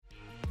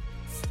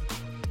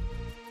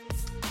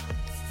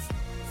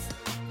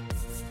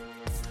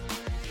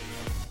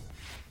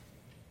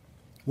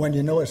When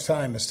you know it's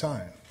time, it's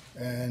time.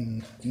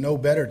 And no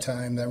better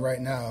time than right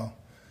now.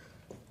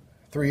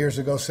 3 years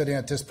ago, sitting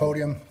at this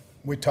podium,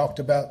 we talked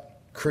about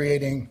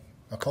creating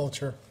a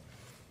culture,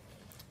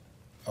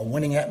 a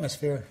winning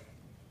atmosphere,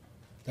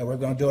 that we're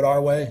going to do it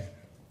our way.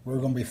 We're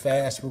going to be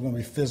fast, we're going to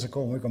be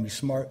physical, and we're going to be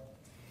smart.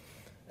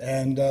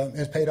 And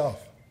it's paid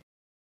off.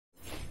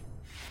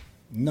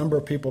 A number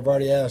of people have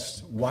already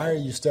asked, why are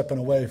you stepping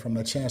away from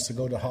a chance to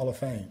go to the Hall of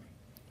Fame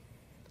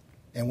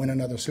and win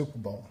another Super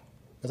Bowl?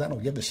 Because I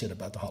don't give a shit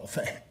about the Hall of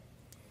Fame.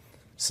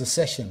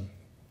 Succession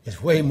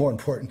is way more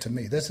important to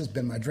me. This has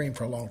been my dream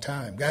for a long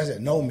time. Guys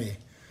that know me,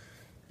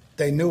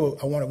 they knew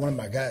I wanted one of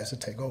my guys to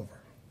take over.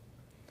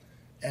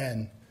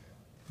 And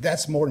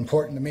that's more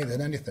important to me than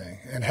anything.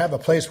 And have a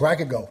place where I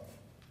could go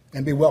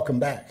and be welcomed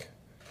back.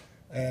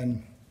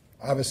 And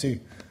obviously,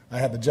 I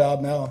have a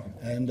job now,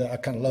 and I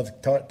kind of love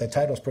the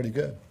title's pretty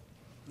good.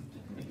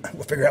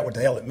 We'll figure out what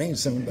the hell it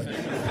means soon, but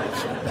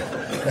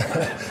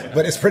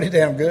but it's pretty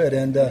damn good.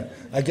 And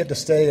I get to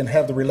stay and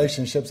have the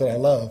relationships that I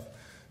love.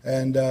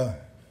 And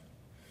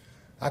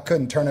I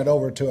couldn't turn it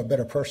over to a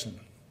better person.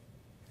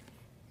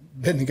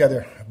 Been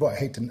together, boy, I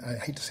hate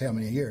to say how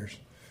many years,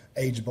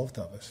 age both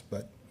of us,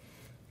 but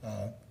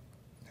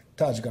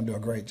Todd's going to do a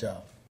great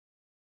job.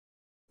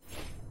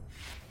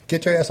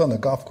 Get your ass on the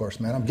golf course,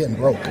 man. I'm getting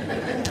broke.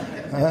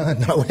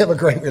 No, we have a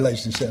great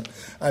relationship.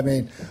 I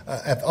mean,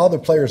 all the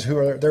players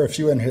there are a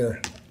few in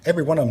here,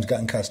 every one of them's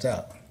gotten cussed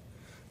out,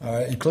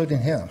 including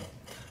him.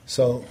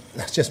 So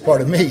that's just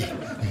part of me,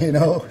 you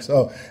know.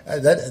 So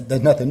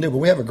there's nothing new, but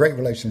we have a great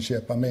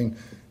relationship. I mean,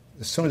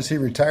 as soon as he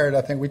retired,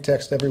 I think we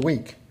text every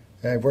week.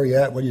 Hey, where you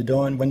at? What are you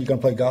doing? When are you going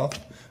to play golf?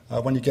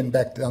 When are you getting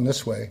back down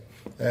this way?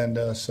 And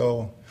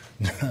so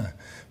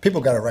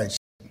people got it right.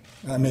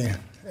 I mean,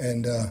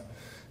 and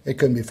it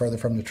couldn't be further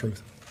from the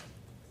truth.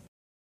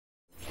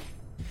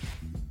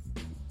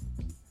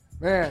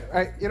 Man,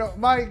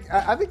 Mike,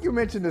 I think you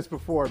mentioned this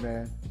before,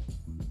 man.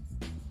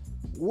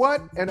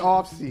 What an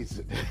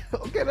offseason.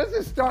 Okay, let's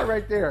just start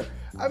right there.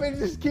 I mean, it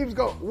just keeps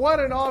going.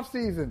 What an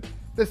offseason.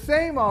 The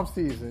same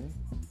offseason.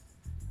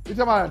 You're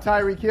talking about a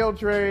Tyreek Hill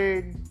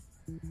trade.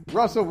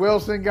 Russell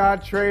Wilson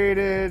got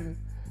traded.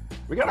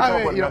 We got to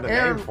come up with another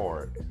name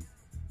for it.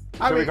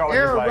 Should we call it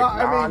just like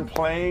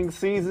non-playing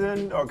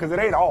season? Because it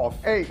ain't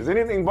off. It's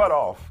anything but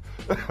off.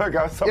 I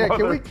got some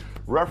other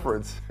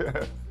reference.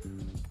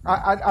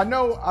 I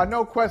know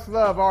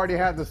Questlove already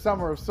had the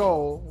summer of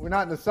soul. We're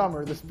not in the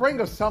summer. The spring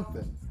of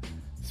something.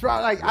 It's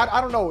like,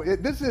 I don't know.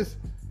 This is,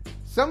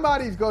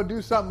 somebody's going to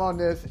do something on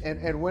this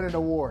and win an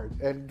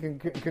award. And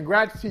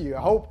congrats to you.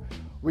 I hope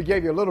we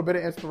gave you a little bit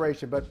of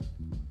inspiration. But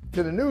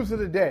to the news of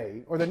the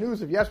day, or the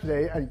news of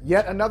yesterday,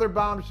 yet another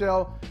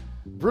bombshell.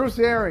 Bruce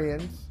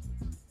Arians,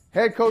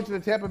 head coach of the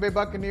Tampa Bay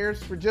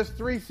Buccaneers for just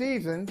 3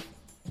 seasons,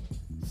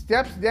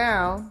 steps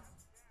down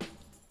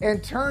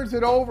and turns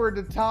it over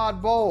to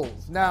Todd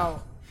Bowles.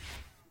 Now,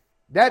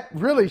 that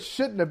really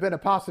shouldn't have been a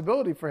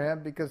possibility for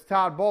him, because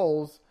Todd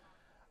Bowles,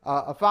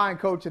 a fine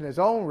coach in his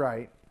own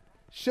right,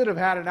 should have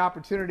had an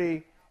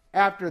opportunity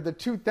after the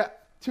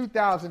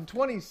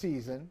 2020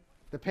 season,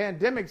 the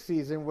pandemic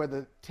season, where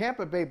the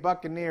Tampa Bay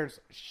Buccaneers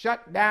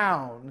shut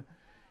down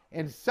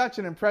in such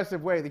an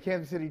impressive way the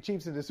Kansas City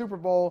Chiefs in the Super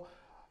Bowl.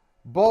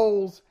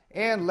 Bowles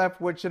and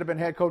Leftwich should have been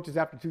head coaches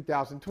after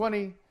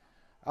 2020.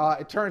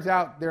 It turns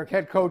out their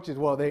head coaches,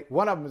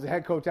 one of them was a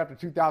head coach after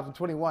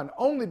 2021,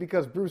 only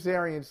because Bruce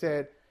Arians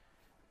said,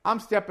 I'm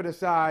stepping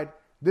aside.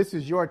 This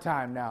is your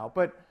time now.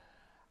 But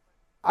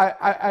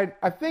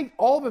I think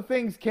all the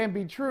things can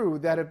be true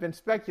that have been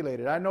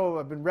speculated. I know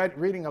I've been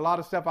reading a lot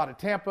of stuff out of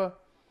Tampa,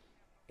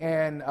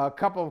 and a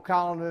couple of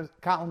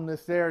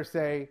columnists there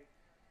say,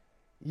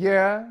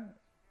 yeah,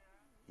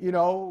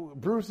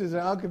 Bruce is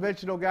an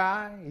unconventional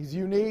guy. He's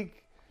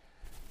unique.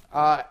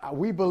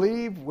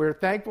 We're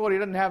thankful he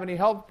doesn't have any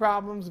health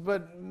problems,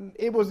 but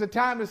it was a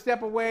time to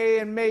step away,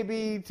 and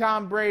maybe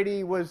Tom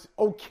Brady was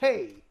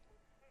okay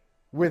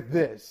with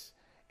this.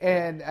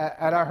 And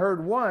I heard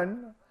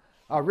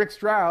Rick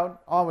Stroud,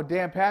 on with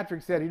Dan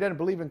Patrick, said he doesn't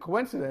believe in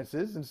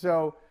coincidences. And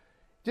so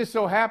just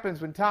so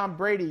happens when Tom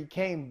Brady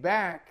came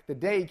back, the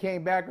day he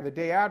came back or the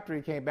day after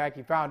he came back,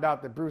 he found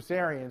out that Bruce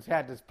Arians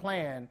had this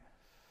plan.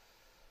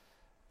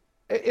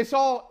 It's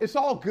all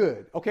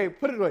good. Okay,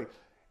 put it away.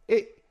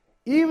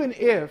 Even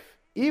if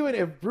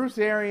Bruce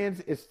Arians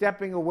is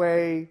stepping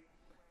away,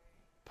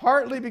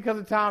 partly because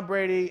of Tom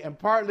Brady and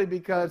partly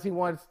because he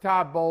wants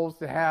Todd Bowles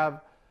to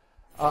have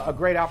a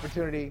great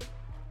opportunity,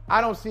 I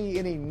don't see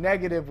any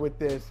negative with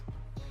this.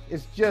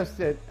 It's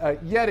just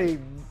yet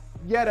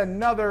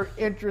another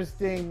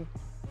interesting,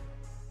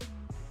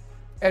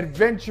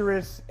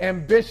 adventurous,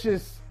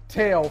 ambitious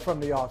tale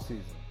from the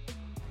offseason.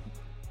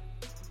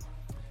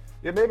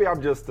 Yeah, maybe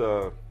I'm just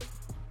a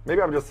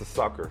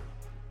sucker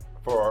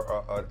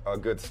for a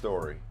good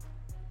story.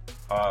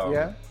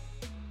 Yeah.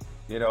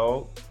 It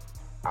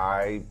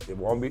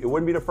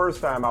wouldn't be the first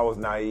time I was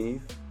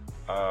naive.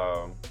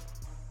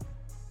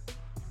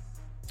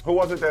 Who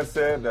was it that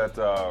said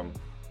that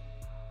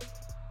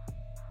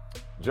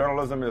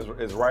journalism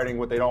is writing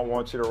what they don't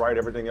want you to write?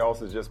 Everything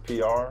else is just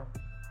PR.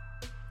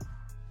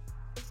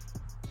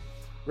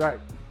 Right.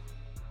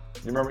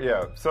 You remember?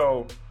 Yeah.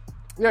 So.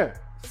 Yeah.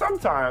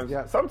 Sometimes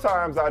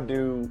I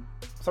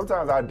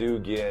do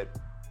get,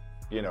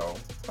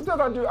 sometimes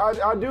I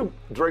do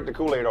drink the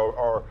Kool-Aid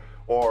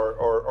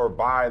or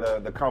buy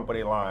the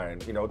company line,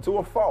 to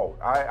a fault.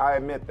 I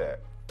admit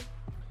that.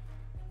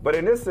 But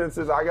in this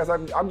instance, I guess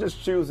I'm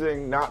just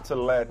choosing not to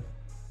let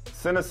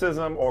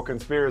cynicism or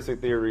conspiracy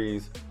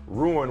theories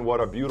ruin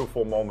what a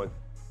beautiful moment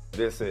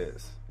this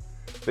is.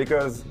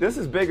 Because this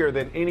is bigger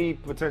than any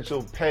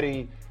potential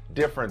petty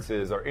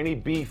differences or any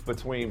beef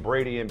between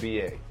Brady and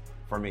BA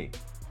for me.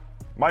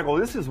 Michael,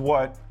 this is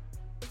what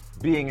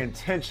being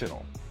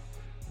intentional,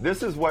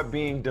 this is what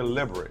being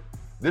deliberate,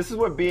 this is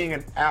what being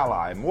an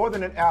ally, more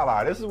than an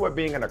ally, this is what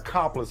being an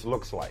accomplice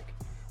looks like.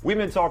 We've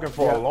been talking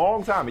for a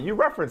long time, and you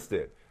referenced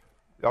it,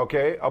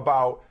 okay,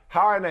 about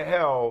how in the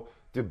hell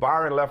did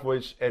Byron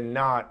Leftwich and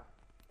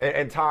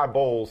Ty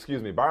Bowles,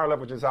 Byron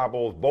Leftwich and Ty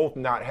Bowles both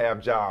not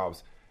have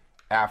jobs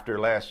after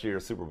last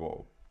year's Super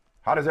Bowl?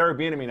 How does Eric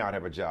Bieniemy not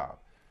have a job?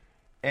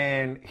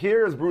 And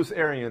here's Bruce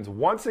Arians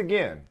once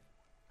again,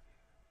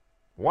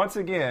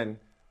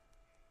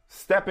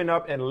 stepping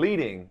up and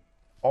leading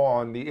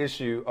on the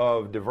issue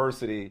of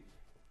diversity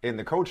in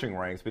the coaching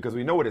ranks, because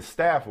we know what his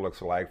staff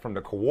looks like, from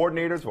the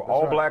coordinators,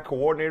 all-black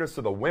coordinators,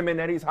 to the women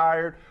that he's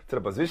hired, to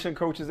the position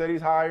coaches that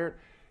he's hired.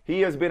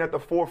 He has been at the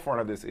forefront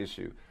of this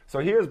issue. So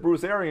here's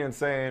Bruce Arians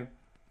saying,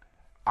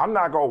 I'm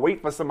not going to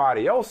wait for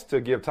somebody else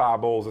to give Ty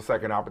Bowles a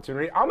second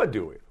opportunity. I'm going to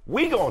do it.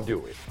 We going to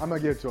do it. I'm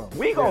going to give it to him.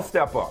 We going to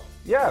step up.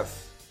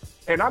 Yes.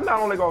 And I'm not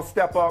only going to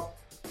step up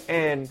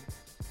and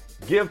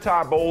give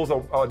Ty Bowles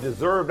a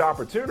deserved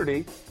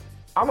opportunity,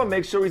 I'm going to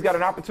make sure he's got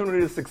an opportunity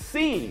to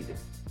succeed.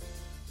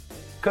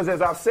 Because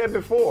as I've said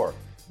before,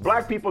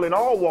 black people in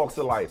all walks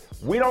of life,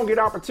 we don't get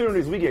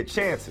opportunities, we get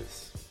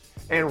chances.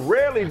 And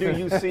rarely do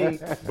you see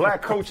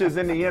black coaches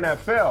in the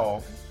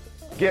NFL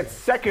get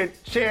second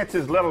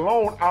chances, let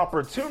alone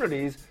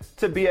opportunities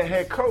to be a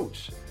head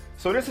coach.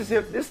 So this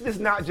is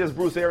not just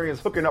Bruce Arians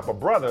hooking up a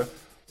brother.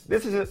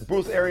 This is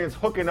Bruce Arians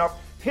hooking up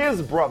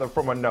his brother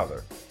from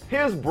another.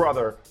 His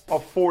brother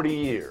of 40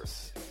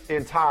 years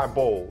in Ty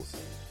Bowles.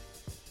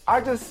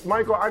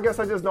 Michael, I guess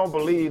I just don't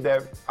believe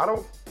that.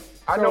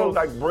 I know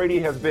like Brady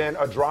has been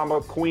a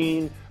drama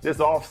queen this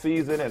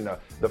offseason and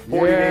the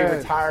 40-day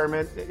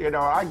retirement.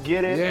 I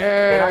get it.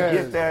 And I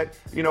get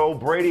that,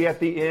 Brady at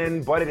the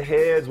end butted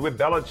heads with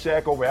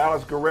Belichick over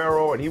Alex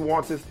Guerrero, and he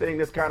wants his thing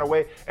this kind of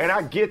way. And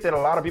I get that a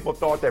lot of people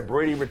thought that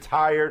Brady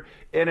retired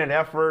in an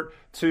effort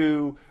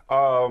to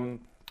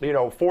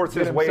force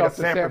his way to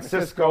San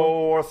Francisco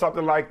or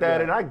something like that.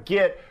 Yeah. And I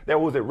get that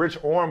Rich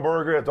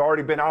Ohrnberger has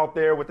already been out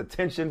there with the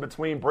tension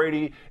between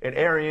Brady and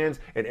Arians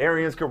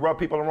could rub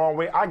people the wrong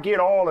way. I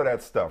get all of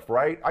that stuff,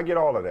 right? I get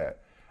all of that.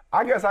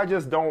 I guess I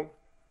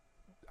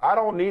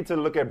don't need to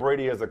look at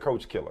Brady as a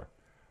coach killer,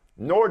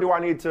 nor do I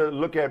need to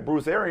look at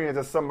Bruce Arians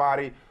as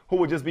somebody who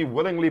would just be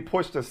willingly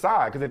pushed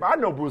aside. Because if I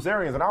know Bruce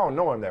Arians, and I don't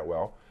know him that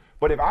well,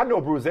 but if I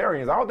know Bruce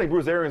Arians, I don't think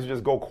Bruce Arians would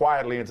just go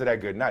quietly into that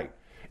good night.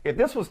 If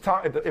this was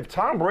if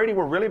Tom Brady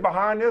were really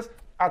behind this,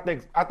 I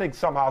think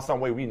somehow, some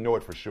way we know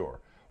it for sure.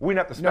 We don't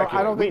have to speculate. No,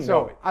 I don't think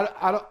so.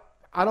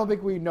 I don't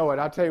think we know it.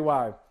 I'll tell you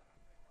why.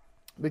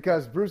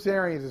 Because Bruce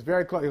Arians is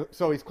very close.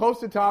 So he's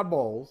close to Todd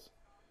Bowles.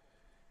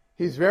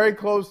 He's very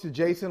close to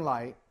Jason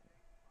Light,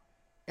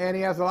 and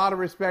he has a lot of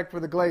respect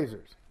for the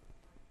Glazers.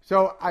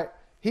 So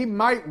he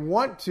might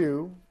want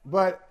to,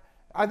 but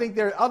I think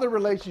there are other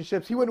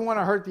relationships. He wouldn't want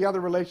to hurt the other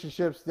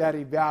relationships that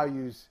he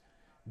values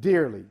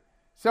dearly.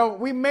 So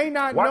we may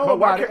not know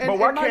about it. But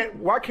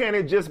why can't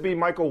it just be,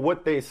 Michael,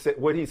 what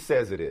he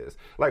says it is?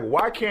 Like,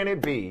 why can't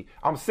it be,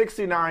 I'm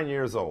 69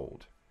 years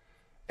old,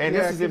 and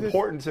this is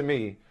important to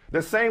me,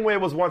 the same way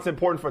it was once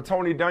important for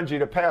Tony Dungy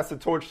to pass the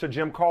torch to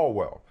Jim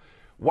Caldwell.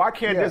 Why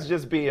can't this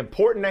just be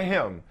important to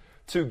him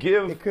to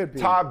give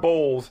Todd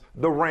Bowles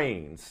the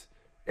reins?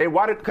 And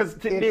why? Because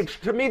to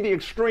me, the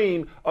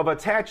extreme of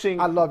attaching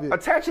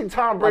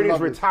Tom Brady's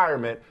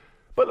retirement.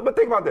 But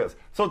think about this.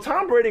 So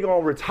Tom Brady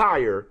gonna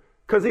retire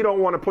because he don't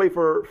want to play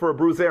for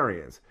Bruce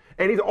Arians.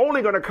 And he's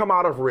only going to come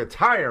out of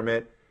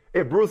retirement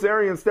if Bruce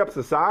Arians steps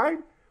aside.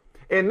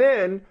 And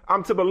then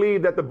I'm to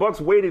believe that the Bucs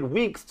waited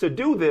weeks to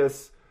do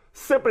this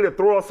simply to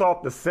throw us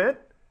off the scent.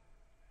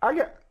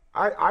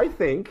 I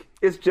think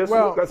it's just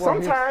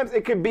sometimes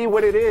it can be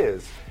what it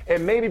is.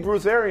 And maybe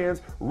Bruce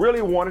Arians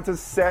really wanted to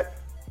set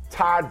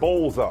Todd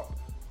Bowles up.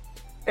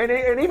 And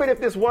even if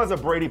this was a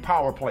Brady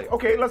power play,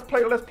 okay, let's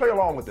play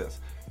along with this.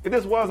 If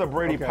this was a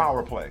Brady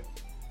power play,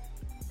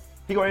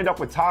 he gonna end up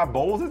with Todd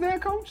Bowles as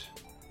head coach?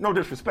 No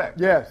disrespect.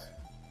 Yes.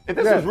 If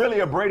this is really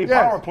a Brady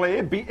power play,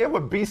 it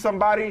would be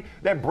somebody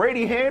that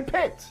Brady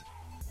handpicked.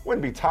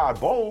 Wouldn't be Todd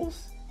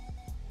Bowles.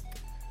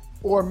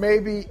 Or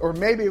maybe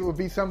it would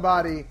be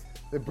somebody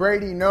that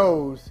Brady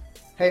knows,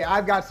 hey,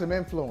 I've got some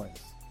influence.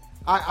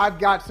 I've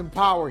got some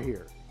power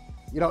here.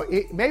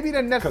 Maybe he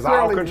doesn't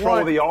necessarily because I'll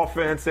control the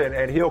offense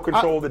and he'll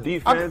control the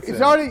defense.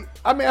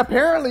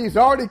 Apparently he's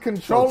already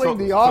controlling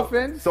the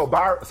offense. So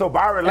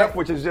Byron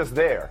Leftwich is just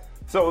there.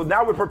 So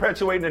now we're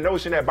perpetuating the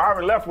notion that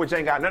Byron Leftwich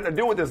ain't got nothing to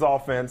do with this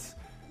offense.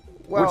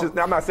 which is,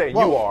 I'm not saying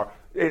you are.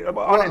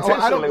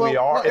 Unintentionally we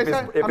are. If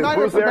it's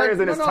Bruce Arians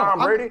and it's Tom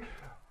Brady.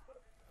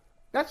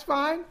 That's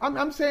fine.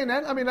 I'm saying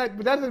that. I mean,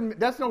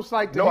 that's no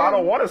slight to him. No, I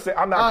don't want to say.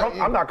 I'm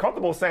not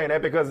comfortable saying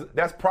that because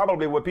that's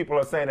probably what people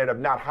are saying that have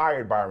not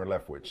hired Byron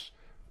Leftwich.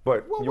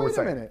 But well, wait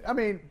a minute. I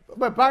mean,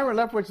 but Byron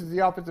Leftwich is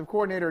the offensive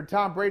coordinator, and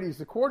Tom Brady's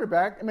the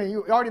quarterback. I mean,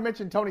 you already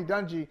mentioned Tony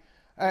Dungy,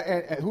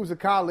 who's a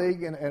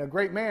colleague and a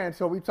great man.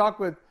 So we talked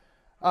with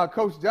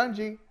Coach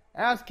Dungy.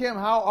 Ask him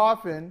how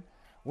often,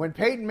 when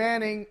Peyton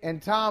Manning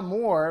and Tom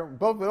Moore,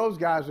 both of those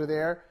guys were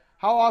there,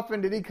 how often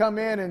did he come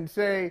in and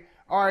say,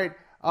 all right,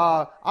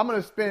 I'm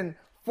going to spend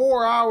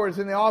 4 hours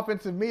in the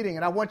offensive meeting,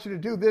 and I want you to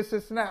do this,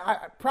 and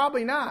that.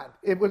 Probably not.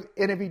 It was,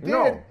 and if he did,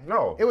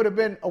 no, it would have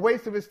been a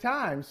waste of his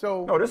time.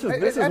 So no, this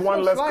is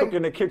one less cook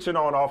in the kitchen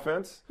on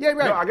offense. Yeah,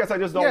 right. No, I guess I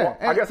just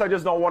don't. I guess I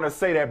just don't want to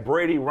say that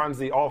Brady runs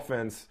the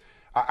offense.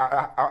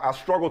 I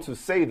struggle to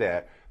say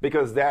that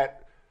because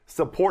that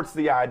supports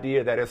the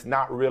idea that it's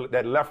not really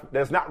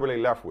that's not really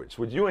Leftwich.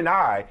 Which you and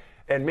I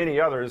and many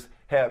others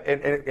have,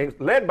 and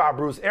led by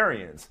Bruce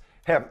Arians,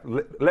 have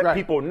let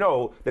people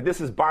know that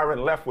this is Byron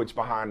Leftwich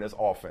behind this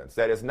offense.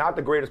 That it's not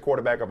the greatest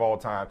quarterback of all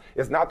time.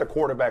 It's not the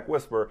quarterback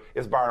whisperer.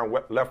 It's Byron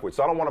Leftwich.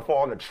 So I don't want to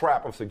fall in the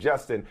trap of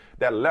suggesting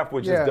that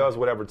Leftwich just does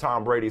whatever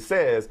Tom Brady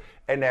says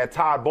and that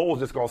Todd Bowles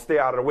just going to stay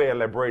out of the way and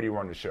let Brady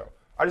run the show.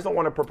 I just don't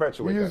want to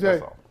perpetuate that.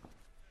 That's all.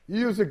 You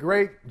used a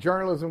great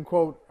journalism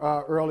quote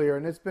earlier,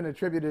 and it's been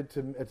attributed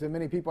to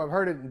many people. I've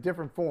heard it in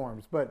different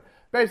forms. But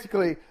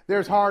basically,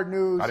 there's hard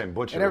news,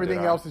 and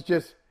everything else is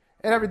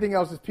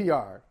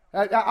PR.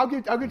 I'll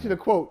get you the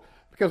quote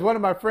because one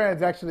of my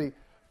friends actually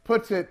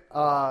puts it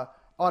on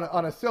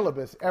a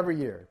syllabus every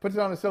year. Puts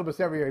it on a syllabus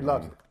every year. He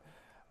loves it.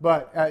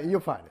 But you'll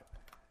find it.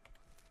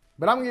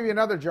 But I'm going to give you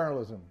another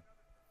journalism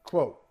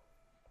quote.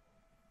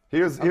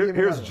 Here's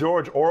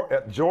George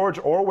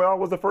Orwell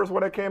was the first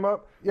one that came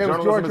up. Yeah,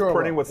 journalism is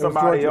printing what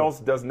somebody else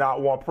does not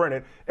want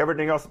printed.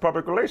 Everything else is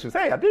public relations.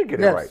 Hey, I did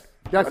get it right.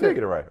 I did get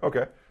it right.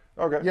 Okay.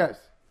 Yes,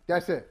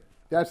 that's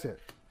it.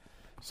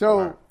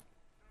 So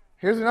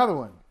here's another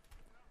one.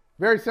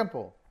 Very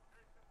simple.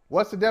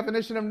 What's the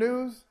definition of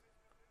news?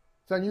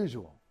 It's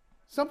unusual.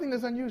 Something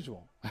that's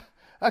unusual.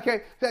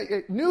 Okay,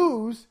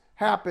 news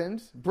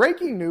happens.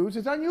 Breaking news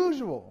is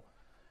unusual.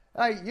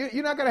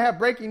 You're not going to have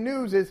breaking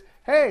news is,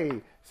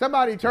 hey,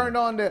 somebody turned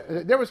on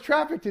there was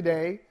traffic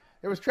today.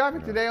 There was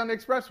traffic today on the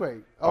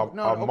expressway.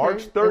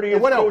 March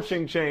 30th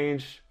coaching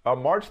change. A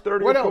March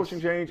 30th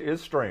coaching change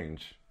is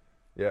strange.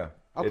 Yeah.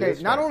 Okay,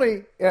 not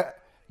only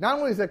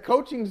is a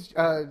coaching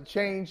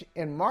change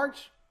in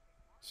March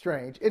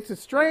strange, it's a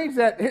strange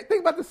that, think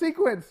about the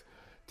sequence.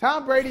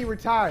 Tom Brady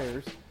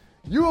retires.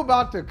 You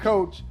about to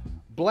coach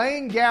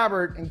Blaine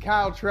Gabbert and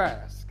Kyle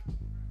Trask.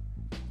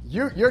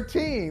 Your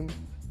team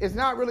is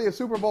not really a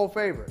Super Bowl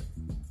favorite.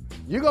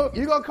 You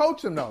go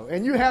coach them though,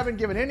 and you haven't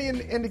given any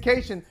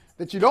indication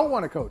that you don't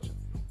want to coach them.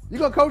 You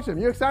go coach them.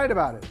 You're excited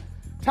about it.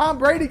 Tom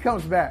Brady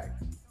comes back.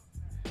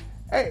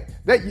 Hey,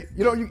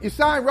 you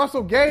sign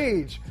Russell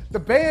Gage, the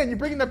band. You're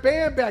bringing the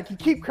band back. You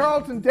keep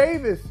Carlton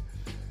Davis.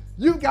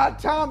 You got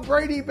Tom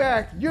Brady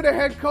back. You're the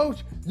head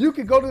coach. You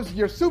could go to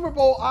your Super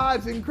Bowl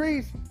odds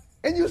increase,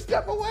 and you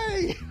step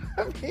away.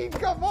 I mean,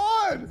 come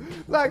on.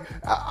 Like,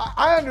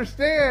 I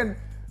understand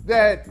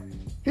that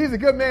he's a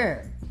good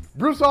man.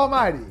 Bruce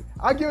Almighty.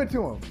 I'll give it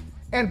to him.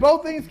 And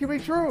both things can be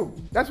true.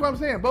 That's what I'm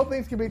saying. Both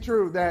things can be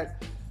true.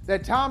 That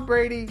Tom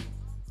Brady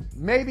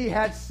maybe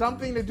had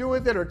something to do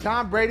with it, or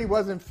Tom Brady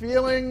wasn't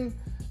feeling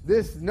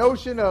this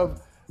notion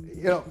of,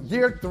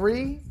 year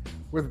 3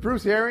 with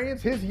Bruce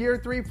Arians, his year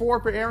 3,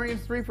 4 for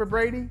Arians, 3 for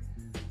Brady.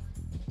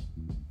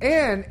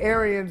 And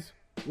Arians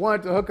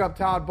wanted to hook up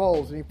Todd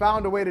Bowles, and he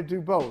found a way to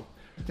do both.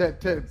 To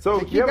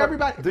keep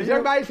everybody, because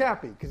everybody's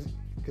happy.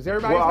 Because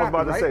everybody's happy, I was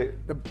about to say,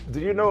 do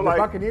you know, the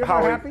Buccaneers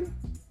are happy?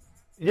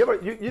 Yeah,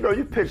 but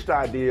you pitched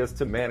ideas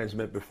to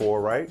management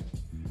before, right?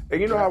 And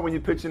you know how when you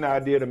pitch an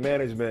idea to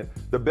management,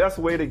 the best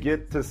way to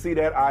get to see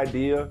that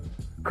idea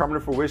come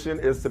to fruition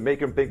is to make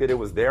them think that it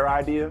was their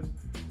idea.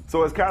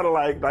 So it's kind of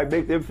like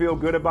make them feel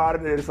good about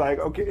it, and it's like,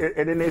 okay,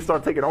 and then they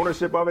start taking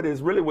ownership of it.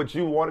 It's really what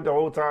you wanted the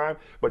whole time,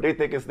 but they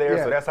think it's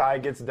theirs, so that's how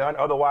it gets done.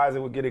 Otherwise,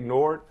 it would get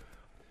ignored.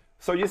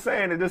 So you're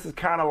saying that this is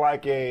kind of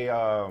like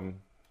a,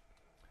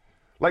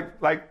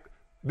 like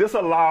this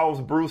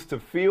allows Bruce to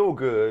feel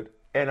good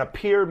and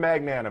appear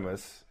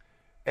magnanimous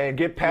and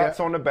get pats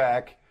on the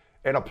back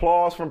and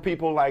applause from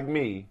people like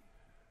me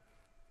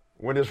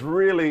when it's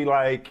really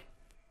like,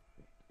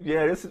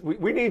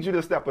 we need you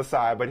to step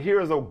aside, but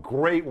here's a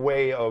great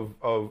way of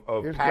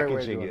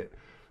packaging it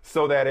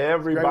so that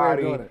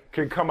everybody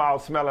can come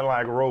out smelling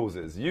like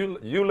roses. You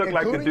look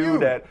like the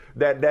dude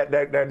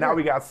that now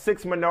we got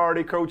 6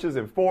 minority coaches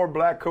and 4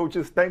 black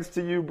coaches, thanks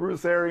to you,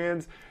 Bruce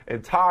Arians,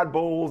 and Todd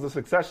Bowles, the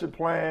succession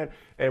plan,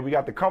 and we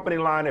got the company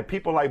line that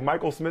people like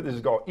Michael Smith is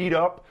just going to eat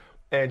up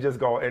and just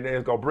go and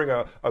it's going to bring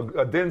a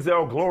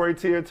Denzel glory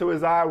tear to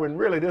his eye when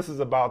really this is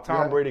about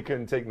Tom Brady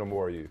couldn't take no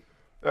more of you.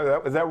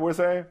 Is that what we're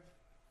saying?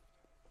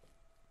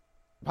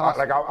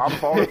 I'm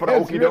falling for the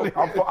okie doke.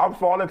 I'm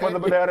falling for the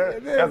banana.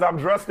 As I'm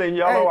dressed in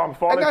yellow, I'm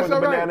falling for the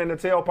banana in the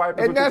tailpipe.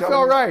 And that's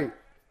all right.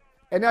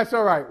 And that's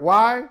all right.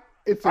 Why?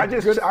 It's a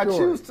good story.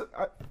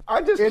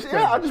 I just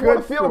want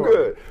to feel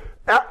good.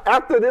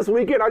 After this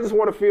weekend, I just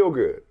want to feel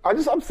good.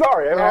 I'm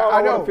sorry.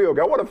 I want to feel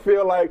good. I want to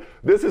feel like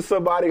this is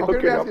somebody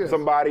hooking up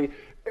somebody.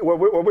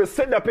 When we're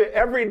sitting up here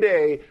every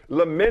day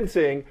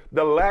lamenting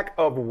the lack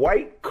of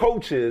white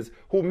coaches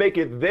who make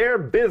it their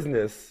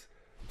business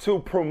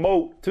to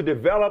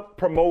develop,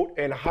 promote,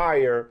 and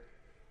hire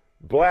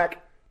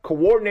black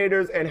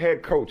coordinators and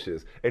head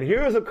coaches. And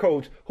here's a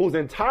coach whose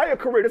entire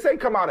career, this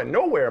ain't come out of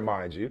nowhere,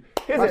 mind you.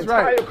 His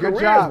entire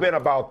career has been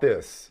about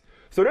this.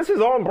 So this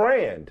is on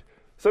brand.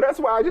 So that's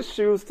why I just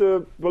choose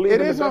to believe in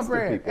the best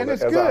of people. And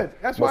it's good.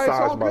 That's why it's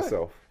all good.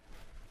 Myself.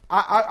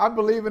 I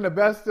believe in the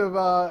best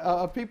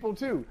of people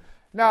too.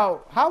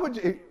 Now,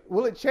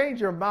 will it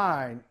change your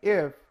mind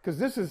because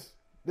this is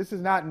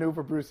not new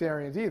for Bruce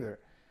Arians either.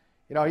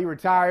 You know, he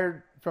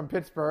retired from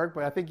Pittsburgh,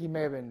 but I think he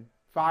may have been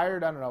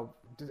fired. I don't know.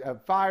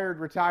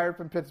 Retired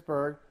from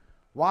Pittsburgh,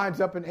 winds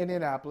up in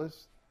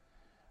Indianapolis.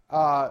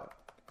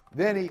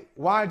 Then he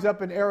winds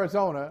up in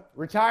Arizona,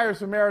 retires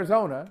from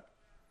Arizona,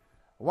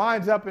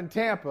 winds up in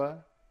Tampa.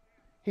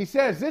 He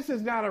says this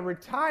is not a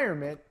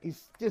retirement.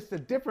 He's just a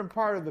different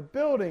part of the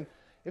building.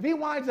 If he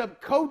winds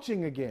up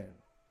coaching again,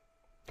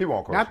 he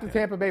won't coach. Not the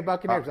Tampa Bay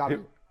Buccaneers.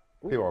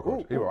 He won't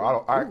coach.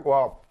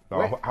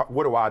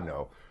 What do I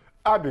know?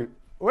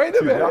 Wait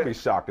a minute. I'd be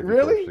shocked if he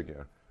coached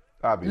again.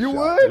 I'd be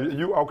shocked. Would?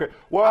 You okay?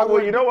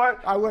 Well, you know what?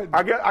 I wouldn't.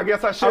 I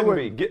guess I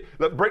shouldn't be.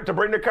 To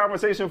bring the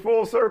conversation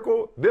full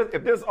circle,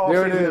 if this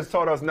offseason has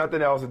taught us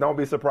nothing else, don't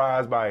be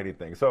surprised by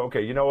anything. So,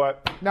 okay, you know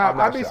what? Now,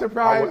 I'd be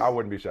surprised. I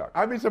wouldn't be shocked.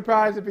 I'd be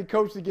surprised if he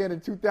coached again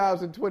in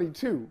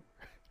 2022,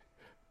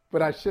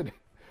 but I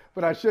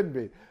shouldn't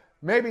be.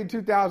 Maybe in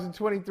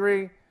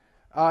 2023.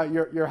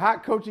 Your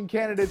hot coaching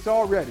candidates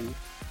already: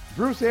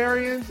 Bruce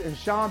Arians and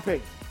Sean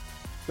Payton.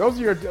 Those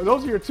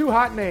are your two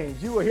hot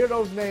names. You will hear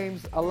those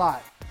names a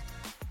lot.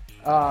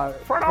 The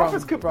front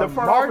office could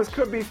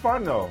be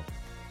fun though.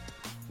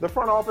 The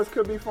front office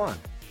could be fun.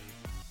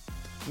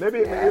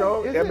 Maybe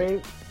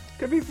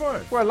could be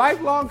fun for a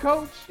lifelong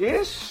coach.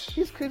 Ish.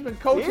 He's been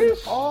coaching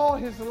all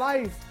his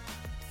life.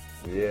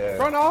 Yeah.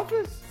 Front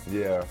office.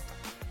 Yeah.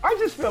 I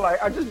just feel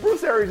like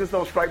Bruce Arians just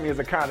don't strike me as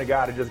the kind of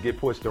guy to just get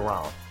pushed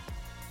around.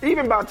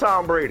 Even by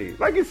Tom Brady,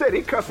 like you said,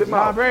 he cussed him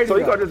out. So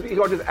he gonna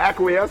just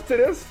acquiesce to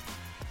this?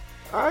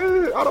 I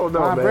don't know,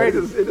 Tom man. Brady.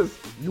 It just,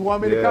 you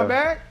want me to come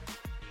back?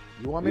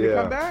 You want me to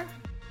come back?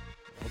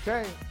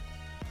 Okay.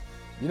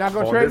 You're not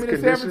going to trade me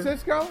to San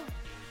Francisco?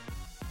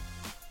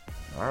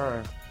 All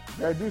right.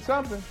 Better do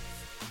something.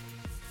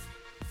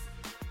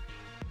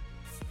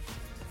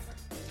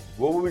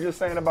 What were we just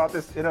saying about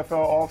this NFL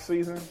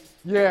offseason?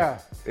 Yeah.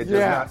 It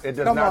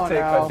does not take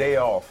a day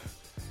off.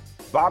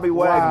 Bobby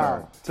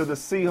Wagner to the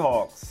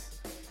Seahawks.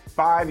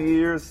 5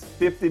 years,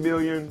 $50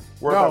 million,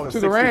 worth up to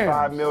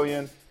 $65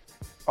 million.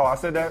 Oh, I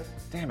said that?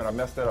 Damn it, I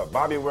messed that up.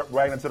 Bobby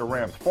Wagner to the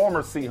Rams.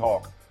 Former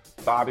Seahawk,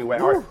 Bobby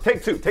Wagner. All right,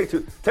 take two.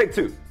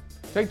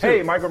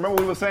 Hey, Michael, remember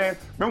what we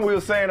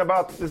were saying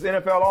about this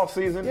NFL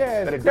offseason?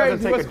 Yeah, that it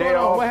doesn't take a day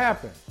off? What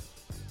happened?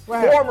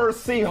 Former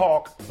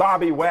Seahawk,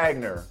 Bobby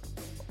Wagner,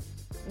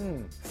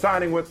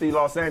 signing with the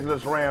Los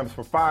Angeles Rams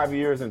for 5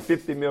 years and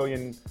 $50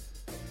 million,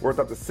 worth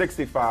up to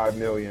 $65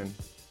 million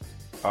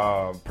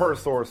per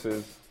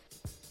sources.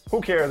 Who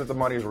cares if the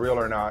money is real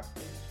or not?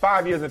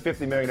 5 years and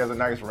 $50 million has a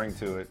nice ring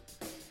to it.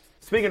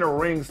 Speaking of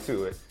rings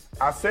to it,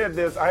 I said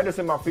this, I had this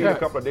in my feed a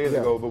couple of days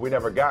ago, but we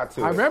never got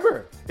to it. I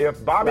remember.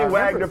 If Bobby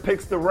Wagner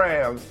picks the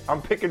Rams, I'm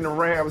picking the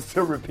Rams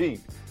to repeat.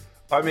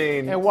 I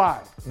mean, and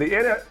why? The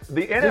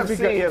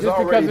NFC has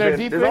already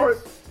been.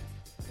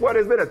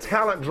 There's been a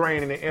talent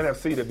drain in the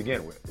NFC to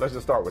begin with. Let's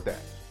just start with that.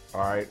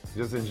 All right,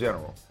 just in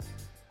general.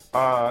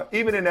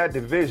 Even in that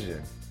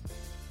division,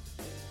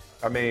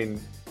 I mean,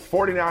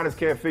 49ers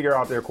can't figure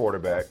out their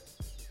quarterback.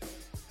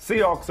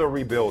 Seahawks are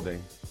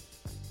rebuilding.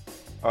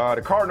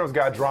 The Cardinals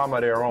got drama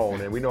of their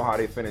own, and we know how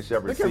they finish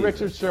every season. Look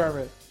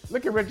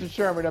at Richard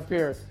Sherman up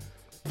here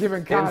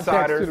giving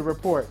context to the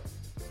report.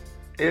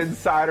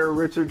 Insider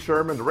Richard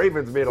Sherman. The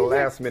Ravens made a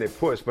last-minute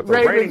push, but the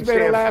reigning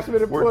champs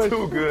were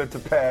too good to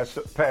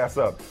pass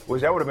up,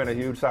 which that would have been a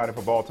huge signing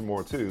for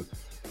Baltimore, too,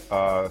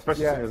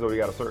 especially as though we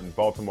got a certain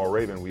Baltimore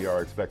Raven we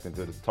are expecting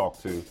to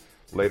talk to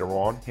later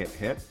on. Hint,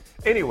 hint.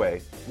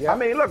 Anyway, I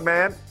mean, look,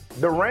 man,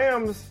 the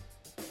Rams,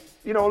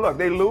 look,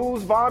 they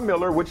lose Von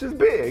Miller, which is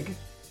big,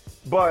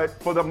 but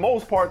for the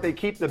most part, they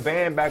keep the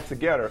band back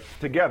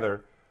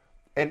together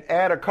and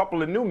add a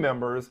couple of new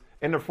members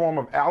in the form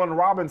of Allen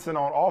Robinson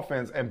on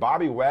offense and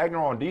Bobby Wagner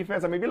on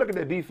defense. I mean, if you look at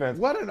their defense,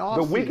 what an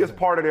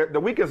offseason. The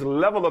weakest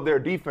level of their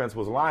defense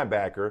was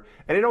linebacker,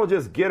 and they don't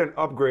just get an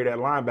upgrade at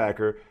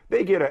linebacker.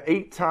 They get an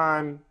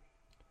 8-time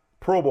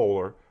Pro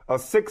Bowler, a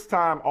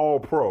 6-time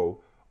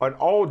All-Pro, an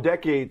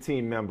All-Decade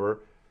team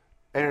member,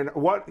 and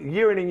what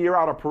year in and year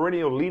out a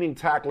perennial leading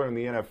tackler in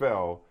the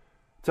NFL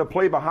to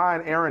play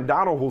behind Aaron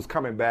Donald, who's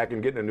coming back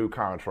and getting a new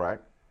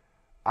contract.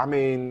 I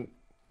mean,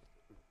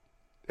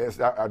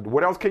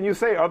 What else can you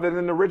say other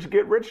than the rich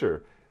get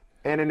richer?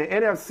 And in the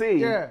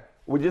NFC,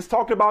 we just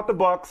talked about the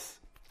Bucs.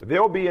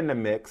 They'll be in the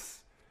mix.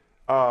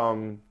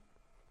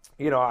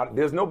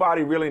 There's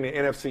nobody really in the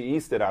NFC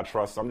East that I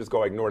trust, so I'm just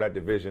going to ignore that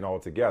division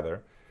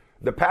altogether.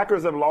 The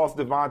Packers have lost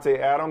Devontae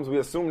Adams. We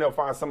assume they'll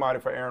find somebody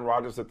for Aaron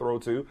Rodgers to throw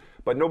to,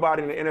 but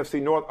nobody in the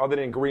NFC North other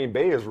than Green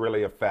Bay is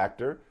really a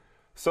factor.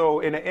 So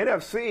in the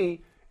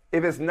NFC,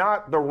 if it's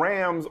not the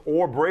Rams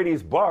or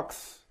Brady's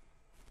Bucs,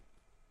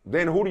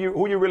 then who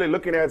you really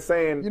looking at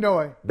saying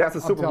that's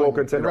a Super Bowl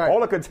contender? Right. All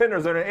the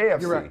contenders are in the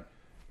AFC. You're right.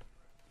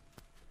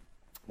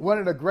 One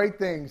of the great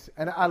things,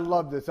 and I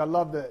love this. I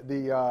love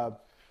the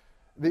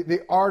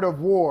art of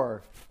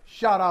war.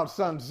 Shout out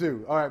Sun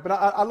Tzu. All right, but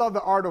I love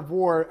the art of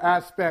war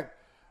aspect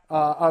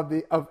of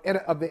the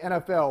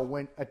NFL.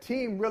 When a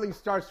team really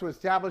starts to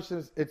establish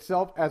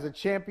itself as a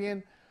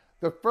champion,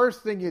 the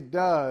first thing it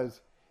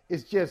does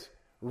is just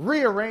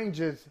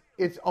rearranges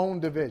its own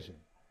division.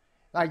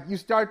 Like, you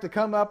start to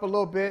come up a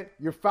little bit,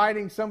 you're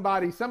fighting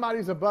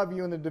somebody's above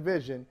you in the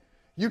division,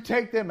 you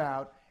take them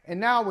out, and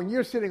now when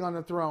you're sitting on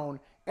the throne,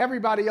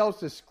 everybody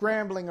else is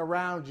scrambling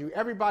around you,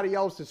 everybody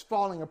else is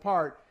falling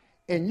apart,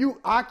 and you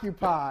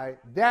occupy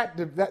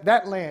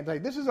that land.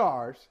 Like, this is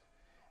ours,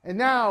 and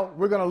now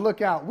we're going to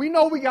look out. We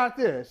know we got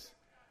this,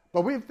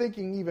 but we're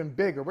thinking even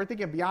bigger. We're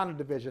thinking beyond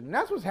the division, and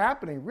that's what's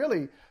happening,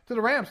 really, to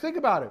the Rams. Think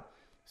about it.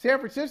 San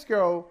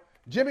Francisco,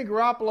 Jimmy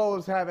Garoppolo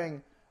is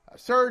having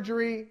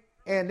surgery,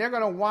 and they're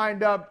going to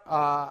wind up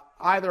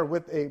either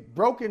with a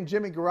broken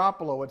Jimmy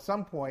Garoppolo at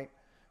some point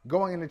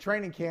going into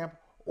training camp,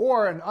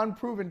 or an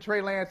unproven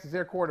Trey Lance as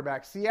their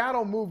quarterback.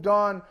 Seattle moved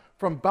on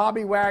from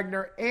Bobby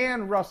Wagner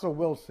and Russell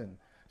Wilson.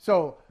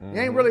 So you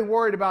ain't really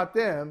worried about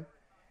them.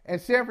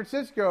 And San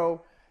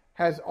Francisco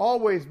has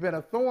always been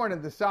a thorn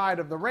in the side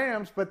of the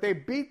Rams, but they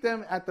beat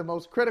them at the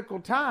most critical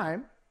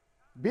time.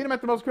 In the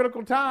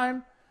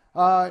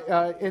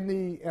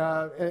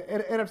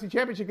NFC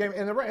Championship game.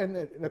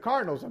 And the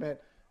Cardinals,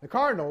 the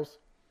Cardinals,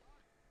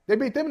 they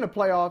beat them in the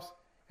playoffs,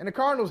 and the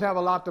Cardinals have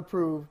a lot to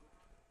prove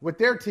with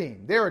their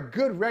team. They're a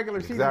good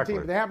regular season team,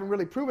 but they haven't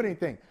really proven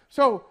anything.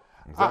 So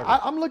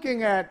I'm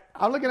looking at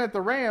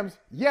the Rams.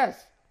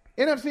 Yes,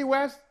 NFC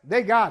West,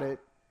 they got it.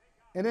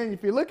 And then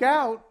if you look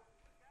out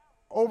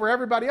over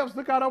everybody else,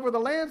 look out over the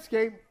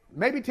landscape,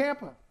 maybe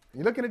Tampa.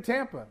 You're looking at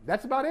Tampa.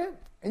 That's about it.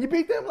 And you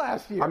beat them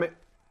last year.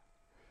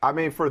 I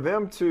mean, for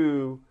them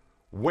to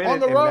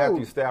win in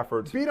Matthew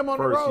Stafford's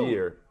first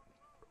year,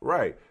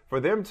 right?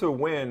 For them to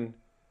win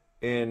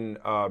in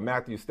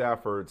Matthew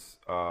Stafford's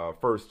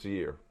first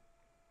year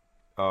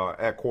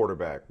at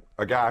quarterback,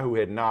 a guy who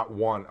had not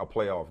won a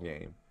playoff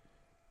game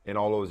in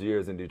all those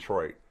years in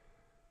Detroit,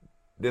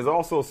 there's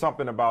also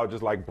something about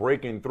just like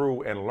breaking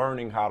through and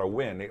learning how to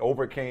win. They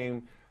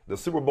overcame the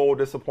Super Bowl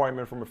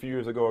disappointment from a few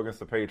years ago against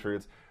the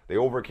Patriots. They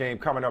overcame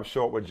coming up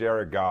short with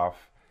Jared Goff.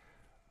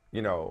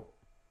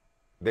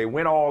 They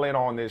went all in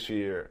on this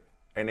year,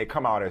 and they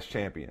come out as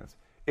champions.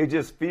 It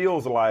just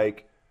feels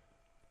like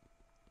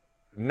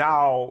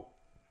now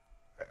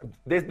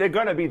they're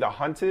going to be the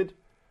hunted,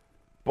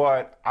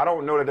 but I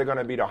don't know that they're going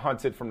to be the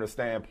hunted from the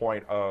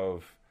standpoint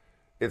of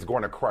it's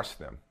going to crush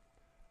them.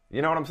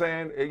 You know what I'm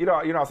saying? You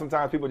know,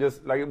 sometimes people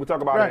just, like we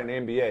talk about it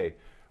in the NBA,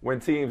 when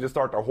teams just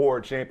start to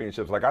hoard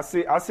championships. Like I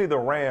see the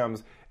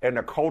Rams and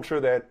the culture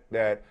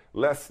that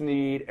Les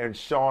Snead and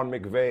Sean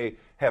McVay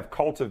have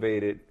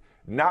cultivated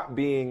not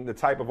being the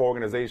type of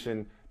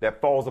organization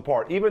that falls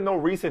apart. Even though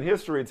recent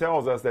history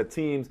tells us that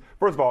teams,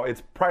 first of all,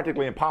 it's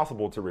practically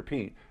impossible to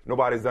repeat.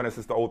 Nobody's done it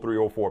since the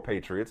 03-04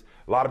 Patriots.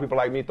 A lot of people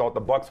like me thought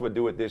the Bucs would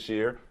do it this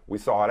year. We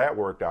saw how that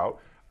worked out.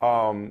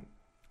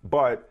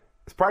 But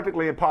it's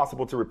practically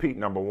impossible to repeat,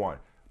 number one.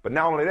 But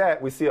not only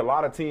that, we see a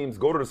lot of teams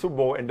go to the Super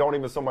Bowl and don't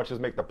even so much as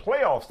make the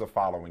playoffs the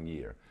following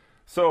year.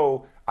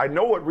 So I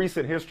know what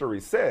recent history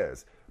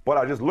says, but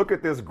I just look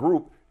at this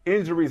group,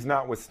 injuries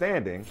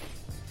notwithstanding,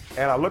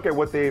 and I look at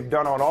what they've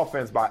done on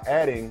offense by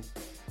adding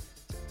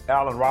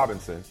Allen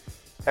Robinson.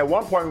 At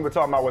one point, we were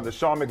talking about whether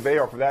Sean McVay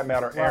or, for that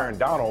matter, Aaron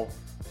Donald,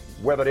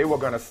 whether they were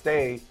going to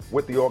stay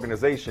with the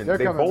organization.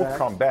 They both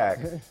come back.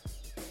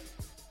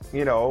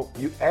 You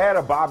add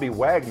a Bobby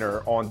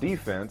Wagner on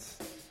defense.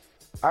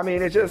 I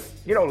mean, it just,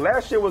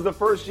 last year was the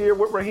first year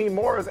with Raheem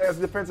Morris as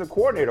defensive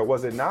coordinator,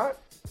 was it not?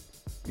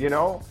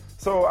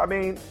 So, I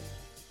mean,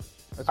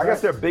 I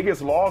guess their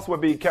biggest loss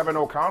would be Kevin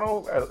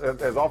O'Connell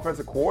as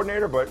offensive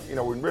coordinator, but, we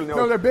really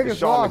know it's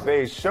Sean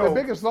McVay's show.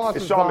 Their biggest loss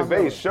is Sean Von McVay's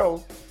Miller.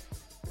 show.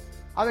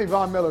 I think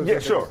Von Miller's their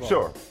biggest loss.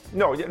 Sure.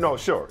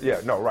 Sure.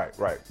 Yeah, no, right.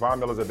 Von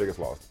Miller's their biggest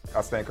loss.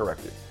 I stand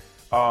corrected.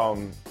 I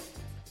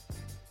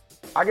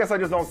guess I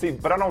just don't see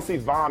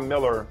Von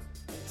Miller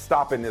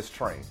stopping this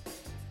train,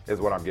 is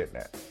what I'm getting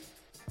at.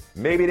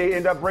 Maybe they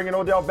end up bringing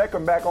Odell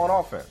Beckham back on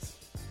offense,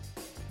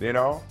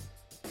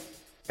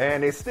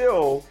 and they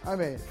still,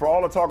 for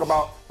all the talk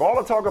about,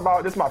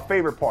 this is my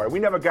favorite part. We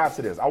never got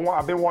to this.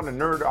 I've been wanting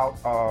to nerd out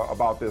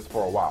about this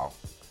for a while.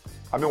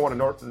 I've been wanting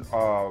to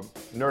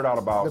nerd out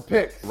about the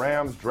picks.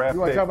 Rams draft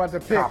pick talk about the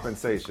picks.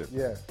 Compensation.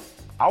 Yeah.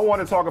 I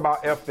want to talk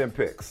about F them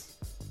picks,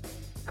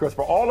 because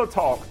for all the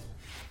talk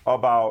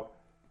about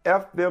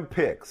F them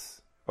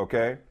picks,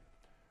 okay?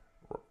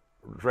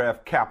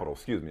 Draft capital,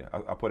 excuse me.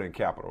 I put in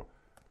capital.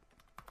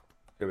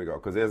 Here we go,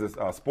 because there's this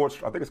sports,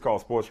 I think it's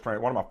called Sports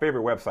Trans, one of my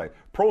favorite websites,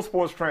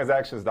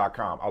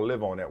 prosportstransactions.com. I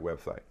live on that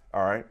website,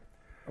 all right?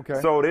 Okay.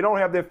 So they don't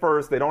have their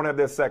first, they don't have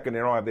their second, they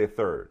don't have their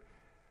third.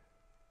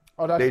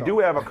 Oh, that's They all. do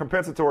have a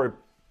compensatory,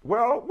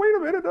 well, wait a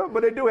minute, though,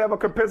 but they do have a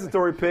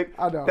compensatory pick.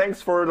 I know.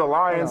 Thanks for the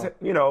Lions,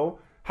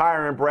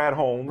 hiring Brad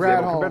Holmes. They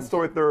have a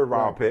compensatory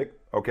third-round pick,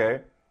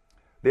 okay?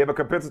 They have a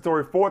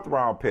compensatory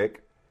fourth-round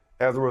pick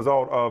as a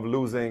result of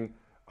losing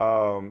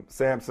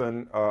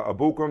Samson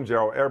Abukum,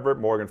 Gerald Everett,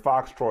 Morgan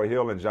Fox, Troy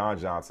Hill, and John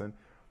Johnson.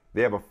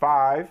 They have a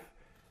 5,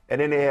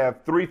 and then they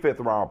have 3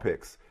 fifth-round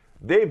picks.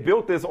 They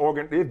built this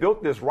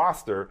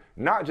roster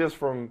not just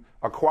from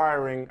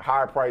acquiring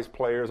high-priced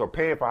players or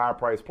paying for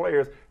high-priced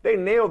players. They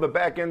nailed the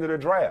back end of the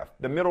draft,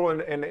 the middle and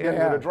the end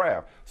of the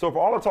draft. So for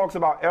all the talks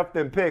about F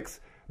them picks,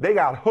 they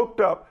got hooked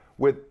up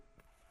with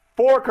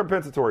 4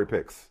 compensatory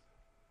picks.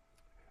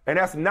 And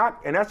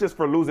that's just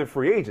for losing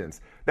free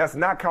agents. That's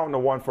not counting the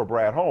one for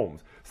Brad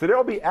Holmes. So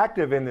they'll be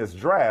active in this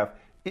draft,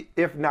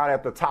 if not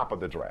at the top of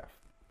the draft.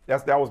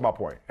 That was my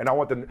point. And I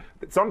want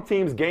some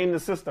teams game the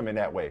system in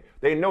that way.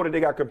 They know that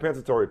they got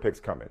compensatory picks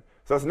coming.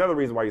 So that's another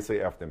reason why you say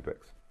F them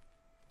picks.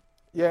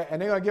 Yeah,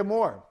 and they're gonna get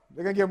more.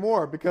 They're gonna get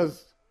more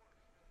because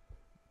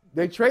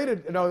they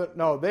traded.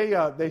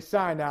 They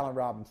signed Allen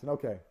Robinson.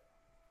 Okay,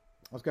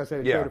 I was gonna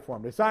say they traded for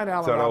him. They signed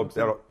Allen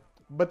Robinson,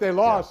 but they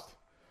lost. Yeah.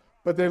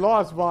 But they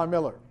lost Von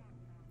Miller,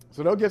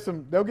 so they'll get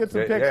some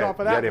picks off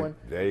of that one.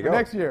 There you go.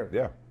 Next year.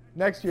 Yeah.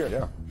 Next year.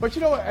 Yeah. But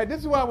you know what?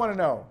 This is what I want to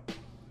know.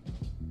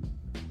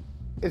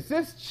 Is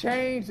this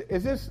change?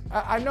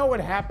 I know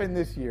what happened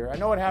this year. I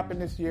know what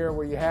happened this year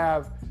where you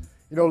have,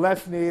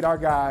 Les Snead, our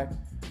guy,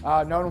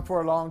 known him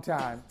for a long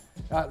time.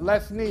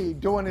 Les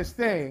Snead doing his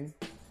thing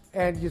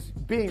and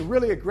just being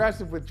really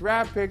aggressive with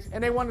draft picks,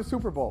 and they won the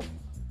Super Bowl.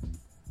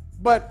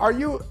 But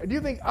do you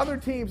think other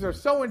teams are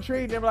so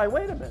intrigued and they're like,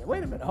 wait a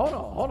minute, hold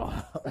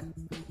on.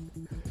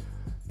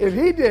 If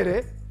he did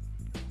it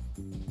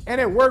and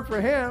it worked for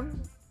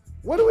him,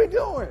 what are we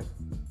doing?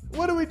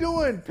 What are we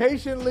doing?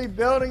 Patiently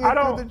building it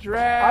through the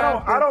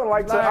draft.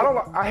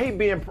 I hate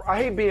being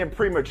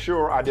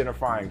premature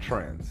identifying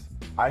trends.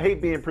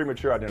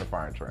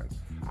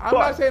 I'm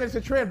not saying it's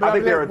a trend, but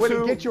would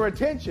it get your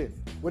attention?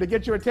 Would it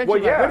get your attention?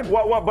 Well, yeah.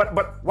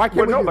 But why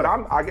can't we do that?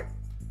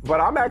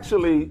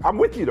 I'm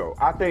with you though.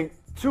 I think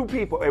two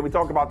people, and we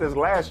talked about this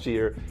last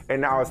year,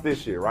 and now it's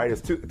this year, right? It's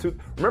two.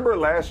 Remember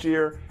last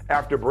year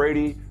after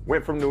Brady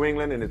went from New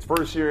England in his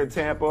first year in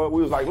Tampa,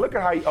 we was like, look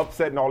at how he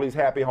upsetting all these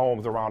happy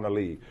homes around the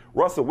league.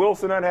 Russell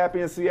Wilson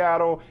unhappy in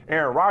Seattle,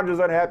 Aaron Rodgers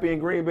unhappy in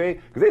Green Bay,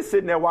 because they're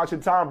sitting there watching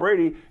Tom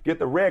Brady get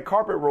the red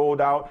carpet rolled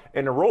out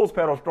and the rose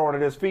petals thrown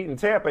at his feet in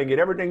Tampa and get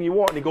everything you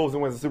want, and he goes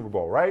and wins the Super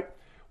Bowl, right?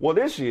 Well,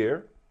 this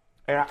year,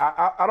 and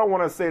I don't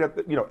want to say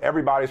that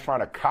everybody's trying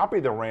to copy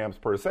the Rams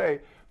per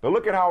se, but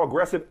look at how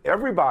aggressive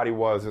everybody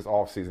was this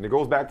offseason. It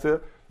goes back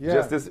to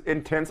just this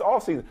intense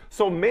offseason.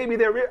 So maybe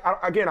there is,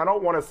 again, I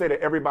don't want to say that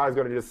everybody's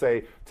going to just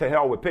say to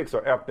hell with picks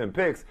or F them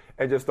picks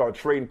and just start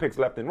trading picks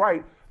left and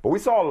right. But we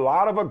saw a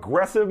lot of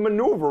aggressive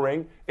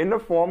maneuvering in the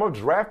form of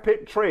draft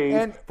pick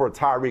trades for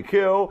Tyreek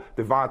Hill,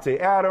 Devontae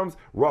Adams,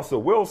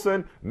 Russell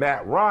Wilson,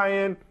 Matt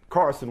Ryan,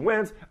 Carson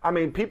Wentz. I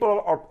mean,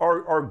 people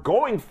are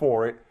going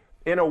for it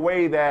in a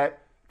way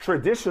that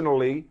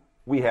traditionally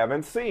we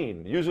haven't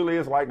seen. Usually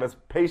it's like, let's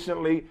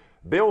patiently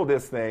build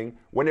this thing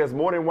when there's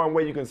more than one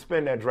way you can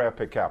spend that draft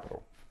pick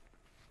capital.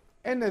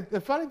 And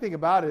the funny thing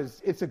about it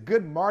is it's a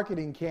good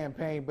marketing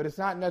campaign, but it's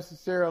not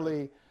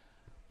necessarily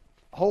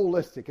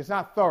holistic. It's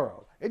not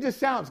thorough. It just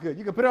sounds good.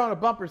 You can put it on a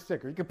bumper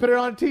sticker. You can put it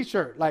on a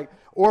T-shirt,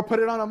 or put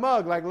it on a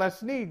mug like Les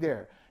Snead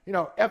there.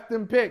 F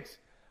them picks.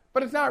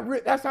 But it's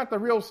not. That's not the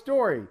real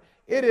story.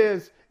 It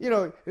is,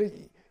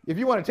 if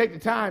you want to take the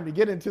time to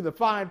get into the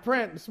fine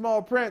print, the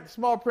small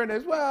print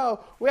as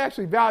well, we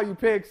actually value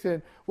picks,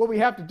 and what we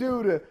have to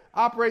do to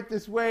operate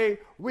this way,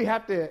 we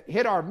have to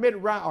hit our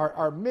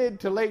mid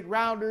to late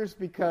rounders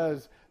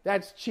because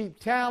that's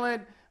cheap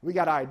talent. We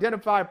got to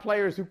identify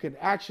players who can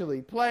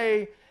actually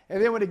play,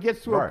 and then when it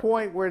gets to a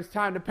point where it's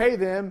time to pay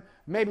them,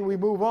 maybe we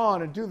move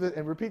on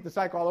and repeat the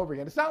cycle all over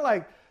again. It's not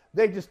like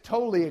they just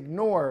totally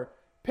ignore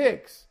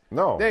picks.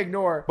 No, they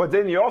ignore. But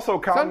then you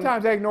also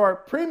sometimes they ignore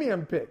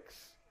premium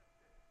picks.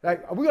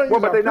 Like we're going to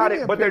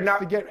but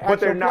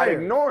they're not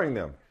ignoring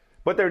them.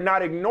 But they're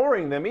not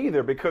ignoring them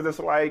either, because it's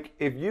like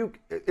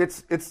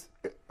it's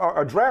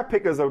a draft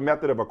pick is a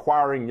method of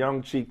acquiring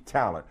young, cheap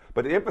talent,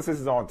 but the emphasis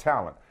is on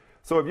talent.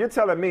 So if you're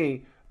telling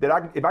me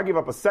that if I give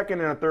up a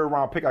second and a third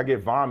round pick, I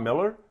get Von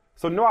Miller.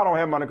 So no, I don't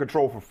have him under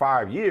control for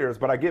 5 years,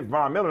 but I get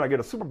Von Miller and I get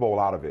a Super Bowl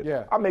out of it.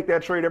 Yeah. I make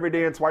that trade every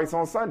day and twice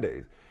on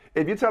Sundays.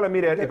 If you're telling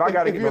me that if I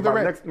got to give up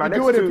if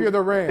you're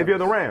the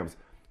Rams,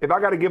 if I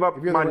got to give up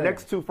my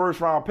next 2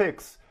 first round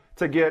picks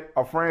to get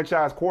a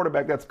franchise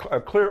quarterback that's a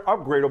clear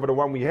upgrade over the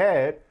one we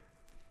had,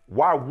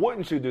 why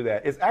wouldn't you do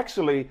that? It's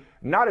actually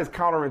not as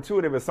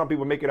counterintuitive as some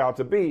people make it out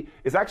to be.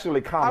 It's actually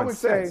common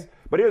sense.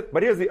 But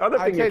here's the other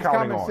thing you're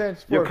counting on.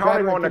 You're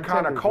counting on the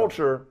kind of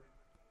culture.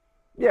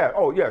 Yeah.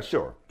 Oh, yeah.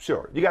 Sure.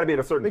 You got to be at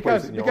a certain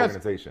place in your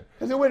organization.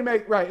 Because it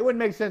wouldn't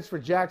make sense for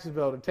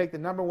Jacksonville to take the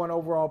number 1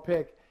 overall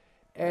pick.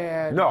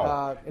 And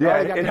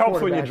it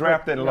helps when you're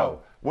drafting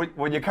low.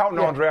 When you're counting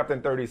on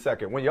drafting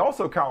 32nd. When you're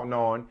also counting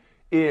on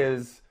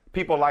is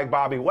people like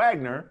Bobby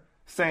Wagner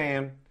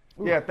saying,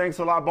 "Yeah, thanks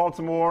a lot,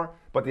 Baltimore,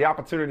 but the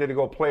opportunity to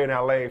go play in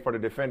LA for the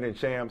defending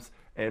champs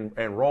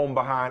and roam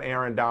behind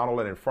Aaron Donald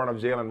and in front of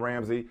Jalen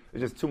Ramsey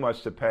is just too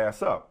much to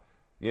pass up."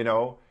 You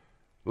know.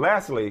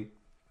 Last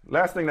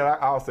thing that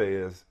I'll say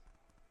is,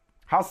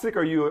 how sick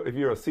are you if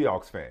you're a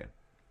Seahawks fan?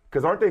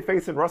 Because aren't they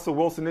facing Russell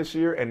Wilson this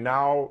year and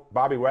now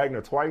Bobby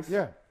Wagner twice?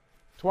 Yeah,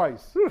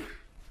 twice.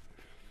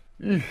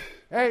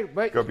 Hey,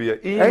 but gonna be an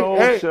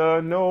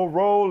emotional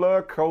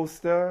roller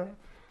coaster.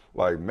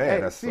 Like,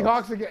 man, that's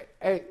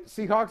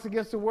Seahawks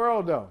against the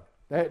world though.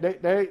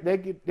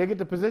 They get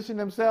to position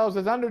themselves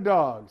as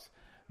underdogs.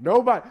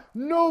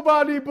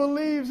 Nobody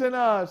believes in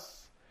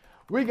us.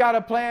 We got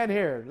a plan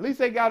here. At least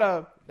they got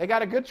a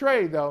good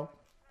trade though.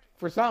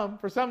 For some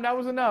that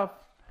was enough.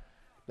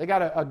 They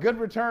got a good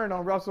return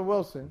on Russell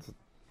Wilson.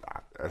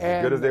 That's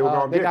as good as they were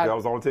going to get. That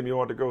was the only team you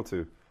wanted to go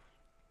to.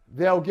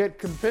 They'll get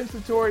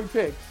compensatory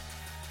picks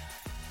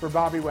for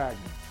Bobby Wagner.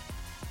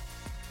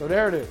 So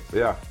there it is.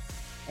 Yeah.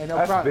 And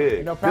that's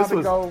big. They'll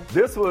probably go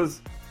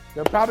 7-10,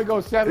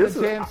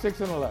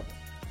 6-11.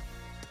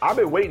 I've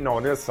been waiting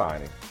on this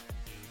signing.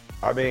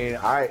 I mean,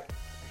 I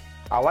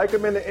like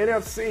him in the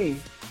NFC.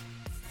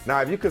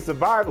 Now, if you can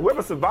survive,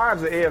 whoever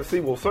survives the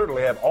AFC will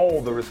certainly have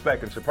all the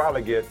respect and should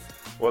probably get,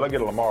 well, they'll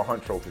get a Lamar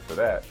Hunt trophy for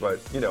that.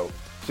 But,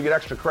 should get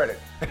extra credit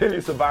if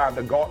you survive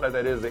the gauntlet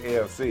that is the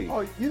AFC.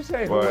 Oh, you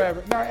say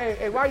whoever. No,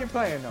 hey, why are you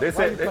playing, though? They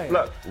said,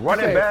 look,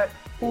 running back.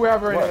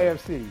 Whoever in the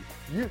AFC.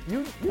 You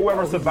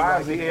whoever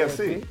survives the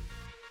AFC.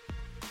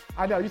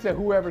 I know, you said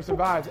whoever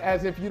survives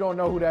as if you don't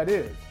know who that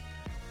is.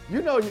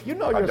 You know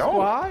your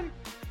squad.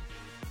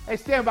 Hey,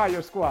 stand by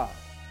your squad.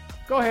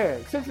 Go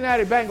ahead.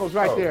 Cincinnati Bengals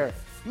right there.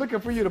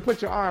 Looking for you to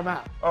put your arm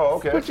out. Oh,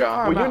 okay. Put your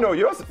arm out. You know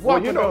your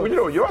squad. We know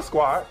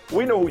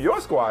who your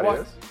squad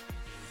is.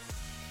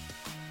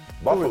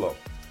 Buffalo.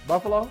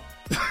 Buffalo?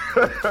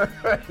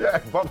 Yeah,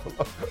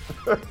 Buffalo.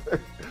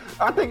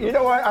 I think, you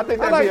know what? I think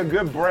that'd be a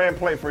good brand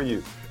play for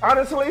you.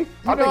 Honestly,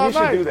 I think you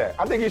should do that.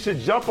 I think you should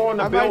jump on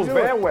the Bills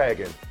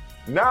bandwagon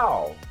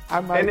now.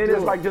 And then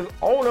it's like just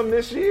own them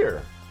this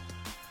year.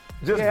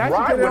 Just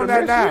ride with them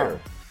this year.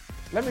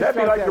 That'd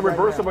be like the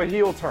reverse of a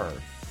heel turn.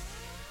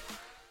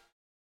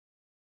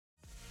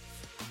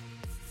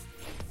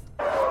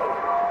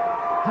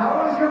 How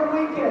was your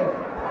weekend?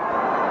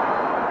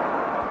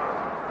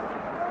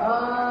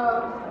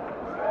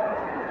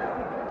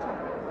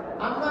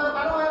 I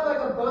don't have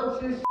like a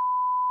bunch of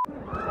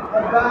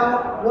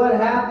about what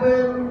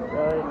happened.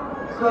 Right.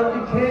 So if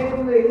you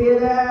came to hear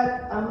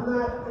that, I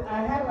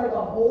had like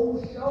a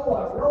whole show I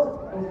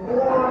wrote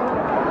before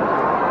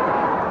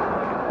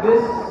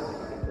this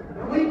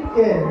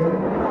weekend.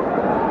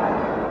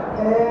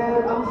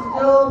 And I'm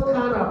still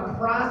kind of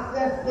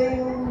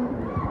processing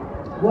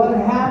what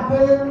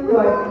happened,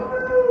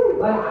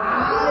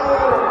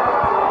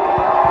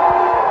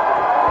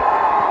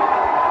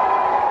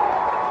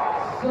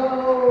 so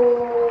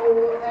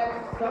at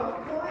some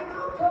point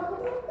I'll talk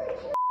about that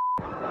shit.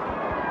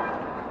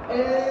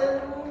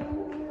 And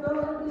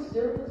it'll be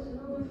serious,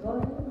 it'll be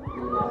funny.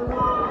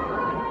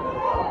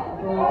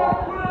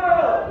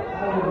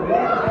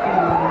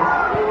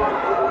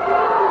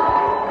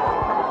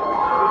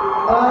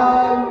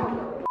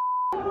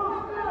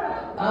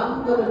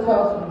 I'm gonna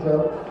tell some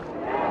jokes.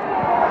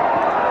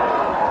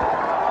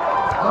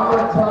 I'm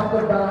going to talk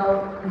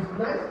about, it's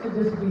nice to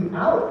just be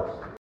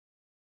out.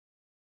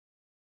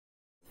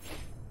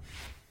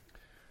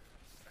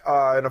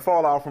 And the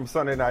fallout from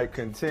Sunday night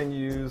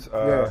continues.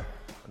 The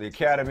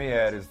Academy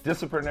had its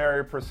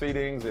disciplinary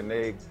proceedings, and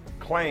they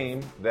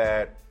claim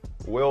that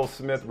Will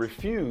Smith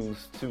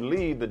refused to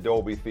leave the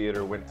Dolby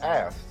Theater when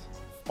asked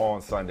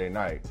on Sunday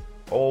night.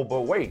 Oh,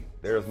 but wait,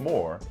 there's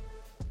more.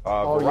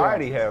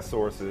 Variety has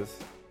sources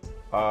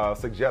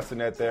suggesting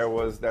that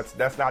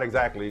that's not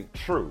exactly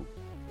true.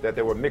 That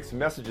there were mixed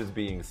messages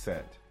being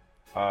sent.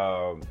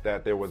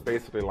 That there was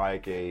basically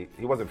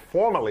he wasn't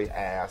formally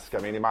asked. I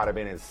mean, he might have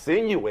been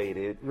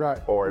insinuated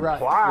or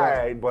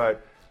implied,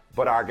 but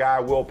our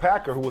guy Will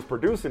Packer, who was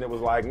producing it, was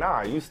like,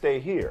 nah, you stay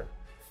here,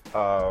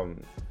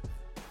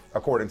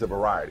 according to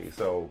Variety.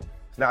 So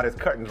it's not as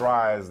cut and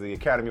dry as the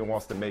Academy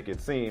wants to make it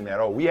seem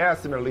that, we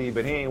asked him to leave,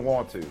 but he ain't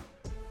want to.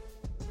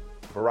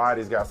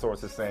 Variety's got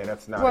sources saying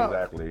that's not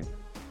exactly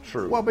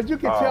true. Well, but you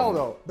can tell,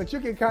 though. But you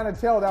can kind of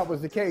tell that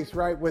was the case,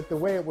 right? With the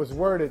way it was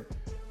worded.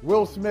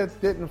 Will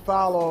Smith didn't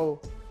follow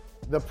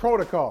the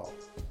protocol.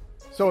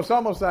 So it's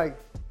almost like,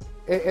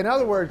 in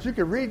other words, you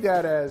can read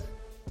that as,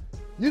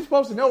 you're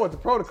supposed to know what the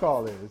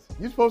protocol is.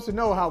 You're supposed to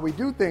know how we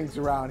do things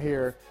around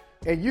here,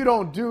 and you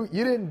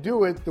didn't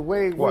do it the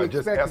way we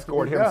expect it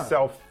to be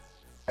done.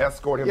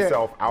 Escort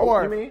himself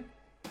out, you mean?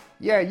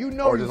 Yeah, you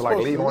know, or just like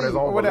leave on his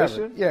own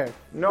volition. Yeah,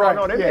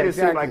 no, they made it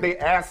seem like they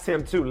asked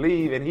him to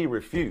leave and he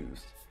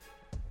refused.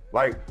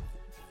 Like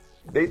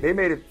they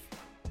made it.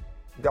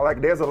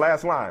 Like, there's a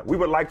last line. We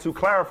would like to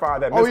clarify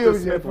that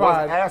Mr. Smith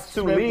was asked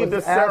to leave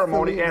the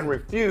ceremony and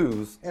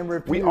refused.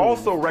 We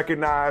also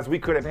recognize we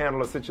could have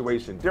handled the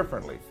situation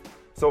differently.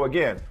 So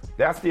again,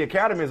 that's the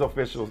Academy's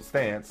official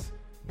stance,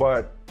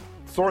 but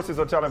sources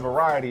are telling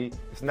Variety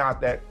it's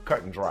not that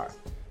cut and dry.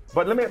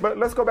 But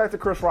let's go back to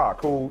Chris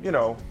Rock, who,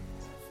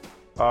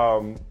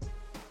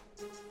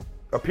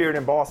 appeared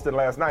in Boston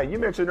last night. You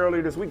mentioned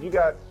earlier this week you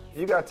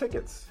got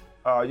tickets.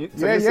 You're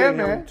seeing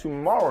him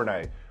tomorrow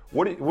night.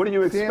 What do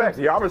you expect?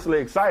 You're obviously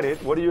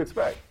excited. What do you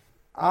expect?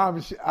 I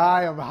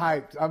am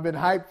hyped. I've been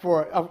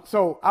hyped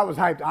so I was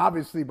hyped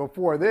obviously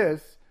before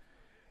this.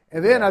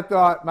 And then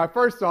my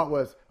first thought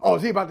was,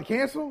 is he about to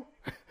cancel?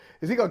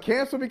 Is he going to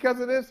cancel because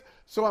of this?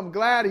 So I'm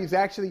glad he's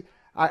actually,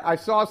 I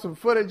saw some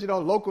footage,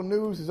 local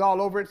news is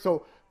all over it.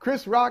 So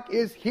Chris Rock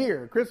is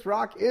here. Chris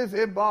Rock is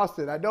in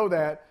Boston. I know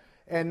that.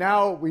 And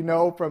now we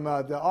know from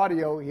the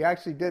audio, he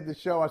actually did the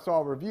show. I saw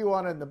a review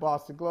on it in the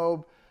Boston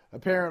Globe.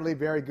 Apparently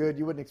very good.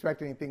 You wouldn't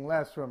expect anything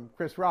less from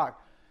Chris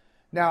Rock.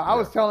 Now, I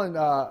was telling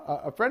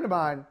a friend of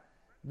mine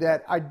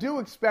that I do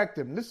expect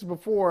him. This is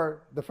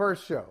before the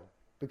first show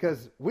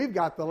because we've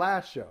got the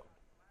last show.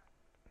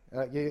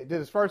 He did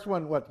his first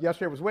one,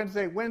 yesterday was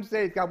Wednesday.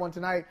 Wednesday, he's got one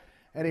tonight,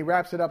 and he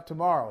wraps it up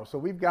tomorrow. So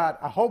we've got,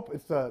 I hope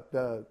it's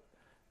the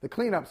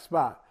cleanup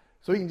spot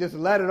so he can just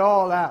let it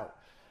all out.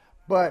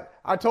 But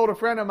I told a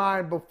friend of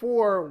mine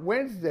before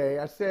Wednesday,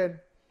 I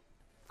said,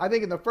 I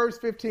think in the first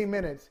 15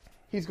 minutes,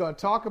 he's going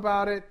to talk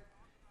about it.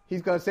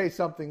 He's going to say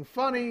something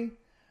funny.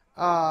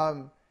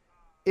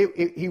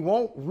 He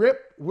won't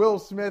rip Will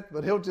Smith,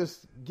 but he'll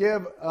just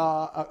give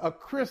a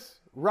Chris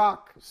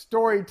Rock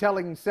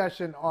storytelling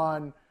session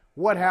on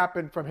what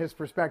happened from his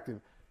perspective.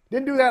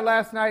 Didn't do that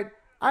last night.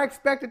 I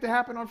expect it to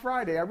happen on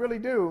Friday. I really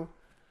do.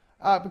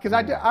 Because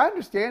I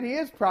understand he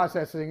is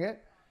processing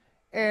it.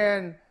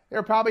 And there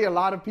are probably a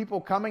lot of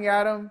people coming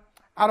at him.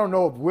 I don't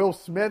know if Will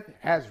Smith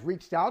has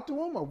reached out to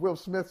him or Will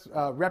Smith's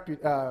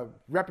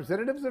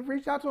representatives have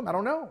reached out to him. I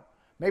don't know.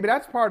 Maybe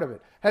that's part of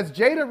it. Has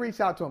Jada reached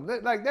out to him?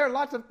 Like, there are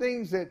lots of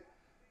things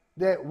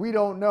that we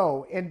don't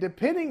know. And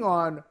depending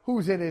on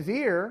who's in his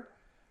ear,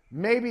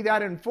 maybe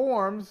that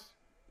informs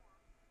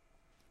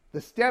the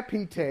step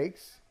he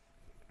takes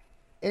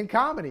in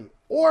comedy.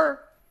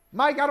 Or,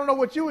 Mike, I don't know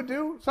what you would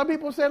do. Some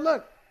people said,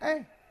 look,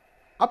 hey,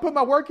 I put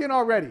my work in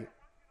already.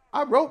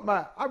 I wrote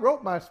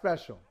my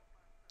special.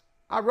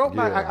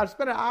 I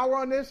spent an hour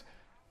on this.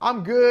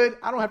 I'm good.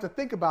 I don't have to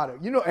think about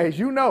it. As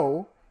you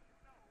know,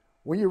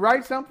 when you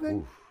write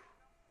something,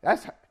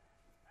 that's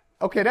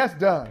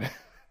done.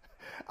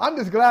 I'm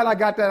just glad I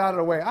got that out of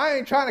the way. I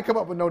ain't trying to come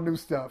up with no new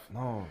stuff.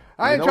 No.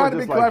 I ain't trying to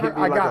be clever.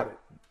 I got it.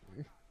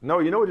 No,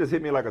 what just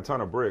hit me like a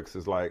ton of bricks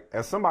is like,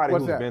 as somebody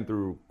who's been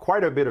through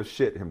quite a bit of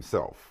shit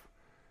himself,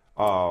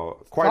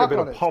 quite a bit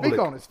of public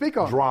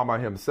drama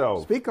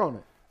himself. Speak on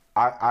it.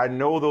 I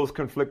know those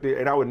conflicted,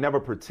 and I would never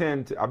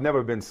pretend I've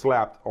never been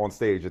slapped on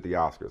stage at the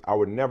Oscars. I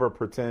would never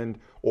pretend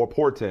or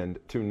portend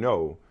to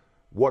know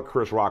what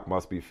Chris Rock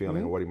must be feeling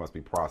and what he must be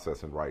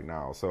processing right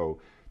now. So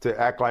to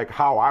act like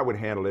how I would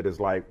handle it is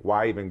like,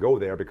 why even go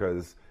there?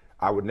 Because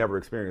I would never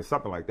experience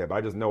something like that. But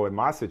I just know in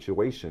my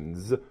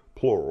situations,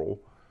 plural,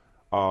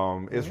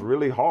 it's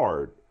really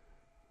hard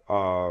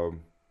to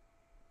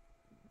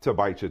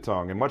bite your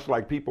tongue. And much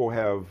like people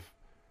have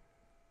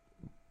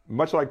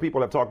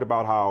talked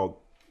about how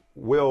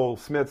Will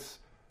Smith's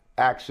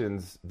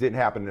actions didn't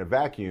happen in a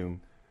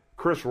vacuum,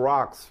 Chris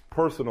Rock's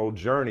personal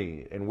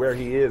journey and where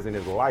he is in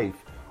his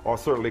life are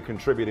certainly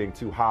contributing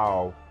to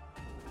how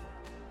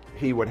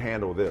he would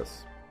handle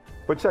this.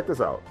 But check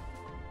this out.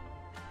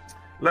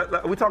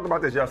 We talked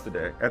about this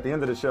yesterday at the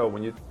end of the show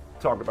when you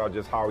talked about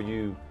just how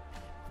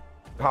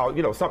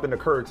something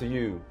occurred to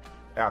you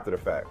after the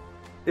fact.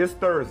 It's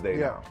Thursday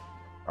now.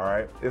 All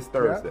right? It's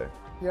Thursday.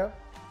 Yeah.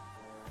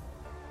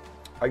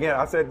 Again,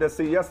 I said this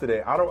to you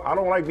yesterday. I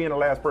don't like being the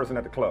last person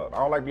at the club. I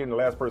don't like being the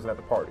last person at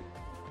the party.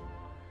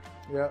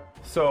 Yeah.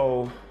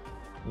 So,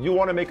 you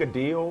want to make a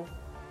deal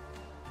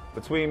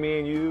between me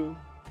and you?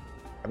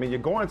 I mean, you're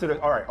going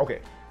to all right,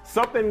 okay.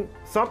 Something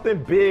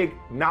big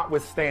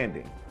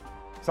notwithstanding.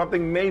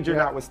 Something major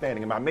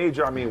notwithstanding. And by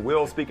major, I mean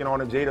Will speaking on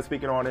it, Jada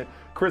speaking on it,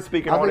 Chris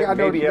speaking on it,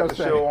 maybe at the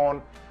show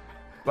on.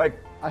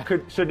 Like,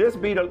 can this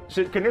be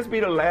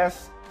the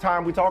last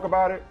time we talk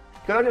about it?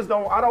 Because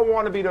I don't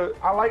want to be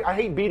I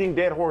hate beating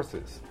dead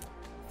horses.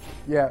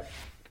 Yeah.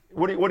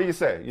 What do you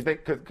say? You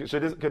think could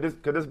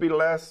this be the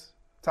last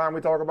time we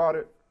talk about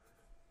it?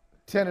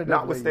 Tentatively.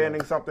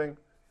 Notwithstanding something?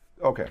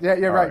 Okay. Yeah,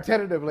 you're All right.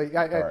 Tentatively.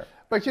 Right.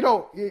 But you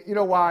know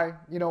why?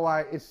 You know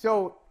why? It's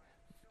so,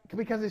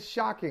 because it's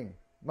shocking.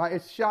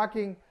 It's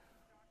shocking.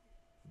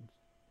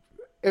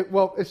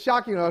 It's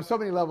shocking on so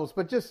many levels,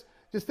 but just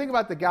think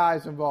about the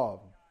guys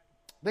involved.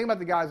 Think about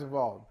the guys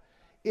involved.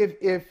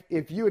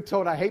 If you had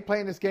told, I hate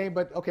playing this game,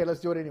 but okay, let's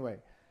do it anyway.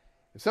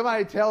 If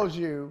somebody tells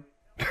you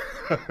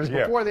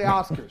before the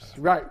Oscars,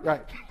 right,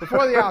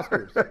 before the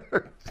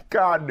Oscars,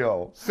 God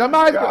no.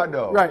 God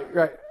no.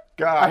 Right.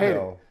 God I hate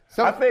no.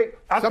 it.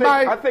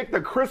 I think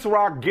the Chris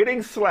Rock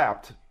getting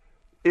slapped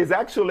is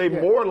actually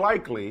more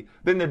likely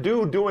than the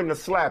dude doing the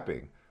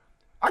slapping.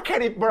 I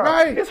can't even, bro.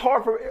 Right. It's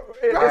hard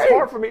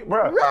for me,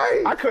 bro.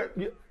 Right.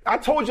 I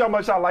told you how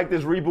much I like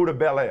this reboot of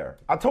Bel Air.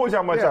 I told you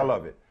how much I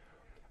love it.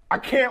 I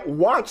can't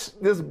watch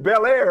this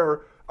Bel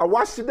Air. I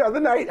watched it the other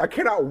night. I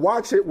cannot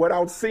watch it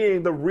without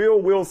seeing the real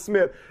Will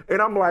Smith.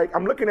 And I'm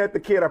looking at the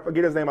kid. I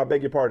forget his name. I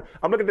beg your pardon.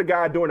 I'm looking at the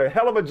guy doing a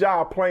hell of a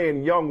job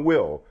playing young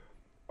Will.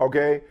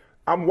 Okay.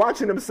 I'm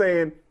watching him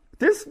saying,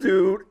 this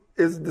dude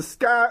is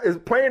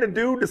playing a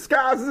dude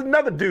disguised as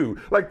another dude.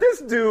 Like,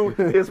 this dude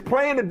is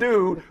playing a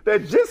dude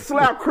that just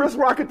slapped Chris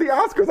Rock at the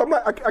Oscars. I'm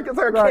like, I can't.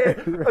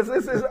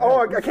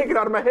 I can't get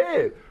out of my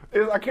head.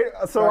 I can't.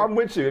 So I'm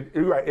with you.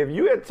 Right. If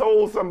you had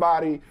told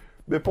somebody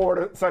before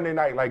the Sunday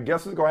night, like,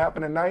 guess what's gonna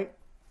happen tonight?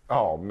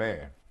 Oh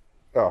man.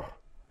 Oh.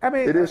 I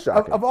mean, it is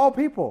shocking. Of all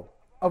people.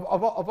 Of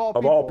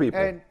all people.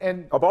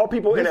 And of all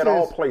people and at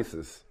all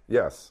places.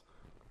 Yes.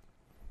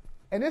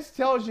 And this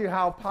tells you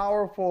how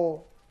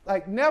powerful.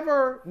 Like,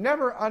 never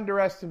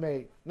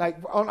underestimate, like,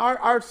 on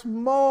our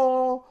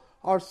small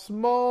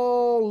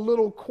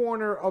little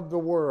corner of the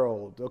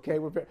world, okay?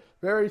 We're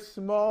very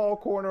small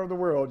corner of the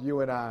world,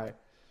 you and I.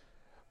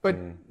 But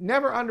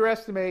never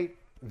underestimate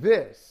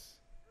this.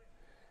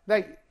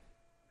 Like,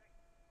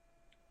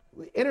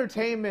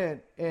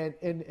 entertainment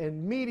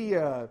and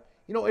media,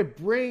 it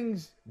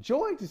brings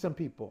joy to some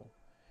people.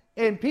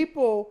 And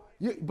people,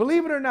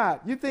 believe it or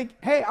not, you think,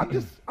 hey, I'm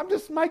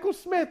just Michael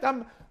Smith.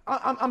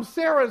 I'm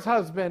Sarah's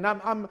husband.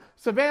 I'm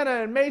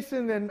Savannah and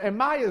Mason and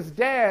Maya's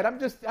dad. I'm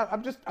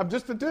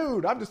just a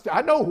dude.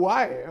 I know who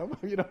I am.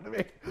 You know what I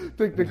mean?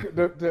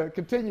 To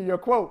continue your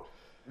quote.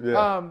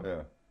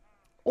 Yeah.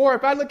 Or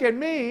if I look at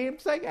me,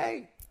 it's like,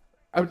 hey,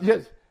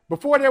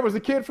 before there was a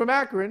kid from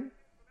Akron,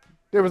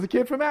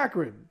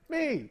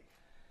 me.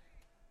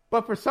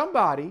 But for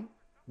somebody,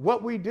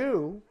 what we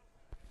do,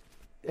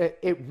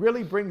 it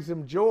really brings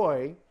them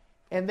joy.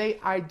 And they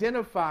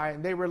identify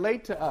and they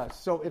relate to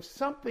us. So if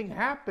something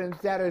happens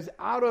that is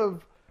out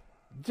of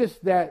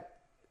just that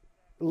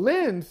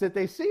lens that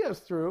they see us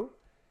through,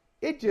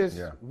 it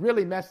just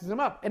really messes them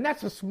up. And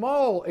that's a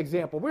small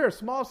example. We're a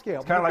small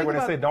scale. It's kind of like when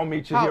they say, don't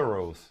meet your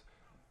heroes.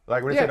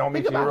 Like when they say, don't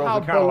meet your heroes,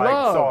 we kind of like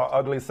saw an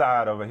ugly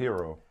side of a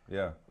hero.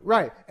 Yeah.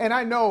 Right. And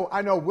I know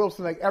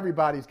Wilson, like,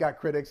 everybody's got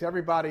critics.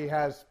 Everybody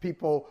has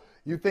people.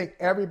 You think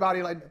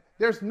everybody, like,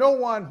 there's no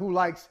one who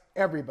likes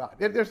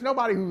everybody. There's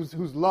nobody who's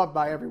loved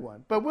by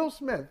everyone. But Will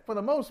Smith, for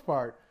the most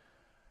part,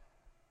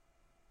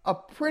 a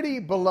pretty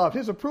beloved.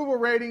 His approval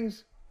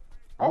ratings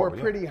were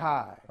pretty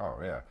high. Oh,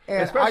 yeah.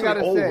 And especially I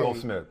old say, Will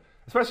Smith.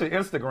 Especially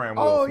Instagram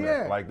Will Smith.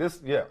 Yeah. Like this,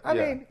 I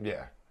mean,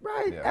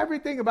 right. Yeah.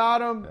 Everything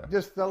about him,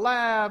 just the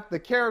laugh, the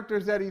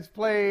characters that he's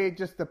played,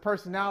 just the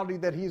personality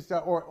that he's,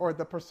 or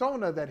the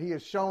persona that he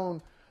has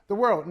shown the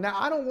world. Now,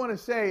 I don't want to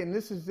say, and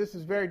this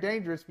is very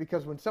dangerous,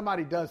 because when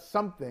somebody does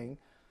something,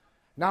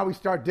 now we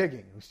start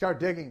digging. Have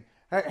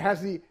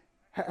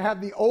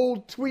the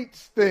old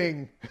tweets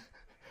thing,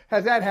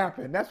 has that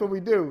happened? That's what we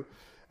do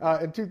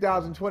in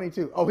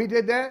 2022. Oh, he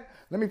did that?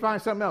 Let me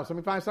find something else.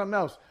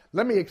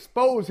 Let me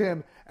expose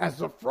him as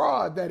the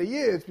fraud that he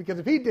is, because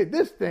if he did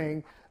this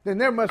thing, then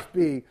there must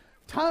be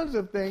tons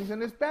of things in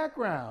his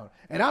background.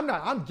 And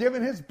I'm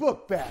giving his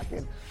book back,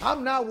 and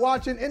I'm not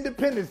watching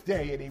Independence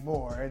Day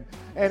anymore,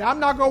 and I'm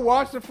not going to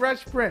watch The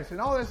Fresh Prince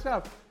and all that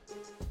stuff.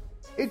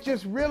 It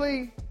just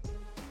really,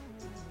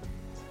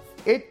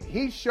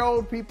 he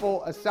showed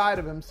people a side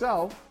of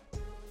himself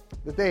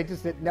that they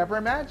just had never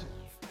imagined.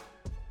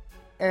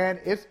 And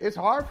it's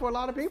hard for a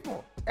lot of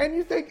people. And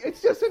you think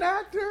it's just an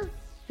actor.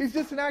 He's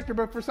just an actor.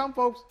 But for some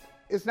folks,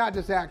 it's not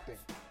just acting.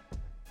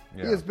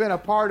 Yeah. He has been a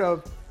part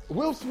of,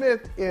 Will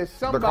Smith is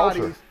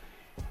somebody's.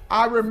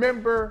 I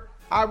remember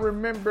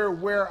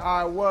where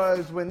I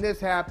was when this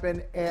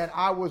happened, and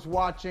I was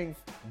watching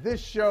this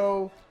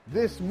show,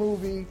 this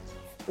movie,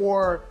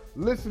 or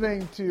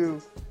listening to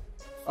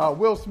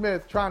Will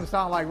Smith trying to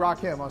sound like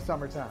Rakim on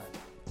Summertime.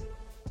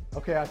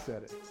 Okay, I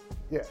said it.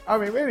 Yeah, I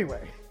mean,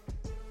 anyway,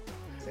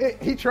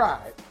 he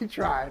tried.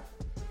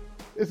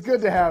 It's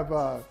good to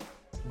have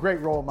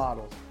great role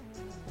models.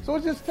 So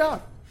it's just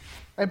tough.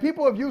 And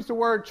people have used the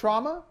word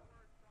trauma.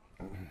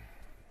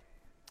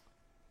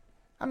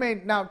 I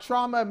mean, now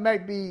trauma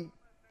might be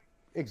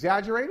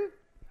exaggerated.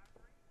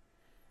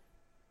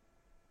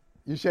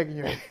 You shaking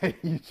your head.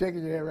 You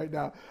shaking your head right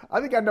now.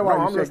 I think I know why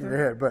you're shaking your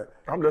head, but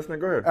I'm listening.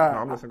 Go ahead.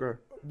 I'm listening. Go ahead.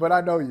 But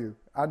I know you.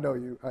 I'm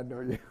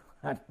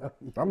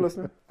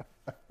listening.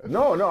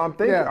 No, I'm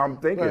thinking. Yeah, I'm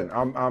thinking.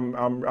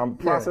 I'm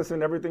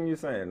processing everything you're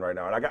saying right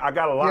now, and I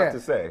got a lot to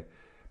say,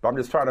 but I'm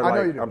just trying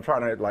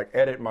to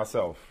edit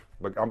myself.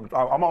 But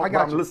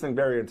I'm listening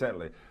very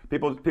intently.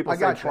 People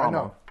say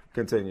trauma.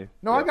 Continue.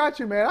 No, yeah. I got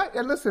you, man.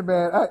 Listen,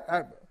 man.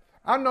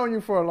 I've known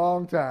you for a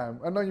long time.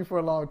 So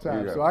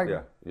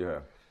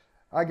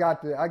I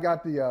got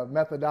the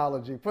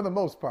methodology for the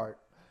most part.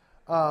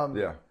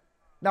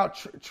 Now,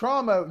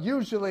 trauma,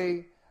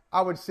 usually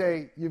I would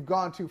say you've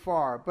gone too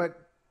far,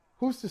 but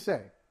who's to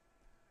say?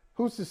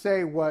 Who's to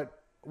say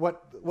what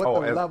what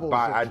the as, levels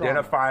by of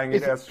identifying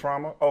trauma. it as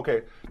trauma.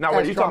 Okay, now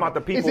when you talking about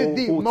the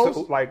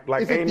people like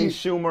Amy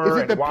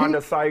Schumer and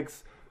Wanda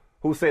Sykes,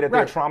 who say that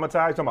they're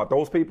traumatized, you talking about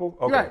those people?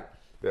 Okay. Right.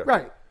 Yeah.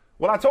 Right.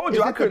 Well, I told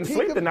you I couldn't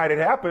sleep the night it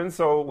happened.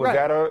 So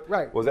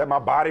was that my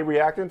body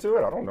reacting to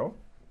it? I don't know.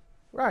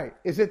 Right.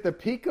 Is it the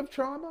peak of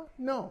trauma?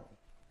 No.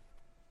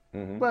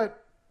 Mm-hmm.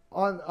 But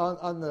on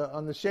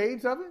the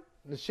shades of it,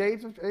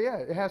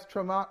 it has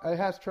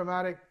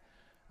traumatic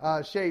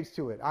shades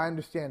to it. I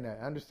understand that.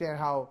 I understand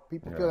how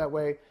people feel that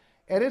way,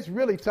 and it's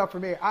really tough for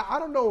me. I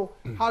don't know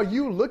how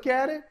you look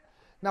at it.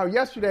 Now,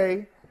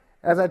 yesterday,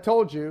 as I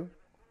told you,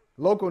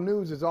 local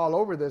news is all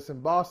over this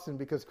in Boston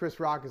because Chris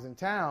Rock is in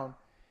town.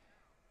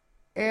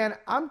 And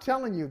I'm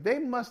telling you, they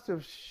must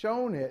have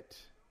shown it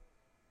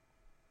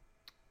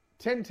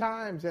 10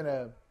 times in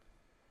a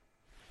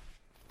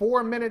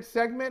 4-minute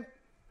segment.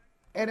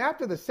 And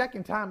after the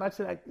second time, I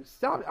said,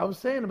 stop. I was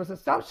saying to myself,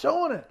 stop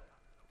showing it.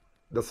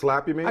 The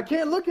slap, you mean? I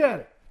can't look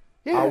at it.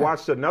 Yeah. I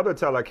watched another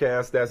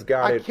telecast that's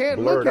got it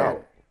blurred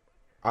out.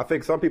 I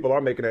think some people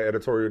are making an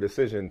editorial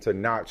decision to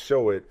not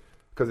show it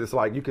because it's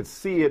like you could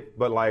see it,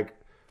 but like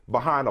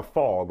behind a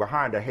fog,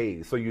 behind a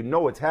haze. So you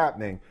know it's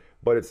happening,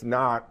 but it's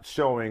not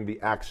showing the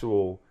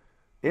actual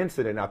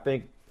incident.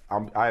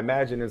 I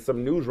imagine in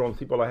some newsrooms,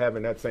 people are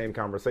having that same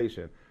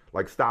conversation.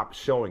 Like, stop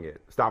showing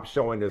it. Stop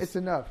showing this. It's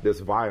enough. This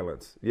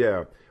violence.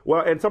 Yeah.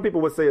 Well, and some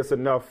people would say it's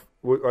enough.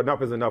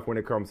 Enough is enough when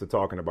it comes to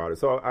talking about it.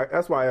 So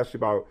that's why I asked you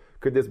about,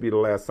 could this be the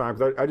last time?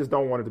 Because I just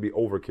don't want it to be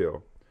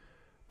overkill.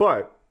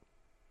 But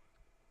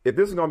if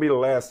this is going to be the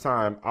last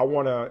time, I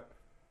want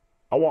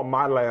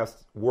my last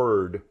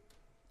word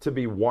to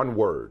be one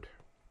word.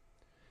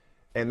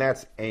 And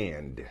that's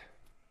and.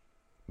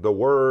 The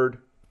word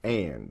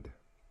and.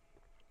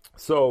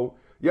 So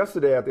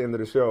yesterday at the end of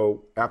the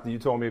show, after you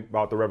told me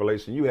about the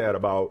revelation you had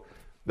about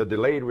the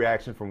delayed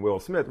reaction from Will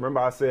Smith,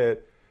 remember I said,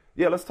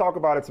 yeah, let's talk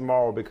about it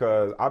tomorrow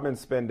because I've been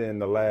spending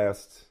the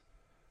last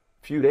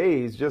few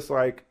days just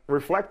like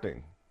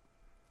reflecting.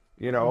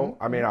 You know,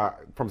 I mean,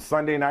 from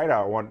Sunday night,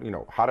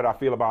 how did I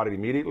feel about it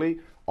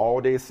immediately?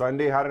 All day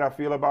Sunday, how did I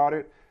feel about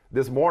it?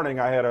 This morning,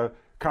 I had a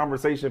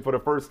conversation for the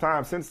first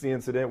time since the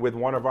incident with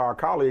one of our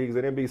colleagues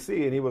at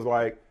NBC, and he was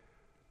like,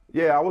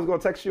 yeah, I was going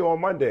to text you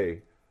on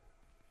Monday,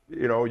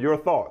 you know, your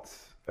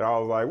thoughts. And I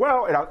was like,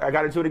 well, and I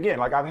got into it again.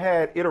 Like, I've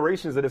had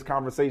iterations of this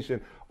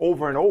conversation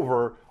over and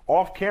over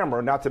off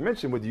camera, not to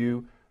mention with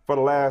you, for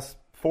the last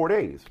 4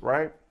 days,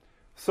 right?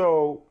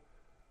 So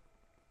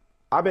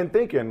I've been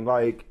thinking,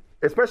 like,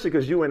 especially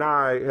because you and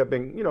I have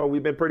been, you know,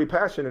 we've been pretty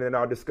passionate in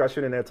our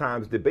discussion and at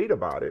times debate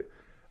about it.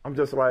 I'm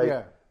just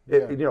like,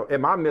 you know,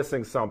 am I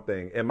missing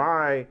something? Am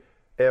I,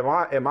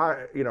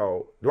 you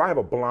know, do I have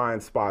a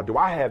blind spot? Do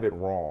I have it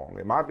wrong?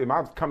 Am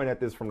I coming at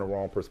this from the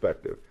wrong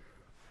perspective?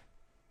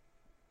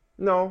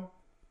 No,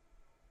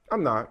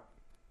 I'm not.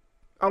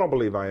 I don't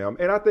believe I am.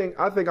 And I think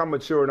I'm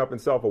mature enough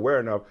and self-aware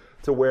enough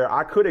to where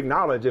I could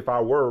acknowledge if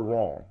I were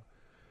wrong.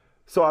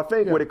 So I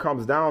think what it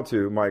comes down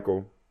to,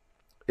 Michael,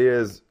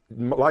 is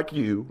like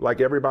you,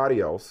 like everybody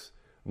else,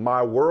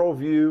 my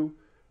worldview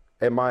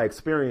and my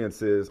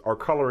experiences are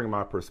coloring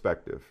my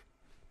perspective.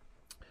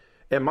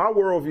 And my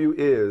worldview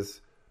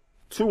is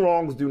 2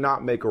 wrongs do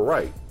not make a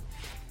right.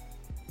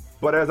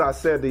 But as I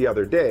said the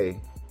other day,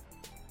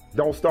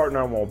 don't start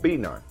none, won't be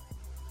none.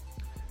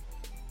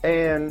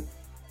 And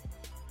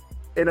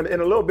in a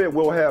little bit,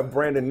 we'll have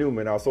Brandon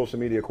Newman, our social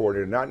media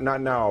coordinator.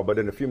 Not now, but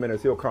in a few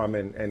minutes, he'll come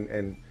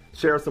and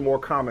share some more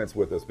comments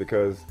with us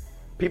because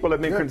people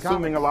have been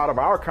consuming a lot of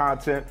our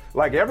content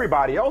like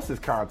everybody else's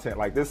content.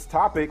 Like this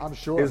topic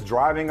is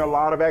driving a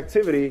lot of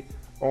activity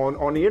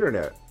on the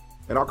internet.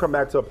 And I'll come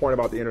back to a point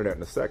about the internet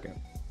in a second.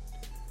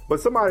 But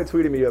somebody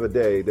tweeted me the other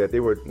day that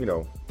they were, you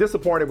know,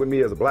 disappointed with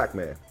me as a black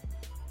man.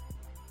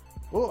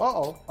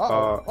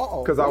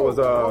 Because I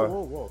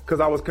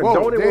was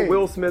condoning what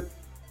Will Smith.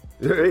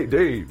 Hey,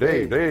 Dave.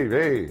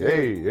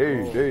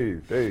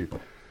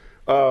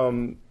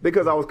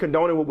 Because I was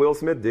condoning what Will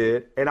Smith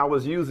did, and I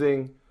was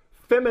using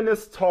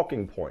feminist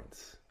talking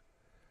points.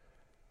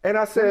 And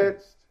I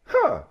said,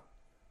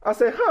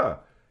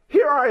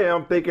 here I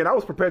am thinking I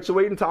was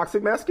perpetuating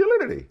toxic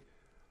masculinity.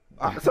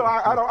 So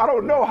I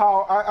don't know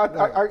how,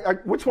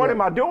 which one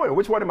am I doing?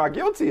 Which one am I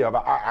guilty of?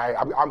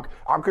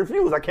 I'm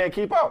confused. I can't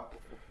keep up.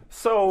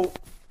 So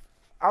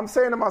I'm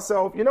saying to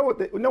myself, you know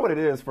what it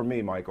is for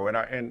me, Michael,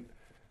 and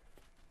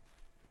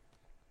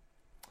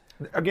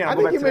again, I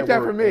think he meant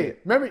that for me.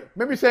 Remember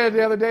you said it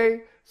the other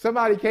day,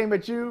 somebody came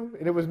at you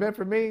and it was meant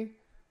for me?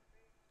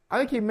 I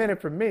think he meant it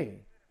for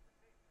me.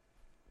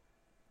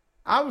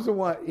 I was the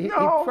one, he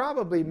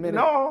probably meant it.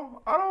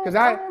 No, I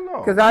don't know.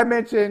 Because I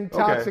mentioned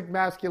toxic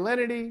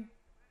masculinity,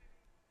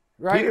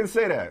 right? He didn't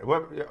say that.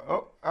 Well,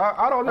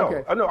 I don't know.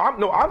 Okay.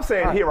 I'm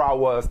saying here I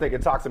was thinking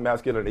toxic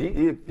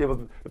masculinity. It was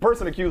the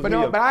person accused me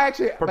of. But I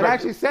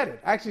actually said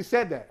it. I actually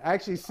said that. I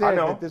actually said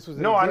that this was.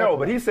 I know.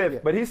 But he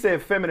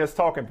said feminist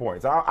talking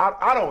points.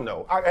 I don't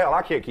know.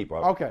 I can't keep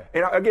up. Okay.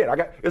 And again,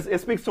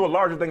 it speaks to a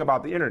larger thing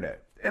about the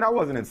internet. And I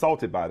wasn't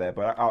insulted by that,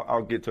 but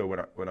I'll get to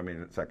what I mean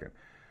in a second.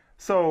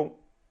 So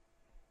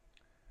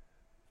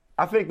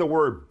I think the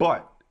word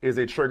 "but" is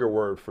a trigger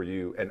word for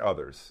you and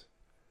others,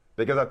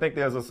 because I think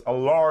there's a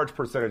large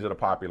percentage of the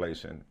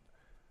population,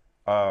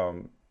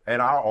 and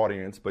our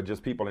audience, but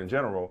just people in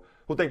general,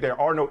 who think there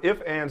are no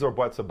ifs, ands, or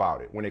buts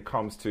about it when it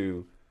comes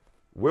to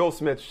Will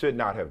Smith should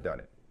not have done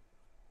it.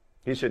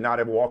 He should not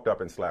have walked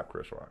up and slapped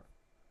Chris Rock.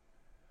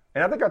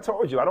 And I think I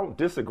told you, I don't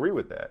disagree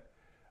with that.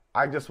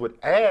 I just would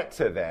add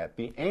to that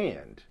the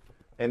and.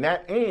 And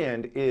that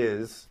and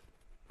is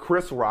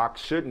Chris Rock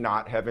should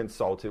not have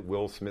insulted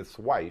Will Smith's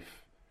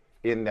wife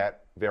in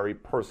that very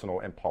personal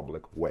and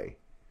public way.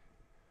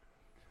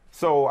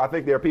 So I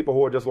think there are people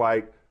who are just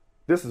like,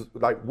 this is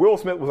like Will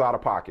Smith was out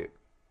of pocket.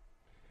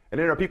 And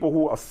then there are people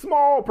who, a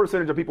small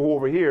percentage of people who are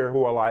over here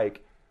who are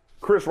like,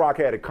 Chris Rock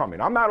had it coming.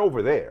 I'm not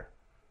over there.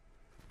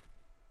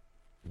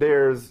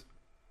 There's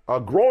a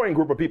growing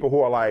group of people who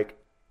are like,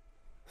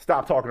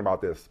 stop talking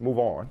about this, move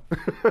on.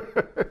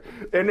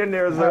 And then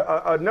there's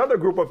another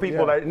group of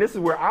people that, and this is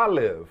where I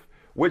live,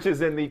 which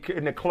is in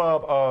the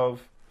club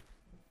of,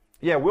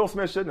 yeah, Will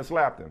Smith shouldn't have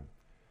slapped him.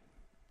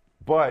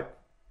 But,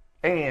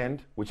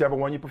 and, whichever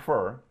one you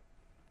prefer,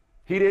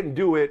 he didn't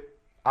do it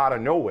out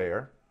of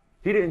nowhere.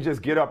 He didn't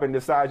just get up and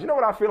decide, you know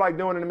what I feel like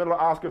doing in the middle of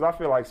Oscars? I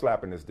feel like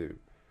slapping this dude.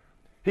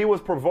 He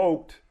was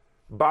provoked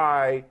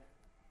by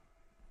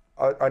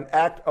an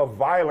act of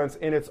violence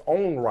in its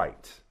own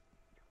right.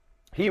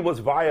 He was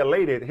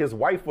violated, his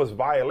wife was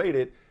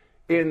violated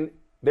in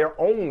their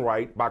own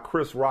right by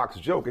Chris Rock's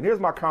joke. And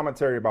here's my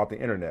commentary about the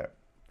internet.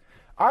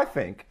 I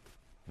think,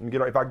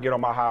 if I can get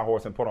on my high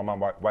horse and put on my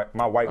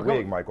white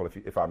wig, Michael,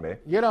 if I may.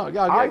 Get on.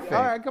 All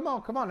right, come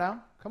on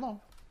now. Come on.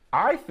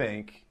 I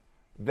think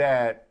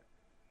that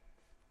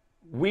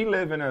we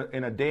live in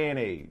a day and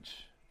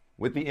age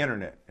with the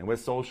internet and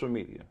with social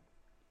media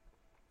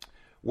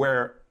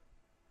where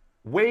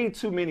way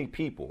too many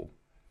people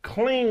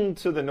cling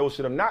to the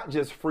notion of not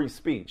just free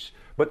speech,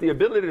 but the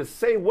ability to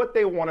say what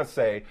they want to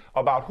say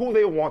about who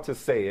they want to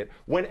say it,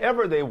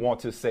 whenever they want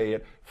to say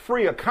it,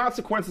 free of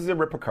consequences and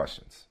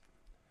repercussions.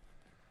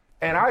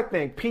 And I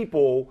think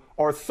people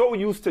are so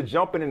used to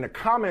jumping in the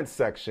comment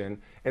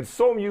section and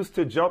so used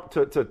to to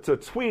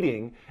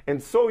tweeting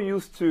and so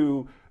used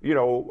to,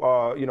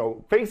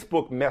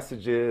 Facebook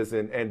messages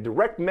and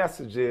direct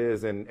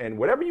messages and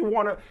whatever you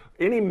want to,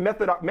 any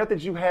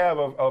methods you have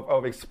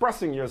of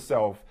expressing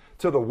yourself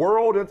to the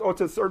world or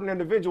to certain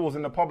individuals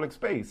in the public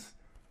space.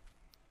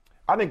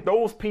 I think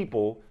those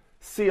people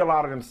see a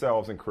lot of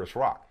themselves in Chris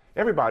Rock.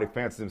 Everybody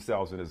fancies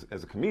themselves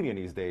as a comedian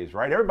these days,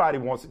 right? Everybody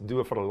wants to do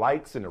it for the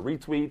likes and the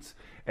retweets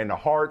and the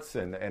hearts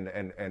and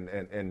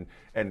the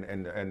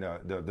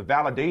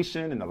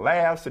validation and the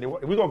laughs. And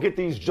we're going to get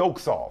these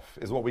jokes off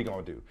is what we're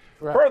going to do.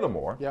 Right.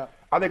 Furthermore,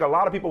 I think a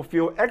lot of people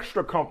feel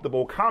extra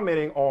comfortable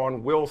commenting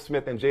on Will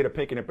Smith and Jada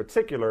Pinkett in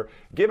particular,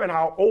 given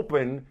how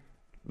open,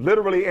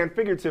 literally and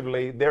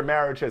figuratively, their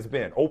marriage has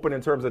been. Open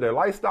in terms of their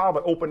lifestyle,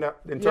 but open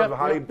in terms of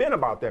how they've been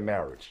about their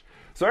marriage.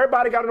 So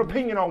everybody got an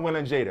opinion on Will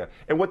and Jada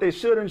and what they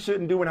should and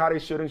shouldn't do and how they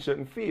should and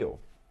shouldn't feel.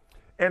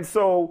 And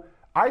so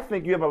I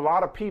think you have a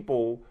lot of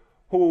people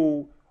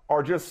who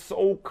are just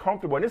so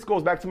comfortable. And this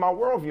goes back to my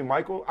worldview,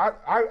 Michael.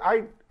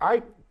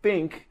 I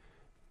think,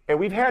 and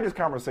we've had this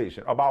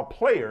conversation about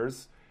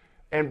players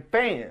and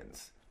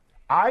fans.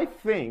 I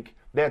think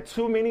that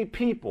too many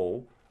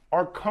people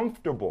are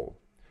comfortable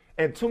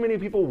and too many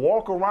people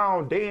walk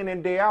around day in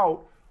and day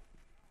out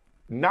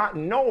not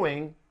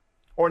knowing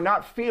or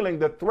not feeling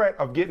the threat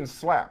of getting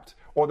slapped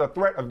or the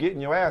threat of getting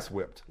your ass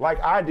whipped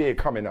like I did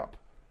coming up.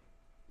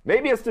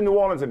 Maybe it's the New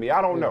Orleans in me, I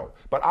don't know.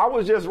 But I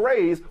was just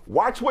raised,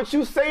 watch what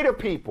you say to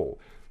people.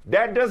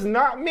 That does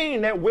not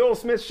mean that Will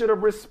Smith should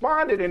have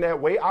responded in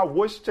that way. I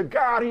wish to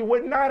God he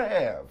would not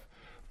have.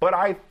 But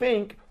I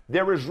think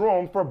there is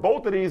room for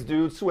both of these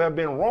dudes who have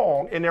been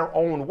wrong in their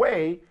own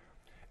way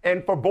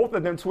and for both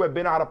of them to have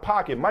been out of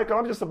pocket. Michael,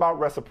 I'm just about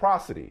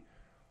reciprocity.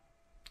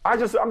 I'm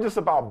just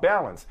about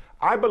balance.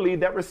 I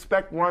believe that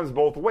respect runs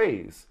both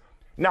ways.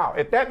 Now,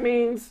 if that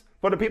means,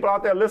 for the people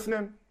out there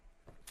listening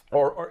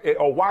or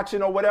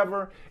watching or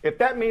whatever, if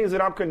that means that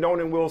I'm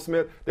condoning Will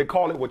Smith, then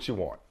call it what you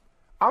want.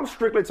 I'm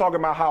strictly talking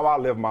about how I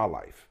live my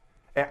life.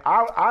 And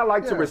I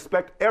like to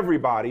respect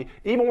everybody.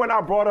 Even when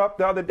I brought up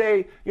the other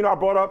day,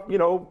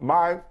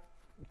 my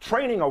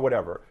training or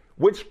whatever,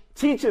 which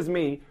teaches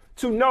me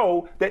to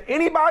know that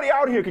anybody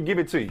out here can give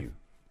it to you.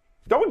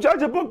 Don't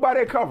judge a book by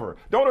their cover.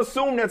 Don't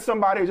assume that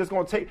somebody is just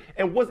going to take,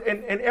 and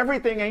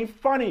everything ain't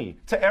funny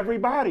to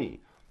everybody.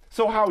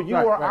 So how you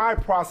I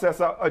process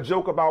a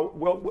joke about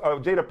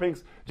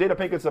Jada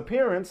Pinkett's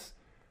appearance,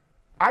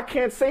 I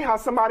can't say how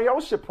somebody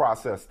else should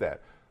process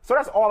that. So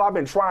that's all I've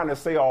been trying to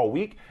say all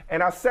week.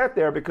 And I sat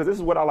there because this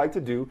is what I like to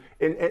do.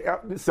 And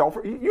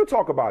you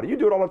talk about it. You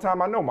do it all the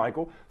time. I know,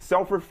 Michael.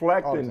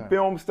 Self-reflect and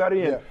film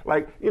study and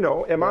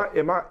am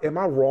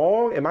I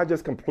wrong? Am I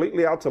just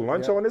completely out to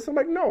lunch on this? I'm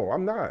like, no,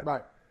 I'm not.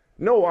 Right.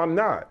 No, I'm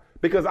not.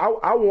 Because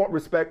I want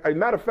respect. As a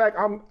matter of fact,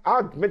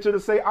 I venture to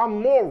say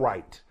I'm more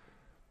right.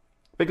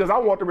 Because I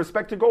want the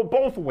respect to go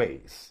both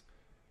ways.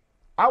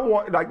 I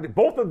want,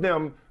 both of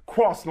them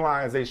crossed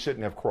lines they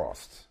shouldn't have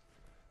crossed.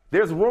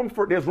 There's room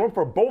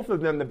for both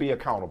of them to be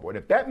accountable. And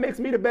if that makes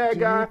me the bad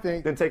guy,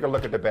 then take a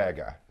look at the bad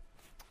guy.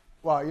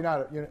 Well, you're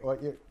not.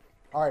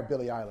 All right,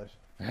 Billie Eilish.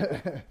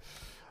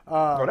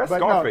 No, that's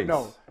Scarface.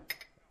 No.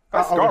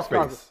 That's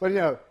Scarface.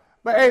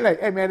 But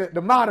hey, man,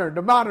 the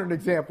modern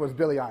example is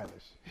Billie Eilish.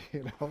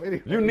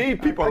 Anyway, you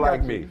need people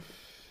like me.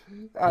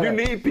 You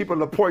need people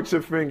to point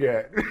your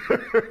finger at.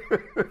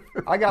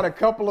 I got a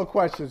couple of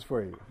questions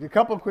for you. A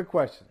couple of quick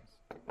questions.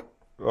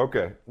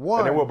 Okay. One.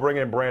 And then we'll bring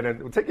in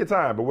Brandon. Take your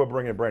time, but we'll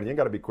bring in Brandon. You ain't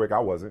got to be quick. I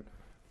wasn't.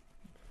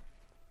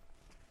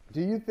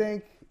 Do you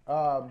think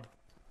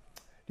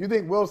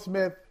Will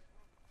Smith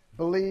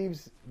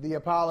believes the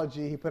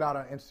apology he put out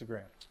on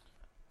Instagram?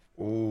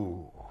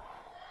 Ooh.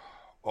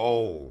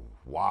 Oh,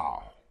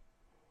 wow.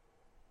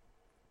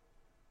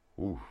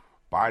 Ooh,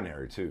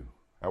 binary too.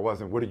 That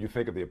wasn't, what did you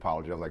think of the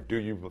apology? I was like, do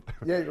you?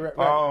 Yeah,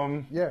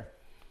 right. Yeah.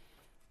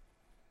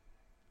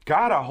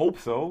 God, I hope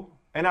so.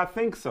 And I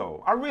think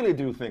so. I really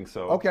do think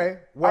so. Okay.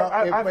 Well,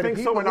 I think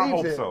so and I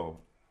hope so.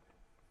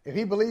 If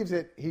he believes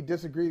it, he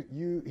disagrees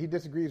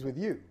with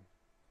you.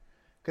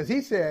 Because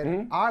he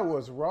said, I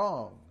was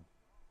wrong.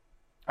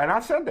 And I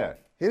said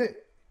that. He did.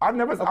 I've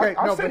never, okay,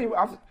 I've said he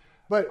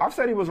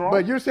was wrong.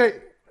 But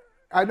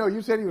I know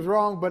you said he was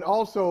wrong, but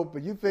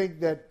you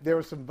think that there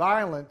was some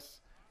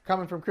violence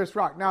coming from Chris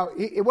Rock. Now,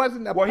 it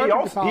wasn't a perfect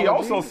apology. He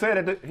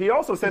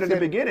also said at the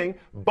beginning,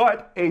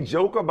 but a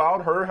joke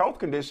about her health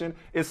condition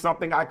is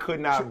something I could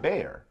not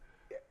bear.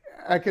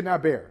 I could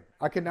not bear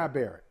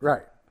it.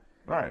 Right.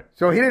 Right.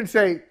 So he didn't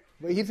say,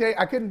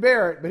 I couldn't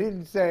bear it, but he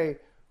didn't say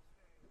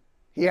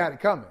he had it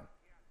coming.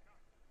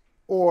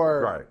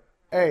 Or, right.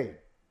 Hey,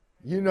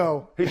 he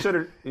probably should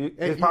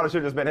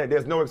have just been, hey,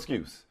 there's no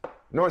excuse.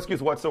 No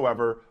excuse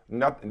whatsoever.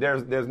 Nothing.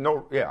 There's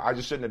no, I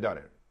just shouldn't have done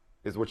it.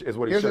 Is what he should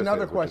have said. Here's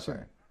another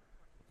question.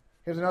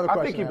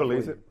 I think he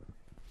believes it.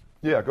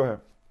 Yeah, go ahead.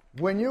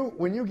 When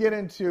you get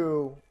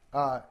into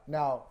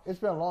now, it's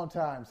been a long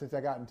time since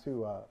I got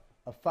into a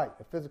fight,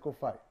 a physical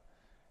fight.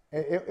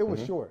 It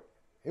was short.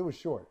 It was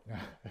short.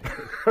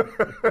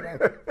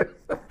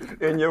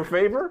 In your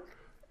favor?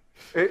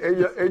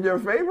 In your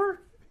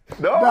favor?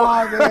 No.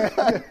 Nah, man.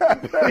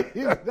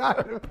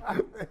 Not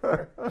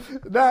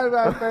in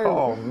my favor.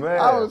 Oh man.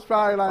 I was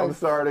probably like, I'm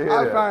sorry to hear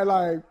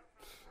that.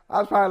 I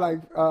was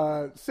probably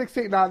like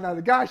 16. Now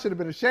the guy should have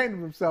been ashamed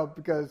of himself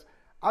because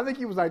I think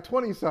he was like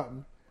 20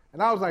 something,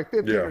 and I was like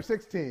 15 or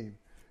 16,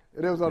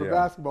 and it was on the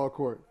basketball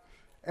court.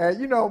 And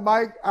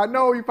Mike, I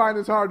know you find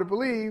this hard to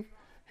believe.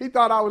 He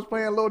thought I was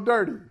playing a little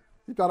dirty.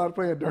 He thought I was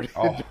playing dirty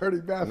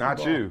basketball.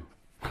 Not you.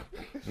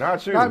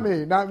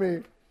 Not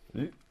me.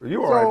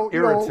 You are an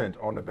irritant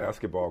on the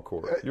basketball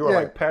court. You are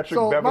like Patrick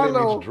Beverly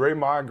meets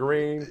Draymond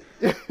Green.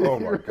 Oh,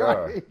 my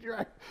God.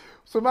 Right.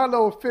 So my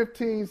little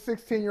 15,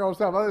 16-year-old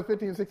self, I was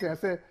 15, 16, I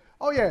said,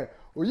 oh, yeah,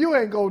 well, you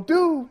ain't going to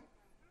do.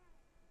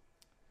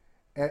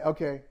 And,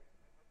 okay.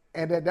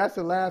 And then that's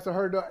the last I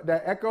heard,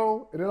 that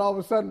echo. And then all of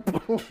a sudden,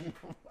 boom.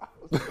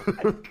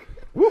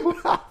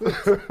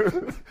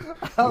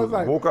 I was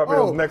like, woke up it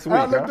was next week.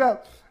 I looked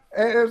up.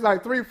 And it was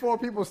like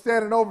 3-4 people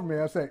standing over me.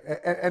 I said,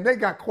 and they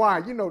got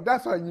quiet.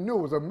 That's how you knew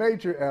it was a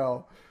major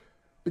L,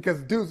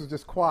 because dudes was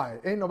just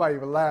quiet. Ain't nobody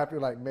even laughing.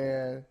 Like,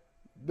 man,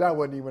 that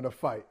wasn't even a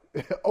fight.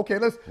 Okay,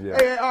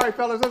 hey, all right,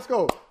 fellas, let's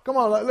go. Come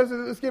on,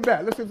 let's get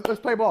back. Let's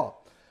play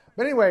ball.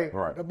 But anyway,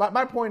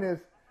 my point is,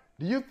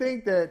 do you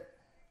think that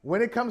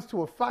when it comes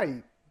to a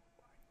fight,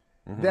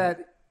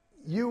 that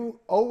you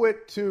owe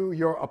it to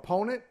your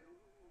opponent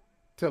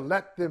to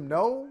let them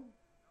know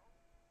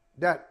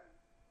that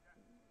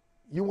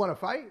you want to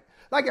fight?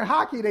 Like in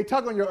hockey, they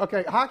tug on your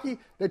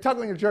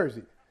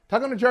jersey.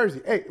 Tug on the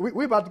jersey. Hey,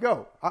 we about to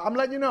go. I'm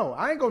letting you know.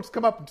 I ain't going to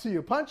come up to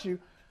you, punch you.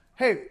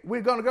 Hey, we're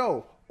going to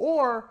go.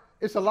 Or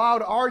it's a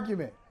loud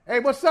argument. Hey,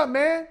 what's up,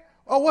 man?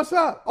 Oh, what's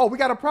up? Oh, we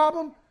got a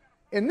problem?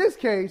 In this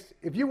case,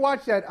 if you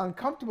watch that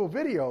uncomfortable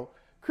video,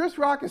 Chris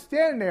Rock is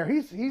standing there.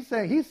 He's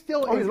saying he's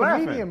still in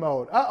comedian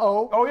mode.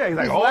 Uh-oh. Oh, yeah. He's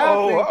like,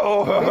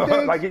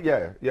 laughing. Like,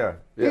 yeah.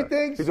 He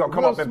thinks he's going to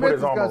come up and put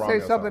his arm around him. He's going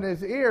to say something in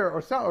his ear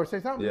or say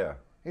something. Yeah.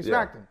 He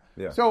smacked him.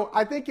 Yeah. So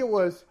I think it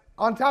was,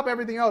 on top of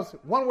everything else,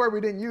 one word we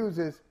didn't use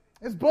is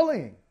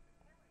bullying.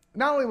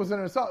 Not only was it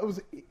an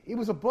assault, he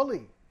was a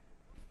bully.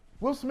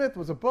 Will Smith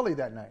was a bully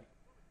that night.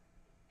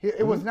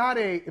 It was not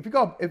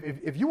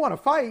if you want to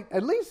fight,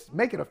 at least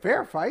make it a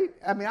fair fight.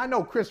 I mean, I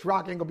know Chris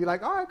Rock ain't gonna be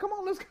like, all right, come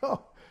on, let's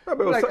go. Yeah,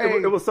 but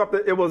it was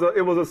something. It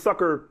was a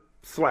sucker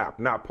slap,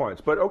 not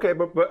punch. But okay,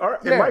 but all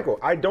right, Michael,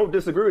 I don't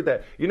disagree with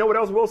that. You know what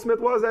else Will Smith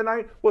was that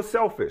night? Was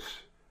selfish.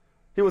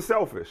 He was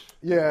selfish.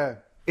 Yeah.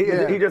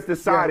 He just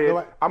decided,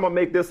 I'm gonna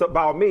make this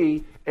about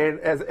me. And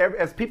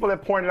as people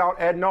have pointed out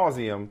ad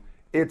nauseum,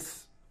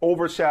 it's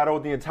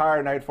overshadowed the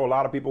entire night for a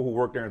lot of people who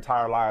worked their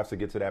entire lives to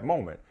get to that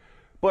moment.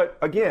 But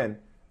again,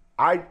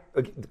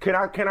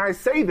 can I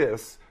say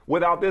this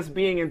without this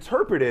being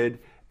interpreted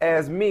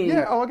as me?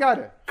 Yeah. Oh, I got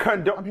it.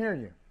 I'm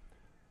hearing you.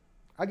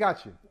 I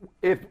got you.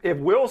 If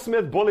Will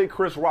Smith bullied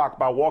Chris Rock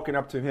by walking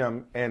up to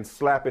him and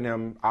slapping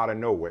him out of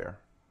nowhere,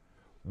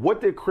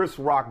 what did Chris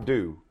Rock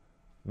do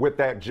with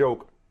that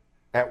joke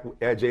at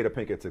Jada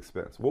Pinkett's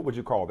expense? What would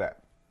you call that?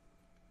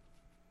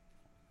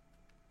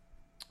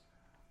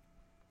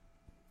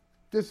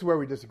 this is where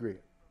we disagree.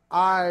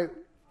 I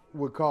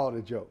would call it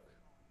a joke.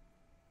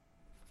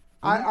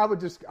 I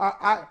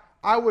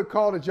would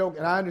call it a joke,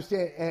 and I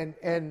understand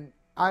and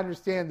I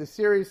understand the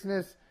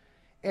seriousness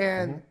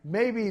and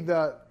maybe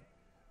the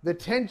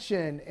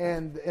tension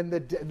and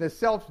the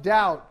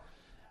self-doubt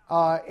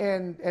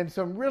and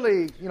some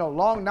really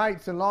long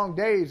nights and long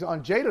days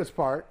on Jada's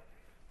part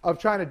of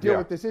trying to deal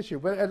with this issue.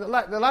 But the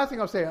last thing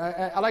I'll say,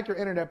 I like your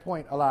internet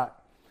point a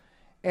lot.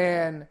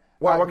 And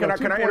well, can I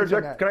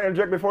interject? Can I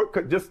interject before?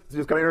 Just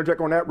can I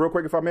interject on that real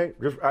quick, if I may?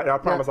 I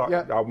promise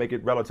I'll make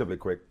it relatively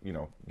quick.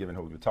 Given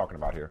who we're talking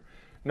about here.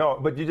 No,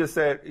 but you just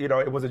said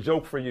it was a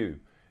joke for you,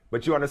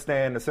 but you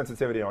understand the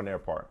sensitivity on their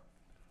part.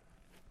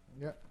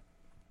 Yeah.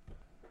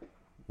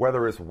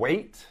 Whether it's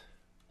weight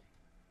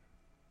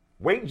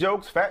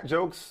jokes, fat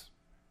jokes.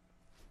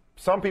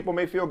 Some people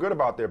may feel good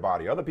about their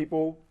body. Other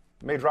people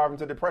may drive them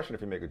to depression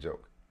if you make a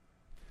joke.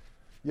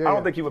 I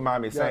don't think he would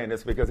mind me saying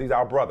this because he's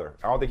our brother.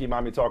 I don't think he'd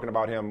mind me talking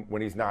about him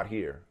when he's not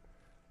here.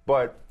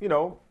 But,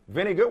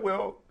 Vinny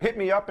Goodwill hit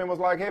me up and was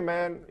like, hey,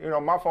 man,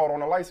 my fault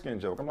on a light-skin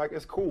joke. I'm like,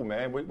 it's cool,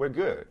 man. We're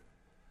good.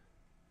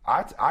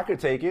 I could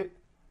take it,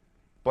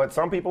 but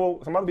some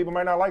other people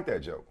might not like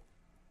that joke.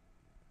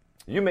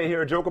 You may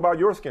hear a joke about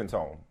your skin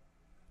tone.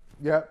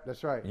 Yeah,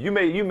 that's right. You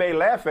may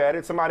laugh at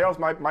it. Somebody else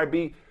might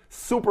be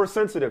super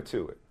sensitive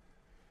to it.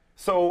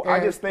 So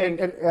I just think...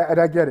 And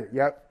I get it,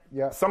 yep.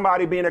 Yeah.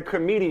 Somebody being a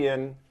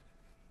comedian,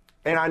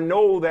 and I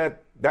know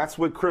that's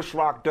what Chris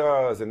Rock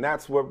does, and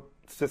that's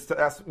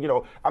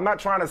I'm not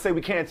trying to say we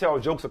can't tell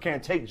jokes or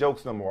can't take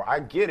jokes no more. I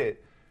get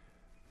it.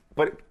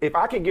 But if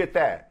I can get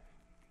that,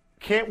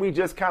 can't we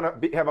just kind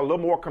of have a little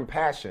more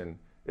compassion?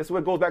 This is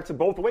what goes back to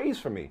both ways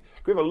for me.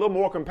 We have a little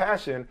more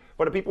compassion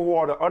for the people who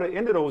are the other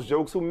end of those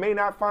jokes who may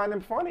not find them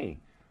funny.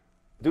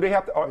 Do they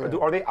have to?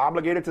 Are they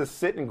obligated to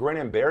sit and grin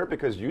and bear it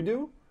because you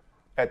do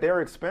at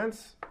their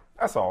expense?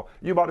 That's all.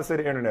 You about to say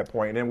the internet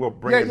point, and then we'll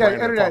bring in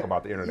Brandon and talk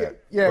about the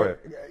internet.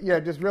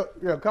 Just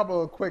a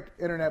couple of quick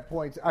internet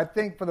points. I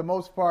think for the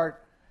most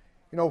part,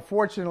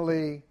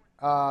 fortunately,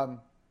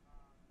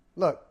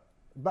 look,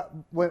 but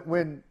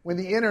when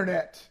the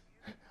internet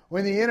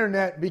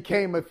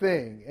became a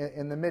thing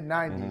in the mid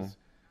 '90s,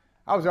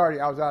 I was out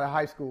of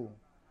high school,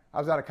 I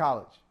was out of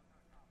college,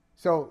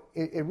 so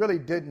it really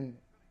didn't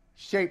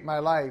shape my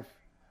life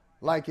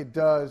like it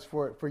does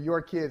for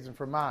your kids and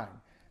for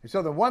mine. And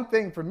so the one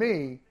thing for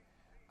me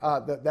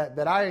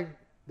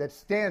that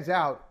stands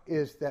out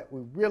is that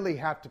we really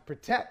have to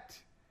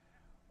protect.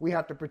 We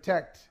have to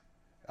protect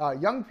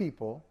young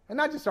people, and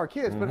not just our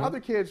kids, but other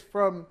kids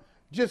from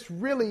just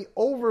really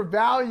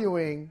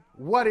overvaluing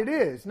what it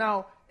is.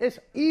 Now, it's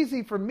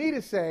easy for me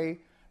to say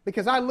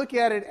because I look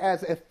at it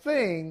as a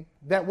thing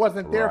that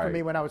wasn't there for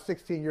me when I was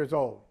 16 years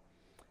old.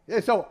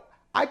 And so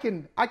I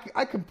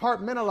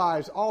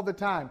compartmentalize all the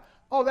time.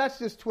 Oh, that's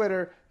just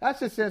Twitter.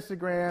 That's just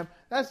Instagram.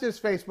 That's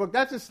just Facebook.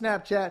 That's just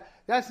Snapchat.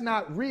 That's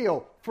not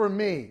real for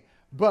me.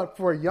 But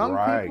for young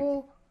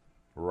people,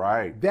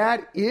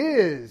 that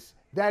is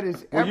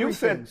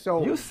everything.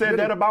 You said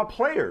that about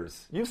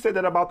players. You said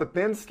that about the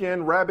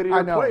thin-skinned,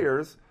 rabbit-eared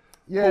players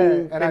who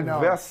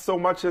invest so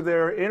much of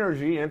their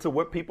energy into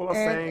what people are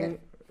saying.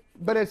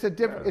 But it's a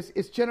different.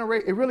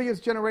 It really is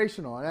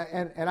generational,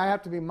 and I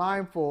have to be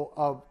mindful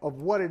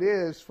of what it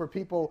is for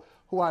people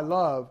who I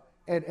love.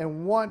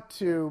 And want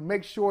to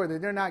make sure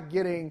that they're not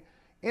getting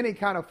any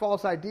kind of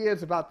false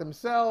ideas about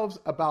themselves,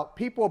 about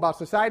people, about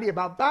society,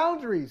 about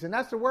boundaries. And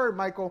that's the word,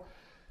 Michael.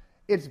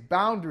 It's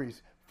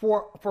boundaries.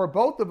 For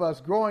both of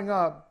us growing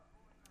up,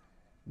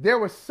 there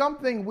was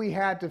something we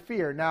had to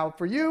fear. Now,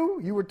 for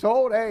you were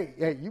told,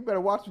 hey, you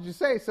better watch what you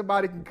say.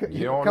 Somebody can come at you.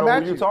 You don't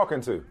know who you're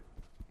talking to.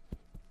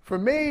 For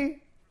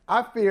me,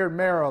 I feared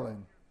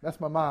Marilyn. That's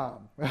my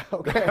mom.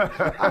 Okay,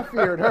 I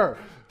feared her.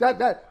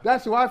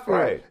 That's who I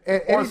feared.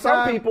 Right. Or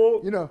some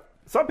people,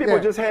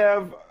 just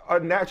have a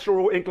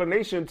natural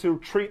inclination to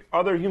treat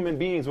other human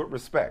beings with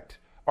respect.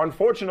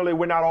 Unfortunately,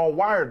 we're not all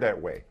wired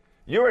that way.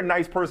 You're a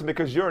nice person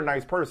because you're a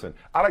nice person.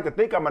 I like to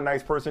think I'm a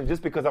nice person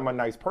just because I'm a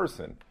nice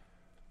person.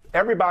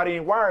 Everybody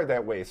ain't wired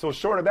that way. So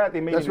short of that,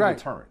 they may need a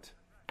deterrent.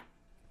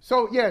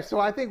 So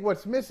I think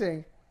what's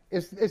missing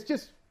is it's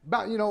just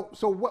about,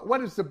 so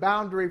what is the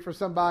boundary for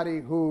somebody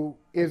who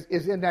is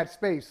in that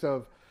space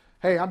of,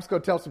 hey, I'm just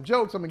going to tell some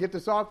jokes, I'm going to get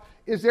this off.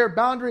 Is there a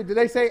boundary? Do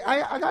they say,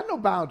 I got no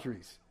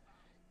boundaries?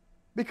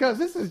 Because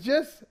this is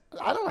just,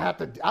 I don't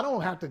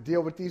have to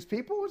deal with these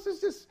people.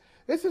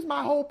 This is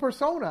my whole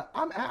persona.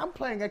 I'm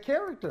playing a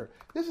character.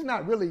 This is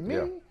not really me.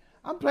 Yeah.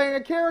 I'm playing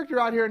a character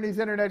out here in these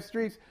internet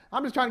streets.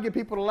 I'm just trying to get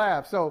people to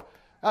laugh. So,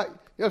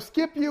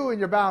 skip you and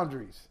your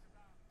boundaries.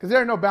 Because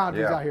there are no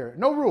boundaries out here.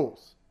 No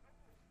rules.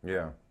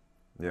 Yeah.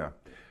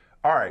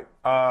 All right.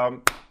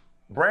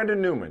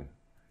 Brandon Newman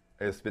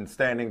has been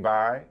standing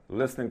by,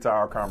 listening to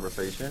our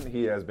conversation.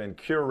 He has been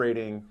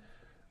curating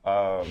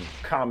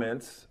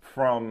comments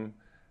from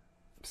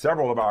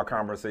several of our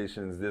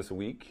conversations this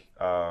week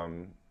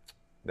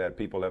that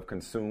people have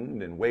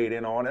consumed and weighed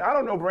in on. And I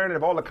don't know, Brandon,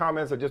 if all the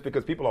comments are just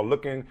because people are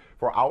looking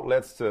for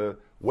outlets to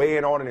weigh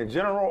in on it in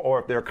general, or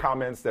if they're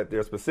comments that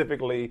they're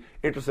specifically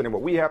interested in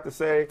what we have to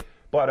say.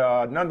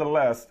 But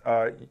nonetheless,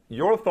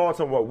 your thoughts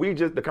on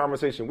the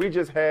conversation we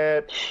just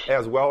had,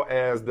 as well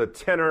as the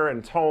tenor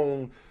and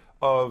tone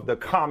of the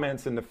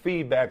comments and the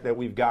feedback that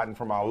we've gotten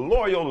from our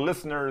loyal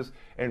listeners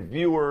and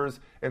viewers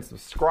and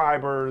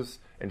subscribers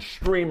and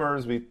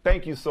streamers. We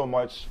thank you so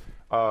much,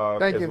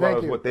 as well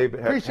as what they've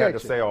had to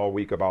say all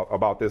week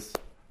about this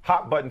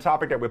hot button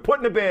topic that we're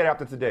putting to bed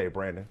after today,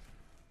 Brandon.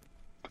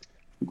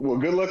 Well,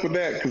 good luck with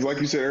that, because like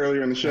you said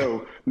earlier in the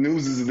show,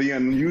 news is the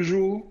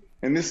unusual,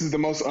 and this is the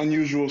most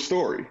unusual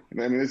story.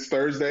 I mean, it's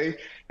Thursday,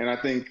 and I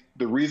think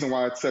the reason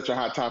why it's such a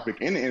hot topic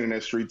in the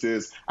internet streets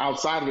is,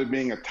 outside of it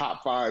being a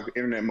top 5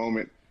 internet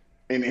moment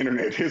in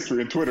internet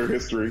history and Twitter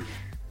history,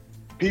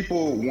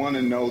 people want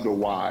to know the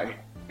why.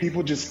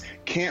 People just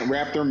can't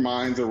wrap their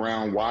minds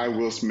around why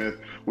Will Smith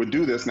would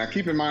do this. Now,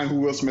 keep in mind who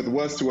Will Smith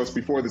was to us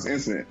before this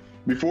incident.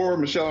 Before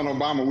Michelle and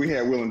Obama, we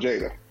had Will and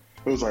Jada.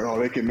 It was like, oh,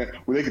 they can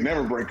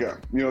never break up.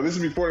 You know, this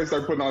is before they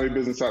started putting all their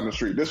business out in the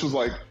street. This was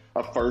like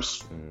a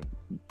first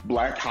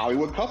black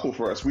Hollywood couple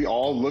for us. We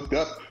all looked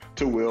up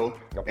to Will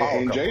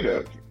and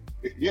Jada.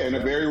 Yeah, in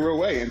a very real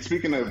way. And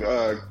speaking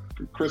of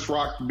Chris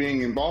Rock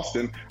being in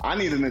Boston, I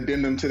need an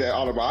addendum to that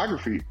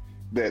autobiography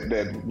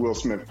that Will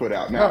Smith put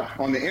out. Now,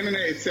 on the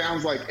internet, it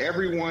sounds like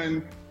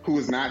everyone who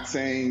is not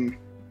saying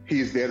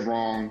he is dead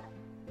wrong,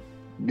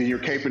 then you're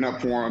caping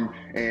up for him,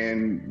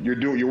 and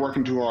you're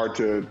working too hard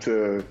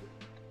to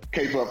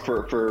cape up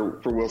for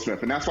Will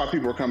Smith. And that's why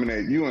people are coming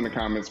at you in the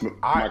comments,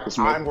 Michael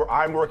Smith.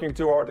 I'm working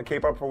too hard to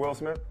cape up for Will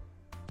Smith?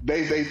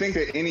 They think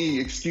that any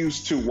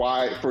excuse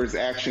for his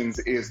actions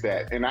is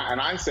that. And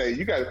I say,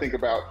 you got to think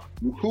about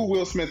who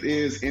Will Smith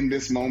is in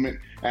this moment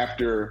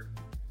after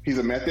he's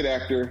a method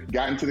actor,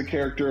 got into the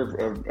character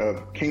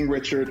of King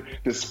Richard,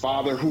 this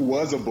father who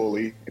was a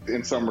bully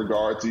in some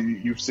regards.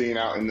 You've seen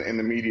out in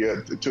the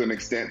media to an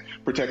extent,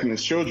 protecting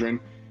his children.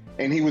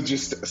 And he was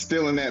just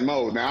still in that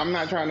mode. Now, I'm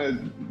not trying to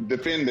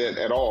defend that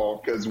at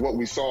all, because what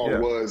we saw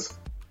was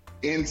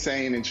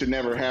insane and should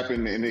never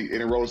happen, and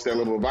it rose to that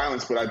level of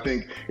violence. But I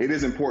think it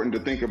is important to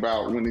think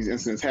about, when these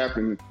incidents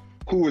happen,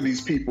 who are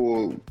these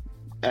people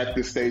at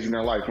this stage in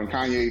their life? When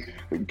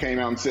Kanye came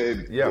out and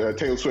said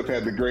Taylor Swift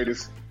had the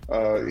greatest,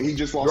 he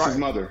just lost his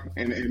mother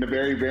in a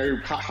very,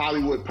 very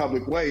Hollywood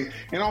public way.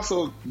 And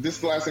also, this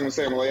is the last thing I'm going to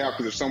say. I'm going to lay out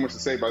because there's so much to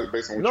say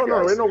based on what you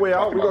guys there's no way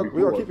out. We're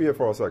going to keep you here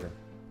for a second.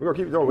 We're going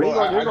to keep going. We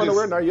ain't going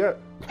nowhere, not yet.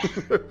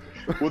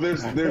 Well,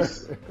 there's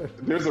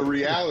a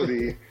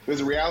reality. There's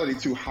a reality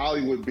to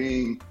Hollywood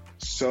being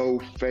so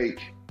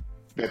fake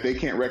that they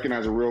can't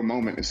recognize a real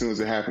moment as soon as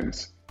it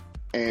happens.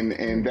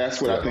 And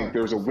that's what I think.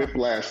 There's a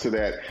whiplash to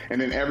that.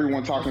 And then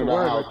everyone talking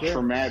about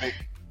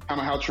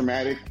how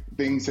traumatic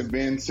things have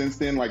been since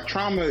then. Like,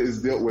 trauma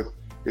is dealt with,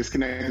 is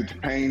connected to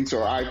pain.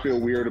 So I feel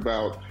weird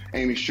about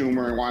Amy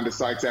Schumer and Wanda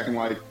Sykes acting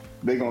like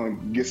they're going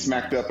to get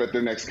smacked up at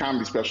their next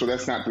comedy special.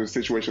 That's not the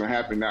situation that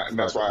happened.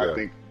 That's why I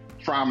think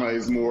trauma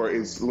is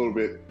a little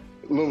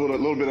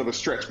bit of a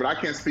stretch. But I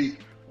can't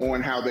speak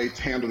on how they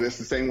handle this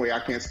the same way I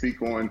can't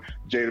speak on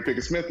Jada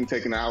Pinkett Smith and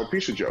taking the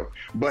alopecia joke.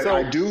 But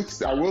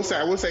I will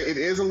say it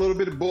is a little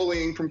bit of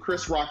bullying from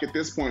Chris Rock at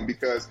this point,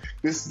 because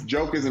this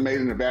joke isn't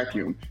made in a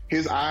vacuum.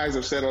 His eyes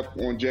are set up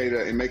on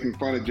Jada and making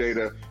fun of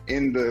Jada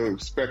in the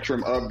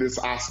spectrum of this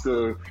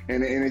Oscar,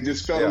 and it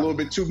just felt a little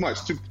bit too much,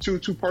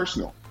 too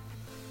personal.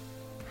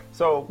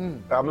 So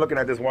I'm looking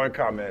at this one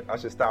comment. I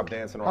should stop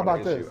dancing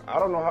around the issue. I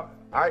don't know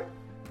how.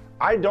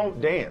 I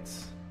don't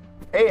dance.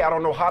 A, I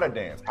don't know how to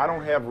dance. I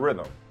don't have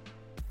rhythm.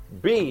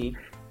 B,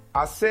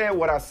 I said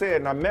what I said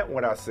and I meant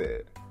what I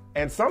said.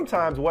 And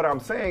sometimes what I'm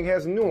saying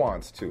has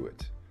nuance to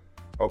it.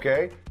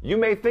 Okay? You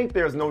may think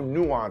there's no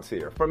nuance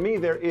here. For me,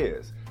 there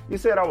is. You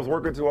said I was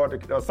working too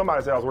hard to.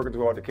 Somebody said I was working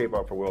too hard to cape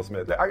up for Will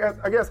Smith.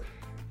 I guess.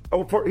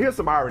 Here's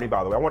some irony,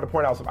 by the way. I want to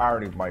point out some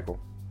irony, Michael.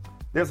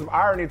 There's some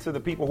irony to the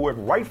people who have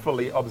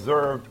rightfully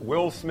observed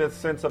Will Smith's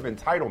sense of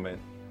entitlement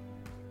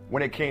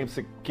when it came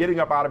to getting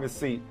up out of his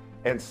seat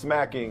and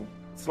slapping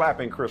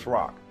Chris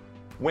Rock.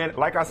 When,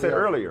 like I said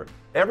earlier,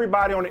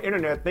 everybody on the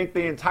internet think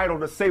they're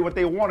entitled to say what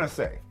they want to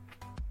say.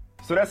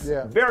 So that's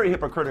very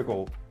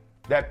hypocritical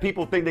that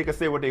people think they can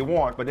say what they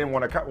want, but then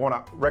want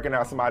to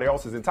recognize somebody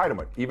else's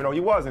entitlement, even though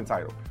he was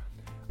entitled.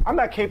 I'm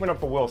not caping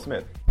up for Will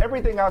Smith.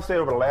 Everything I've said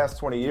over the last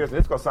 20 years, and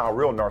it's going to sound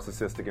real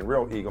narcissistic and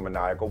real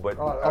egomaniacal, but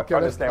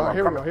understand where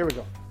I'm coming. Here we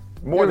go.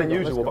 More than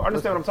usual, but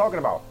understand what I'm talking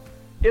about.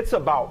 It's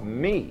about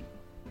me.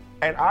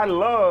 And I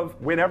love,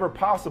 whenever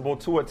possible,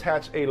 to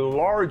attach a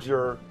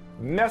larger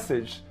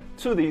message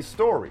to these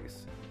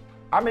stories.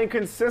 I'm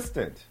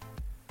inconsistent.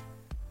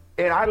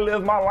 And I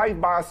live my life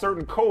by a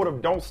certain code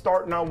of don't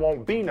start none,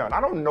 won't be none. I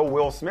don't know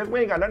Will Smith. We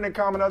ain't got nothing in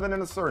common other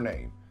than a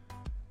surname.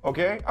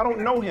 Okay? I don't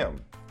know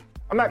him.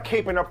 I'm not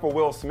caping up for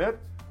Will Smith.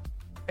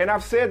 And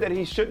I've said that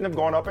he shouldn't have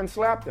gone up and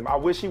slapped him. I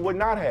wish he would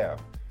not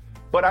have.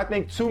 But I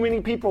think too many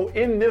people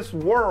in this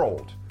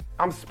world,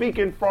 I'm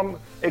speaking from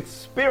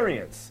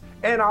experience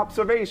and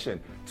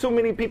observation, too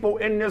many people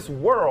in this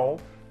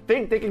world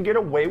think they can get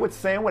away with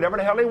saying whatever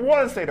the hell they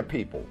want to say to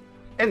people.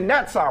 And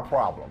that's our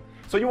problem.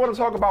 So you want to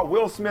talk about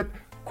Will Smith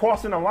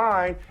crossing the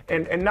line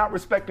and not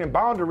respecting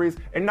boundaries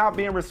and not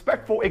being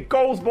respectful, it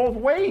goes both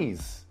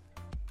ways.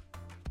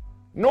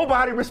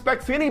 Nobody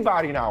respects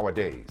anybody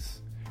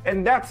nowadays.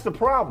 And that's the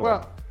problem.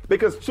 Well,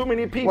 because too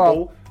many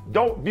people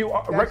don't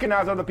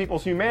recognize other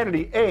people's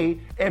humanity, A,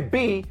 and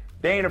B,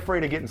 they ain't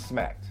afraid of getting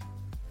smacked.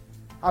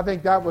 I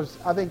think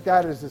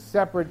that is a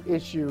separate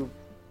issue.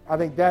 I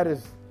think that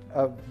is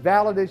a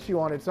valid issue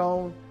on its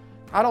own.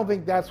 I don't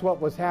think that's what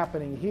was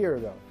happening here,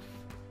 though.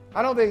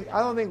 I don't think.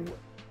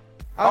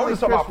 I'm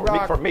just talking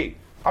about for me.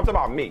 I'm talking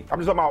about me. I'm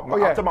just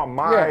talking about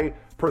my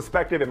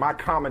perspective and my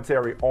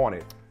commentary on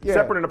it. Yeah.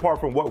 Separate and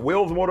apart from what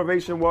Will's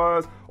motivation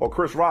was or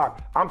Chris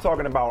Rock, I'm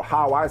talking about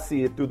how I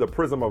see it through the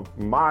prism of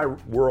my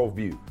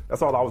worldview.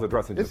 That's all I was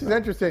addressing. This is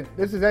interesting.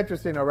 This is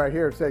interesting, though, right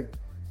here. It's like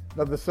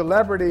the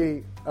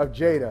celebrity of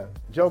Jada.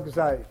 Joke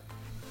aside,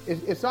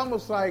 it's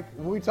almost like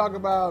when we talk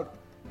about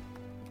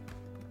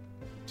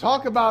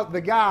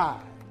the guy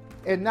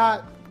and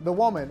not the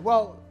woman.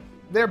 Well,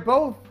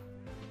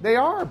 they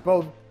are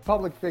both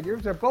public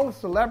figures. They're both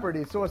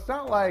celebrities. So it's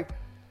not like,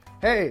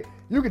 hey,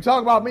 you can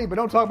talk about me, but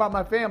don't talk about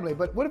my family.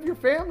 But what if your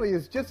family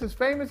is just as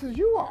famous as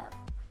you are?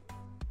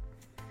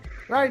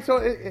 Right? So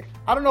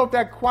I don't know if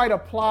that quite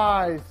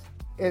applies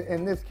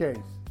in this case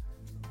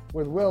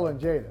with Will and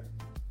Jada.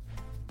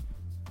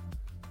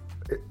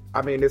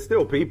 I mean, it's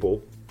still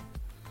people.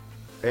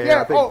 And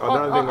I think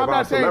another thing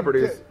about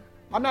celebrities.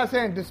 I'm not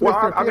saying dismiss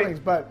their feelings,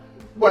 but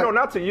no,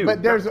 not to you.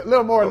 But there's a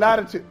little more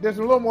latitude. There's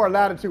a little more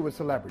latitude with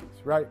celebrities,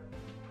 right?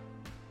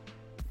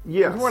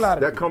 Yes,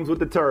 that comes with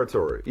the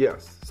territory.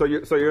 Yes. So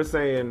you're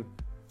saying,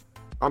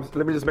 let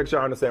me just make sure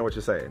I understand what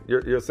you're saying.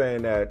 You're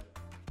saying that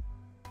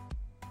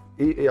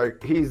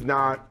he's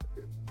not,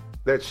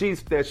 that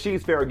she's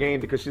fair game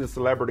because she's a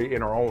celebrity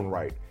in her own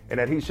right, and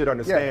that he should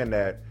understand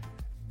that.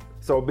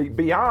 So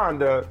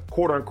beyond the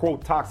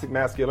quote-unquote toxic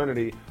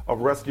masculinity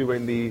of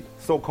rescuing the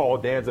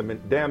so-called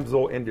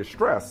damsel in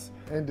distress,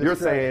 you're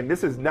saying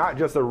this is not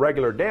just a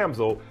regular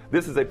damsel,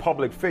 this is a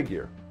public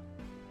figure.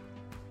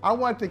 I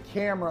want the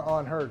camera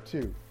on her,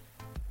 too.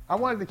 I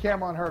wanted the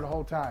camera on her the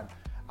whole time.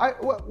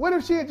 What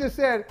if she had just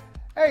said,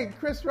 hey,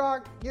 Chris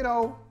Rock,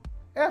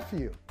 F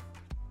you.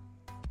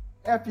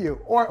 F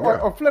you.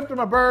 Or flipped him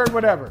a bird,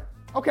 whatever.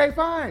 Okay,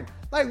 fine.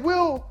 Like,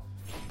 Will,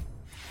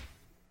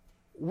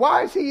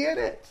 why is he in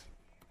it?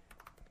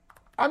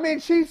 I mean,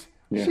 she's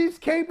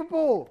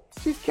capable.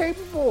 She's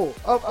capable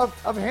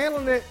of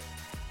handling it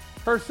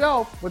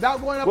herself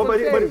without going up on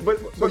stage.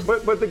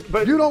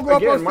 But you don't go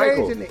again, up on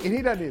Michael, stage, and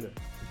he doesn't either.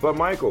 But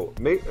Michael,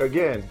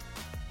 again,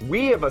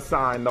 we have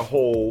assigned the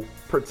whole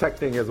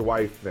protecting his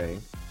wife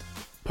thing,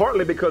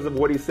 partly because of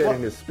what he said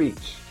in his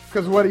speech.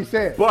 Because of what he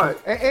said. But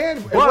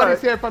what he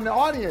said from the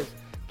audience.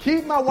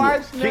 Keep my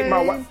wife's name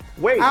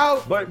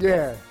out. But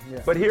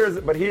here's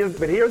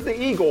the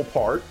ego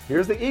part.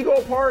 Here's the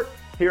ego part.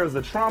 Here's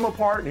the trauma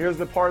part. And here's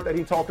the part that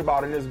he talked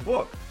about in his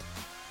book.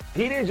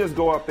 He didn't just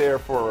go up there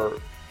for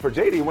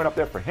Jada. He went up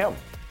there for him.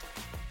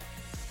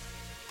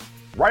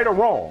 Right or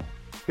wrong,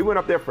 he went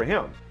up there for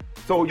him.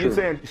 So you're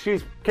saying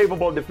she's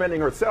capable of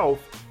defending herself.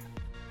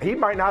 He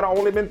might not have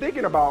only been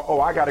thinking about,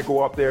 I got to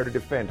go up there to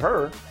defend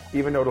her,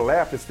 even though the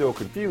laugh is still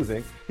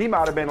confusing. He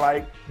might have been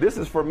like, this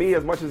is for me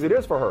as much as it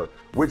is for her,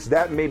 which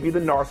that may be the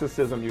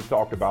narcissism you've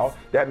talked about.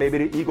 That may be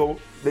the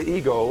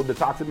ego, the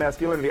toxic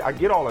masculinity. I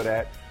get all of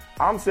that.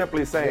 I'm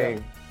simply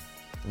saying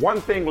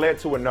one thing led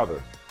to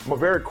another. I'm a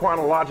very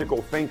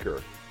chronological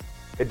thinker.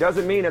 It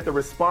doesn't mean that the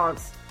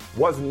response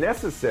was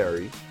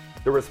necessary.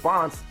 The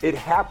response, it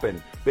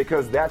happened,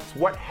 because that's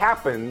what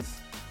happens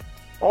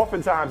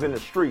oftentimes in the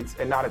streets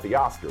and not at the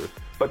Oscars.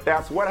 But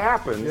that's what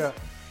happens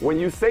when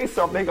you say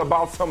something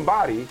about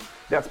somebody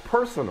that's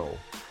personal.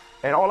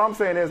 And all I'm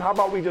saying is, how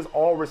about we just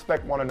all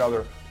respect one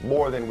another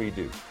more than we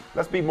do?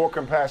 Let's be more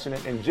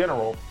compassionate in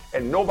general,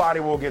 and nobody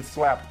will get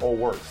slapped or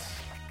worse.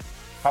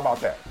 How about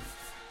that?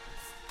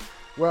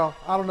 Well,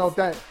 I don't know if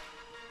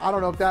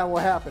that will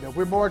happen. If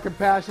we're more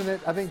compassionate,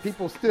 I think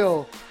people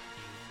still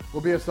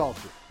will be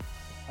assaulted,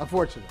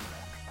 unfortunately.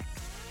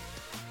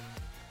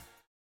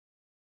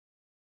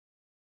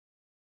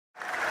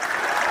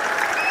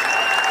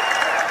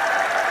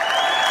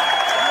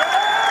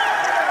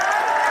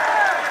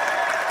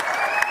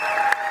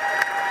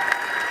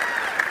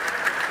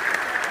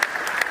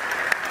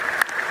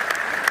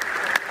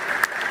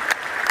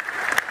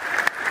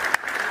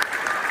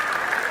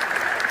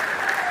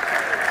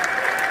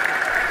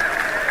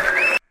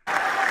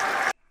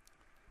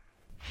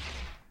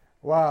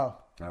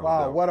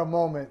 Wow, what a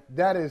moment.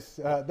 That is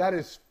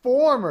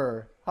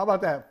former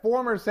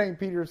St.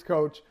 Peter's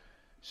coach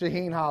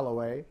Shaheen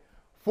Holloway,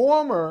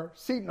 former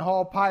Seton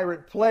Hall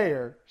Pirate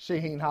player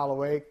Shaheen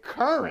Holloway,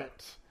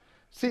 current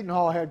Seton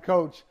Hall head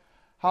coach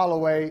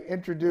Holloway,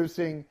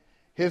 introducing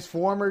his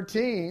former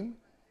team.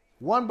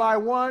 One by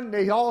one,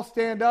 they all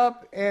stand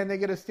up and they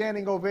get a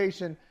standing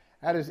ovation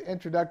at his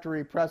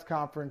introductory press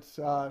conference.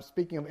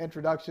 Speaking of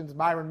introductions,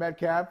 Myron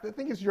Metcalf. I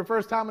think it's your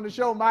first time on the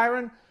show,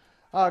 Myron.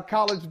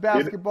 College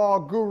basketball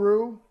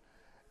guru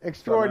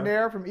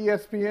extraordinaire from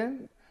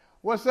ESPN.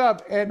 What's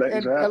up? And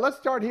let's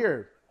start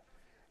here.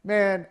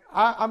 Man,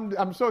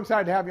 I'm so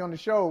excited to have you on the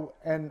show,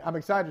 and I'm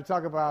excited to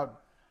talk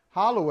about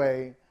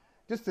Holloway,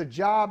 just the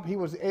job he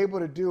was able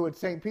to do at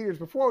St. Peter's.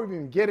 Before we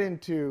even get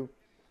into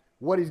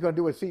what he's going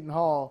to do at Seton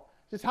Hall,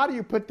 just how do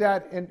you put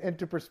that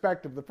into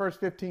perspective, the first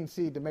 15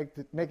 seed to make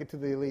it to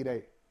the Elite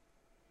Eight?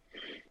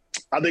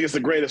 I think it's the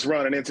greatest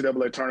run in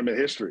NCAA tournament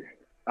history,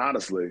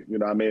 honestly. You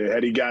know, I mean,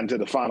 had he gotten to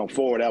the Final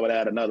Four, that would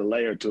add another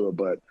layer to it.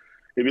 But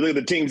if you look at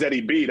the teams that he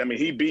beat, I mean,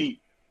 he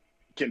beat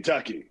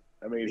Kentucky.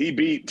 I mean, he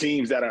beat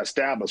teams that are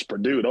established.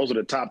 Purdue, those are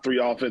the top 3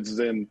 offenses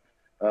in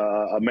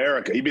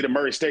America. He beat a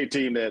Murray State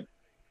team that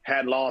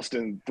had lost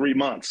in 3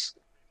 months.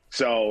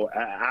 So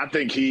I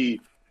think he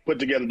put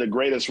together the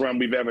greatest run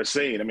we've ever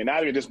seen. I mean,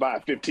 not even just by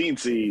a 15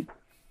 seed,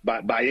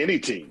 by any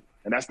team.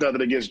 And that's nothing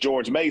against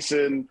George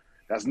Mason.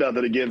 That's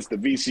nothing against the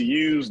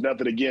VCUs,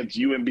 nothing against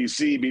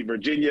UMBC, beat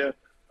Virginia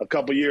a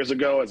couple years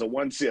ago as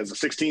a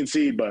 16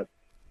 seed. But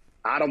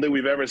I don't think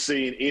we've ever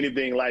seen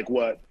anything like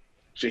what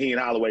Shaheen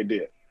Holloway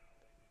did.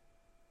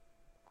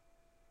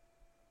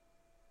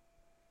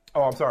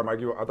 Oh, I'm sorry, Mike.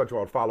 I thought you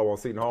wanted to follow on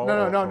Seton Hall.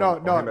 No.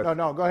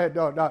 Go ahead.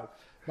 On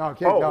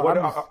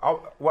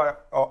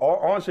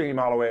Shaheen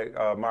Holloway,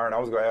 Myron, I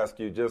was going to ask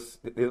you just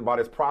about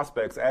his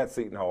prospects at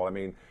Seton Hall. I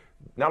mean,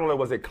 not only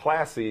was it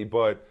classy,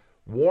 but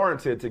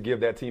warranted to give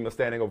that team a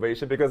standing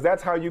ovation because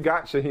that's how you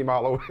got Shaheen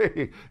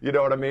Holloway. You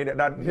know what I mean?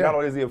 Not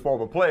only is he a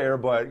former player,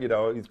 but, you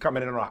know, he's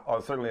coming in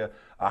on certainly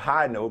a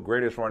high note,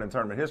 greatest run in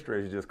tournament history,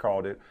 as you just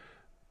called it.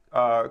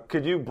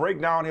 Could you break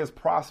down his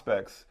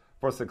prospects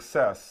for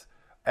success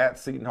at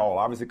Seton Hall?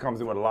 Obviously comes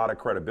in with a lot of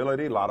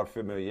credibility, a lot of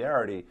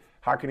familiarity.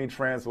 How can he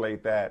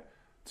translate that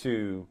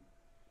to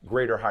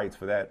greater heights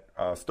for that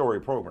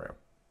storied program?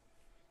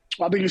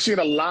 I think you've seen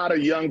a lot of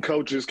young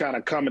coaches kind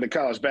of come into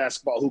college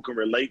basketball who can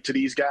relate to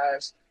these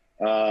guys.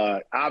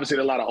 Obviously,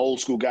 a lot of old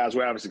school guys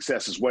who are having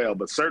success as well.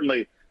 But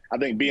certainly, I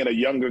think being a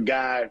younger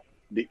guy,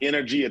 the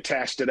energy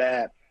attached to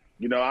that.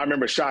 You know, I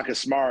remember Shaka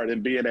Smart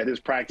and being at his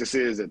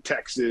practices at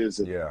Texas.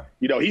 And,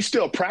 you know, he's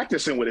still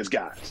practicing with his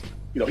guys.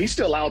 You know, he's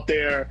still out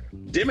there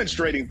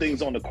demonstrating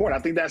things on the court. I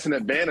think that's an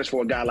advantage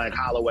for a guy like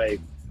Holloway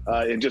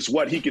and just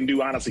what he can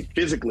do, honestly,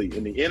 physically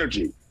and the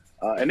energy.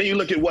 And then you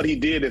look at what he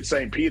did at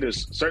St.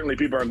 Peter's. Certainly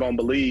people are going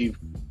to believe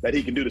that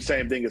he can do the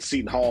same thing at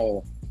Seton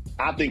Hall.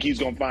 I think he's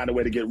going to find a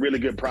way to get really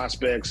good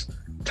prospects,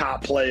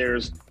 top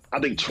players. I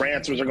think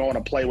transfers are going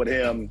to play with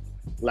him.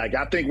 Like,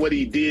 I think what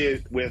he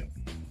did with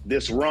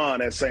this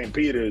run at St.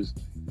 Peter's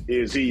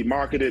is he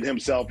marketed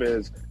himself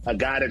as a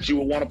guy that you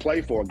would want to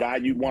play for, a guy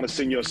you'd want to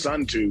send your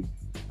son to.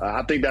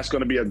 I think that's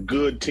going to be a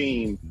good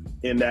team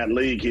in that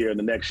league here in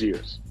the next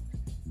years.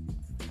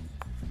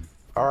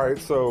 All right,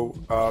 so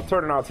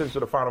turning our attention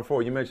to the Final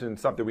Four, you mentioned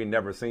something we've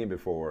never seen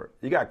before.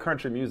 You got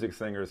country music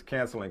singers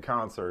canceling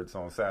concerts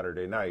on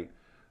Saturday night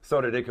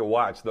so that they could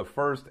watch the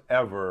first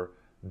ever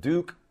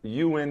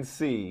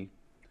Duke-UNC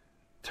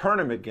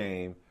tournament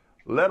game,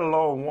 let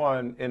alone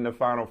one in the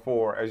Final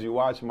Four, as you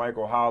watch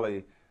Michael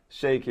Holley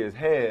shake his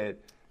head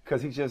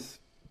because he just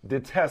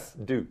detests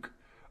Duke.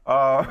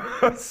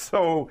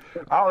 So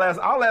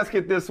I'll ask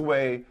it this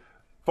way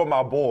for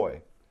my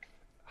boy.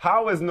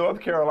 How is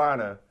North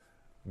Carolina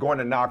going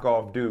to knock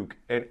off Duke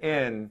and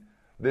end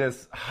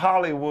this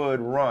Hollywood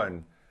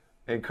run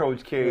in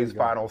Coach K's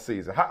final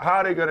season? How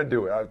are they going to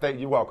do it?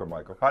 You're welcome,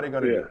 Michael. How are they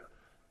going to do it?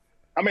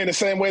 I mean, the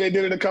same way they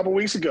did it a couple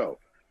weeks ago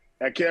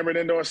at Cameron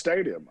Indoor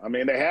Stadium. I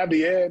mean, they have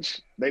the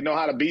edge. They know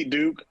how to beat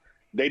Duke.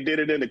 They did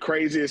it in the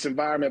craziest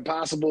environment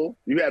possible.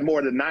 You had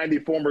more than 90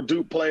 former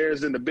Duke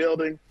players in the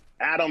building.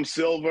 Adam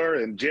Silver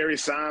and Jerry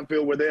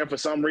Seinfeld were there for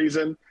some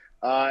reason,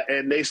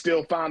 and they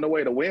still found a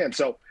way to win.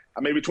 So,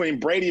 I mean, between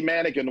Brady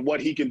Manick and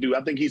what he can do,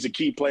 I think he's a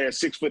key player.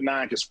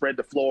 6'9", can spread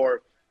the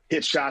floor,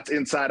 hit shots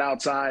inside,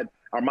 outside.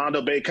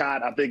 Armando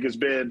Bacot, I think, has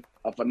been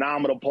a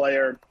phenomenal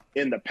player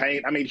in the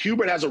paint. I mean,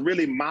 Hubert has a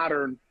really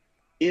modern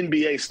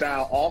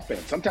NBA-style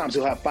offense. Sometimes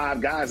he'll have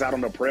 5 guys out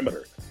on the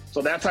perimeter.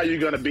 So that's how you're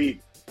going to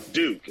beat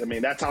Duke. I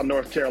mean, that's how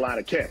North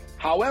Carolina can.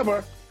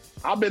 However,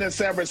 I've been in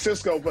San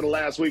Francisco for the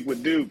last week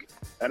with Duke,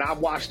 and I've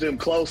watched them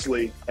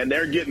closely, and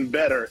they're getting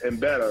better and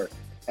better.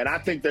 And I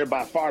think they're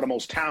by far the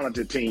most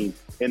talented team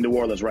in New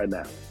Orleans right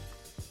now.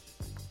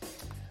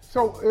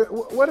 So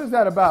what is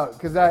that about?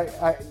 Because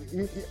I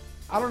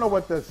don't know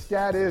what the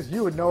stat is.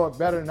 You would know it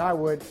better than I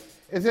would.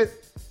 Is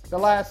it the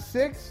last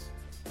 6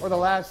 or the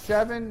last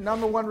 7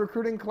 number 1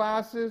 recruiting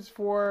classes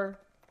for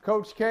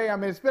Coach K? I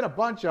mean, it's been a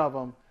bunch of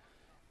them.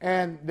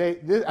 And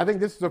I think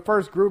this is the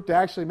first group to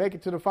actually make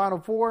it to the Final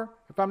Four,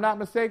 if I'm not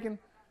mistaken.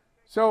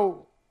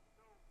 So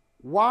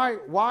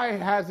why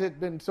has it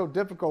been so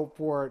difficult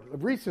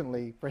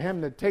recently for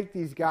him to take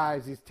these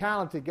guys, these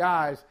talented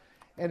guys,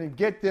 and then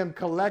get them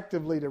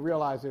collectively to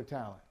realize their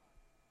talent?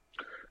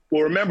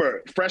 Well,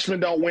 remember,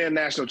 freshmen don't win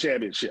national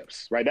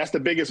championships, right? That's the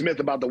biggest myth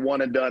about the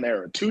one-and-done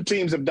era. 2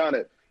 teams have done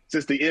it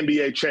since the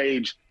NBA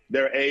changed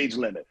their age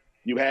limit.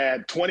 You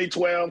had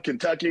 2012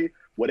 Kentucky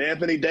with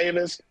Anthony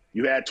Davis.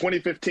 You had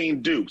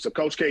 2015 Duke. So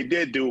Coach K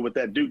did do it with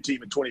that Duke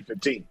team in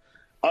 2015.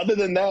 Other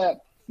than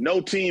that, no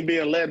team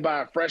being led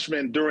by a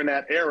freshman during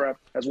that era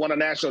has won a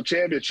national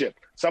championship.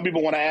 Some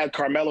people want to add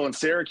Carmelo and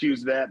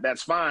Syracuse to that.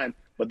 That's fine,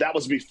 but that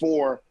was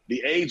before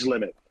the age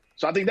limit.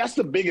 So I think that's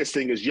the biggest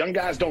thing is young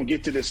guys don't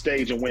get to this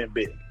stage and win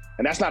big.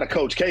 And that's not a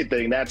Coach K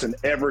thing. That's an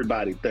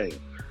everybody thing.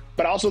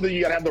 But also then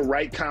you got to have the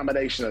right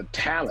combination of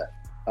talent.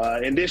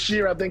 And this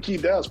year I think he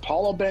does.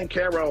 Paulo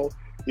Banchero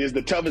is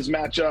the toughest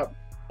matchup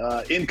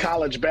in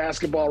college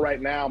basketball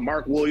right now.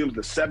 Mark Williams,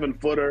 the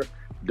 7-footer,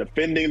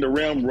 defending the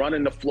rim,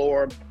 running the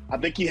floor. I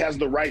think he has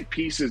the right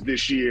pieces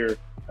this year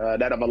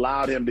that have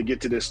allowed him to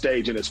get to this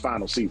stage in his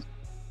final season.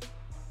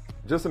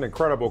 Just an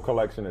incredible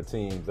collection of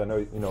teams. I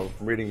know,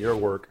 from reading your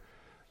work,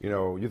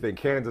 you think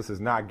Kansas is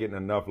not getting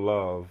enough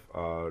love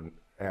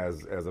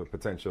as a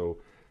potential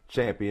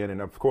champion.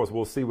 And, of course,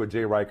 we'll see what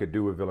Jay Wright could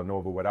do with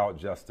Villanova without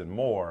Justin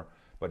Moore,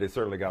 but they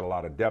certainly got a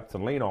lot of depth to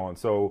lean on.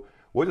 So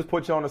we'll just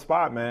put you on the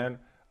spot, man.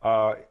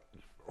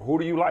 Who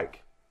do you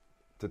like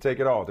to take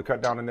it all, to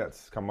cut down the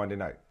nets come Monday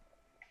night?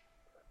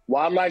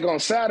 Well, I'd like on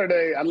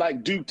Saturday, I'd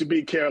like Duke to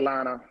beat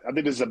Carolina. I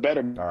think this is a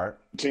better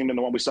team than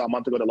the one we saw a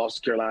month ago that lost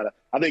to Carolina.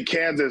 I think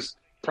Kansas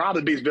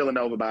probably beats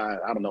Villanova by,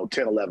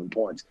 10, 11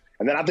 points.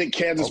 And then I think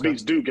Kansas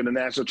beats Duke in the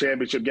national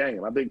championship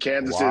game. I think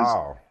Kansas is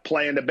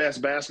playing the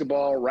best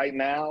basketball right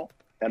now,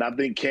 and I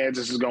think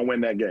Kansas is going to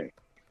win that game.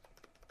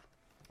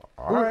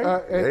 All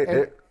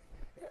right.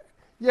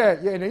 Yeah.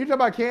 Now you talk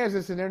about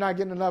Kansas and they're not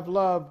getting enough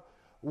love.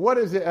 What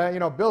is it?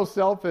 Bill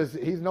Self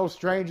he's no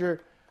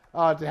stranger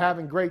to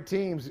having great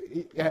teams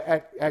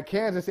at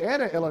Kansas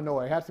and at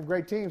Illinois. Had some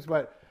great teams,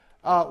 but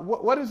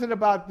what is it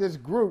about this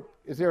group?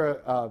 Is there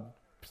a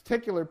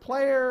particular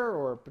player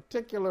or a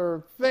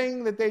particular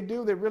thing that they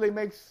do that really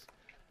makes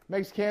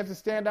Kansas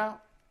stand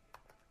out?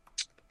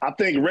 I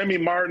think Remy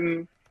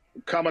Martin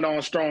coming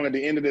on strong at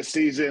the end of the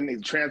season. He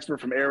transferred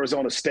from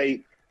Arizona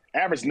State,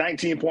 averaged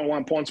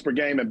 19.1 points per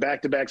game in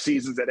back-to-back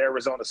seasons at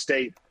Arizona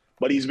State,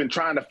 but he's been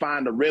trying to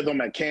find a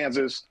rhythm at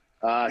Kansas.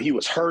 He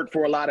was hurt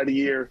for a lot of the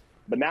year,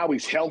 but now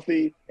he's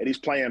healthy and he's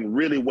playing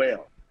really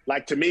well.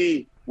 Like, to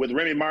me, with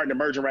Remy Martin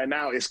emerging right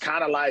now, it's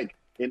kind of like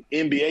an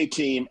NBA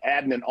team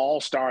adding an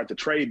all-star at the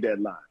trade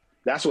deadline.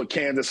 That's what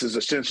Kansas has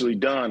essentially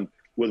done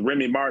with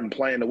Remy Martin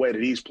playing the way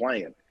that he's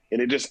playing. And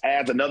it just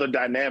adds another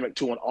dynamic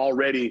to an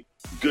already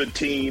good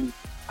team.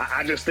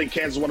 I just think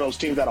Kansas is one of those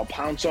teams that'll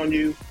pounce on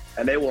you,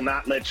 and they will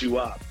not let you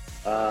up.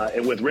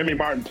 And with Remy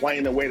Martin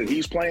playing the way that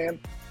he's playing,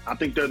 I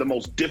think they're the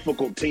most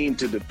difficult team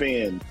to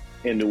defend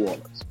in New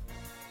Orleans.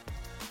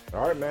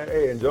 All right, man.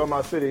 Hey, enjoy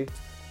my city,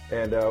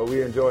 and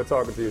we enjoy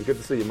talking to you. Good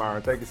to see you,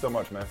 Myron. Thank you so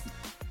much, man.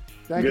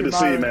 Good to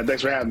see you, man.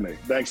 Thanks for having me.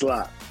 Thanks a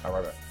lot. All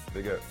right, man.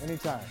 Be good.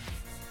 Anytime.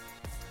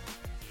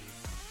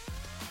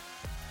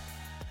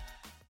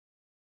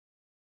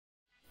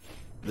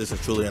 This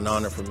is truly an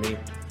honor for me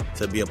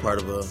to be a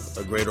part of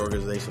a great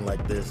organization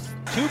like this.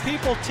 Two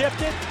people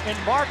tipped it, and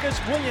Marcus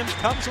Williams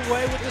comes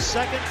away with the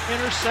second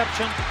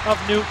interception of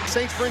Newton.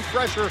 Saints bring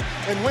pressure,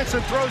 and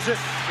Winston throws it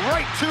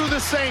right to the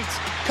Saints.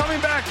 Coming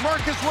back,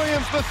 Marcus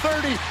Williams, the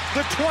 30,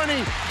 the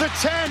 20, the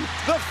 10,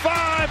 the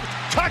 5.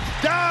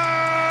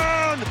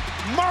 Touchdown,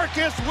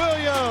 Marcus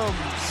Williams.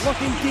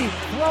 Looking deep,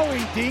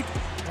 throwing deep,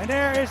 and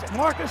there is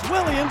Marcus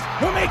Williams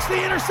who makes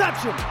the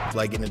interception. It's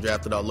like getting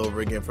drafted all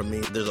over again for me.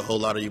 There's a whole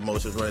lot of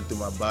emotions running through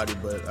my body,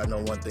 but I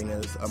know one thing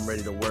is I'm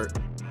ready to work.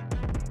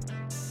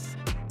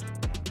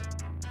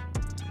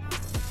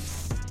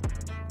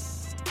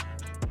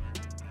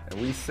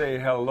 And we say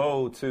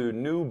hello to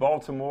new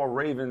Baltimore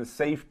Ravens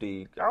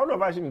safety. I don't know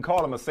if I should even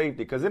call him a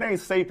safety because it ain't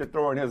safe to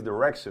throw in his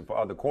direction for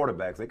other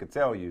quarterbacks. They could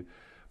tell you.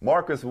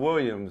 Marcus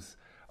Williams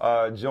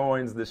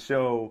joins the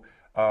show.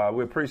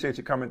 We appreciate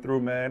you coming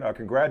through, man.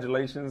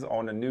 Congratulations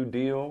on the new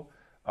deal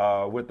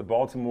with the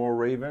Baltimore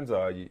Ravens.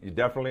 You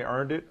definitely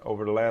earned it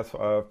over the last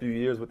few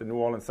years with the New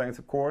Orleans Saints,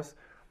 of course.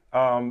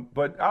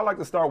 But I'd like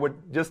to start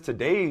with just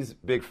today's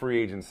big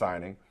free agent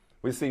signing.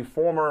 We see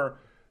former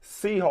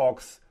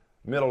Seahawks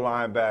middle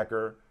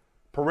linebacker,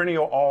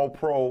 perennial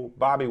All-Pro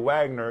Bobby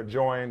Wagner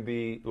join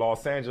the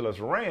Los Angeles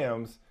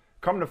Rams.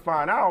 Come to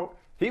find out,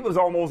 he was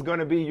almost going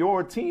to be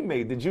your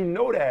teammate. Did you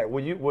know that? Were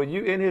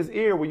you in his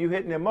ear? Were you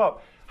hitting him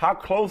up? How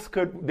close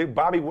did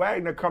Bobby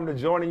Wagner come to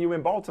joining you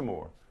in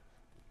Baltimore?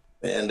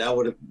 Man, that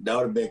would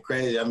have been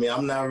crazy. I mean,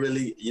 I'm not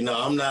really,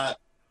 I'm not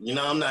in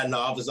the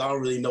office. I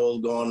don't really know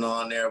what's going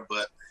on there,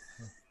 but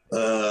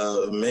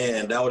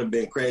man, that would have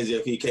been crazy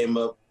if he came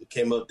up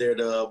there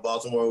to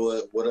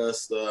Baltimore with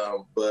us.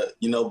 But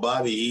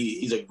Bobby,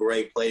 he's a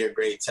great player,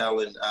 great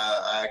talent.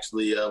 I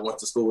actually went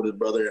to school with his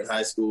brother in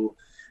high school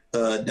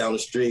down the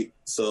street.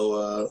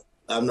 So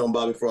I've known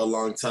Bobby for a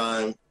long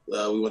time.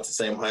 We went to the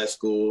same high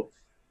school.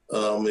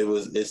 I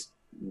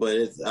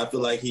feel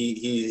like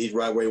he's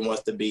right where he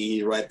wants to be.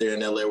 He's right there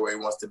in LA where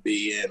he wants to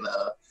be, and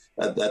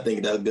I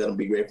think that's going to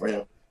be great for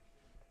him.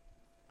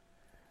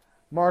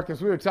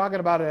 Marcus, we were talking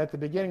about it at the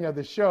beginning of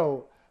the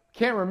show.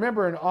 Can't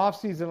remember an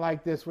offseason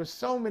like this where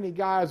so many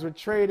guys were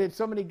traded,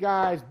 so many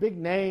guys, big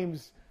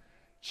names,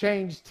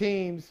 changed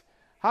teams.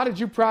 How did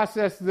you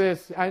process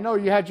this? I know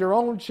you had your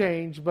own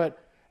change, but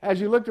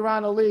as you looked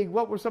around the league,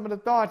 what were some of the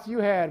thoughts you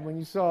had when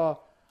you saw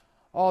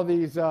all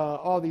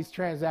these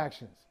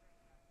transactions?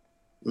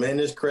 Man,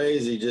 it's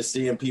crazy just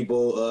seeing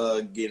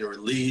people getting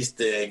released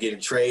and getting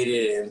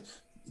traded and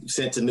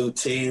sent to new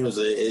teams.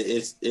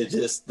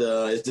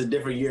 It's a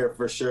different year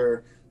for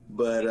sure.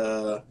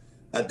 But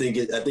I think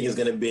it's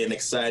going to be an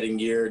exciting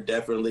year,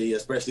 definitely,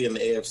 especially in the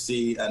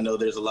AFC. I know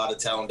there's a lot of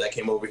talent that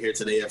came over here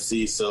to the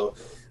AFC, so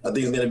I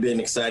think it's going to be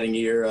an exciting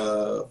year,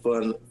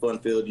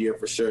 fun-filled year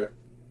for sure.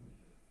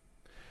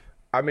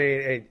 I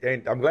mean,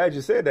 and I'm glad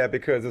you said that,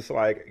 because it's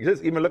like,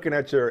 just even looking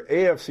at your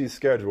AFC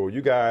schedule,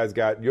 you guys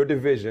got your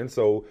division,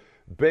 so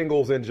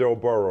Bengals and Joe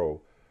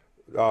Burrow,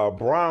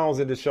 Browns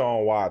and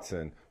Deshaun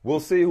Watson. We'll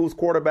see who's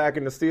quarterback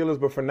in the Steelers,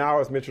 but for now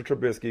it's Mitchell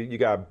Trubisky. You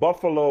got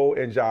Buffalo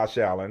and Josh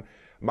Allen.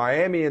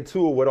 Miami and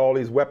Tua with all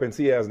these weapons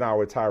he has now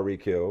with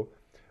Tyreek Hill.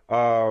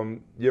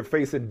 You're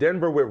facing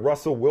Denver with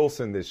Russell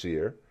Wilson this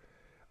year.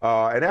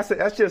 And that's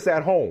just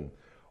at home.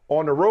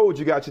 On the road,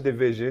 you got your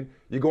division.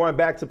 You're going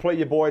back to play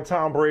your boy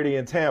Tom Brady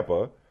in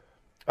Tampa.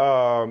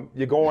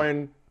 You're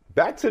going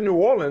back to New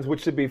Orleans,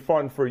 which should be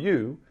fun for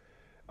you.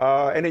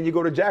 And then you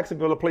go to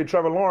Jacksonville to play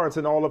Trevor Lawrence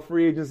and all the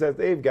free agents that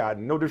they've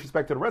gotten. No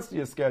disrespect to the rest of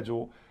your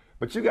schedule,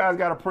 but you guys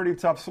got a pretty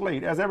tough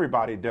slate, as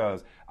everybody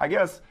does. I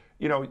guess,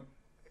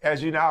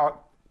 as you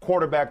now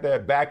quarterback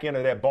that back end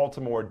of that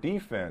Baltimore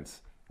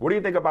defense, what do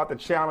you think about the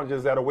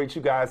challenges that await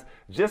you guys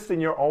just in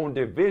your own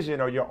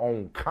division or your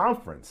own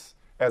conference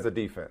as a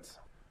defense?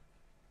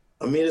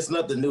 I mean, it's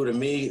nothing new to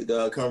me.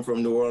 Coming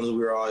from New Orleans, we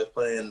were always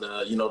playing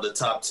the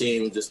top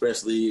teams,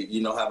 especially,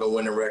 having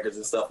winning records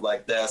and stuff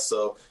like that.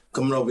 So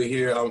coming over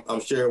here, I'm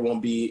sure it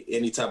won't be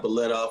any type of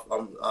let off.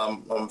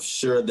 I'm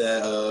sure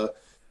that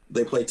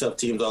they play tough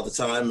teams all the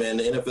time, and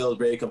the NFL is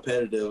very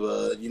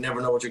competitive. You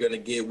never know what you're going to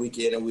get week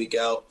in and week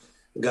out.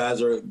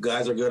 Guys are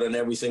good on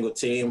every single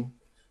team.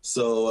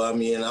 So, I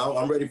mean,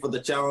 I'm ready for the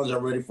challenge.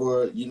 I'm ready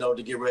for,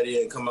 to get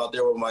ready and come out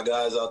there with my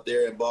guys out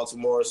there in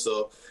Baltimore.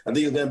 So I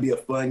think it's going to be a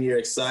fun year,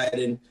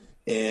 exciting,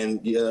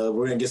 and we're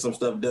going to get some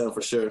stuff done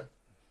for sure.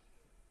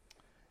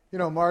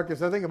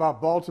 Marcus, I think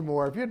about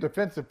Baltimore. If you're a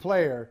defensive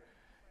player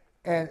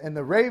and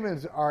the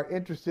Ravens are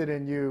interested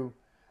in you,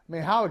 I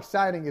mean, how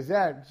exciting is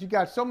that? You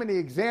got so many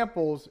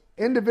examples,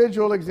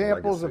 individual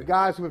examples of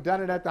guys who have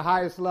done it at the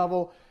highest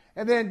level.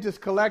 And then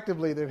just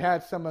collectively, they've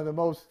had some of the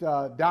most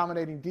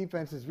dominating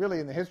defenses really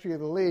in the history of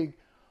the league.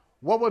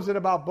 What was it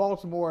about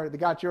Baltimore that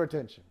got your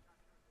attention?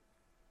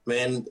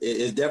 Man,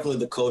 it's definitely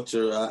the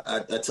culture.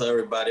 I tell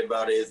everybody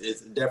about it.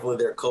 It's definitely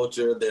their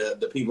culture,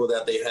 the people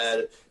that they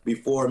had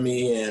before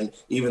me, and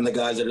even the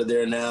guys that are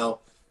there now.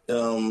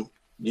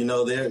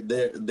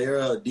 They're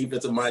a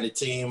defensive-minded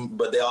team,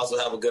 but they also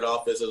have a good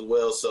offense as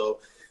well. So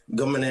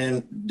coming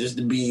in just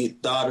to be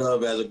thought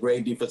of as a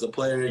great defensive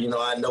player,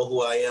 I know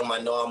who I am. I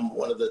know I'm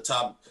one of the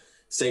top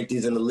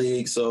safeties in the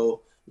league.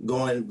 So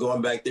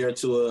going back there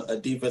to a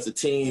defensive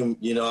team,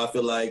 I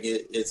feel like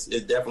it's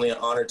definitely an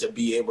honor to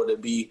be able to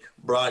be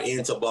brought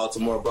into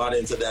Baltimore, brought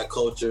into that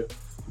culture,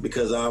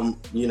 because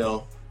I'm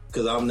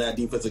that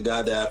defensive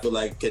guy that I feel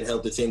like can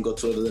help the team go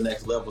to the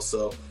next level.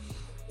 So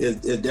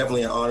it's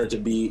definitely an honor to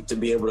be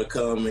able to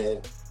come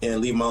and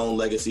leave my own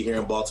legacy here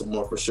in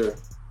Baltimore for sure.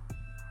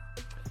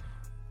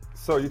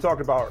 So you talked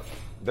about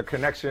the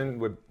connection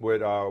with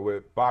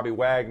Bobby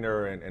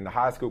Wagner and the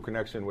high school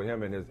connection with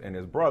him and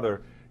his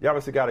brother. You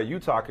obviously got a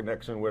Utah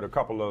connection with a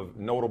couple of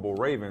notable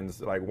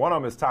Ravens. Like, one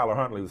of them is Tyler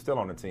Huntley, who's still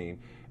on the team.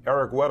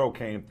 Eric Weddle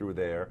came through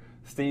there.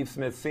 Steve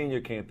Smith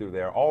Sr. came through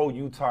there. All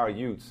Utah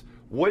Utes.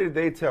 What did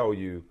they tell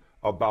you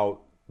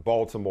about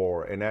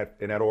Baltimore and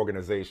that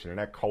organization and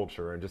that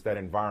culture and just that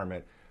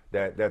environment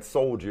that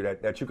sold you,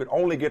 that you could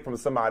only get from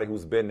somebody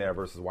who's been there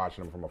versus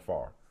watching them from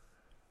afar?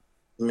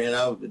 Man,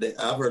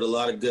 I've heard a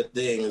lot of good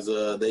things.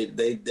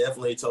 They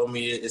definitely told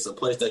me it's a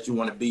place that you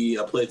want to be,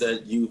 a place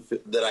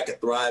that I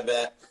could thrive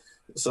at,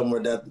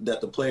 somewhere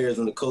that the players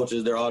and the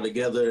coaches, they're all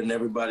together, and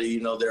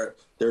everybody,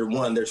 they're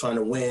one. They're trying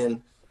to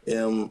win,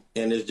 and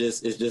it's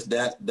just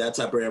that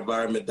type of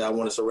environment that I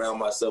want to surround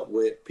myself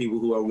with. People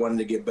who are wanting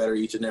to get better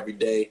each and every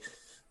day,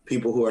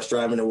 people who are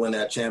striving to win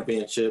that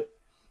championship,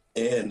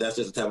 and that's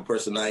just the type of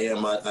person I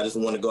am. I just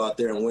want to go out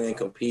there and win,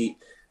 compete,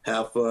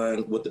 have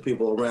fun with the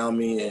people around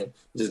me, and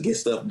just get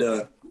stuff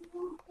done.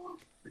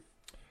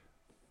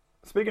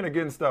 Speaking of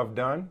getting stuff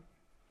done,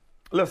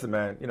 listen,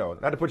 man,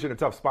 not to put you in a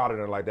tough spot or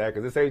anything like that,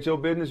 because this ain't your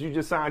business. You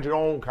just signed your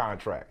own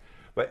contract.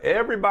 But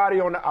everybody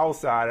on the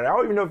outside, and I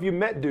don't even know if you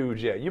met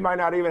dudes yet. You might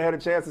not even had a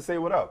chance to say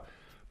what up.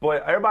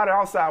 But everybody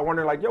outside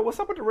wondering, like, yo, what's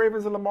up with the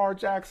Ravens and Lamar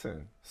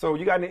Jackson? So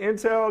you got any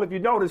intel? If you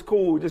know, it's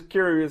cool. Just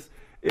curious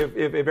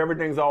if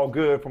everything's all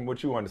good from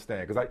what you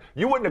understand. Because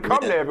you wouldn't have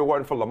come there if it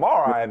wasn't for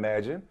Lamar, I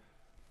imagine.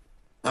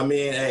 I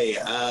mean, hey,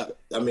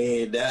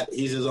 that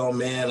he's his own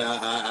man.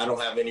 I don't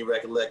have any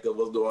recollection of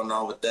what's going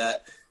on with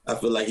that. I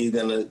feel like he's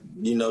gonna,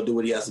 do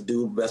what he has to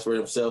do, best for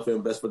himself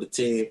and best for the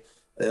team.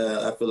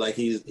 I feel like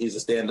he's a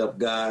stand-up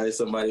guy,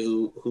 somebody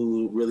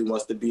who really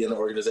wants to be in the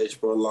organization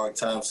for a long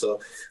time.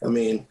 So, I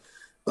mean,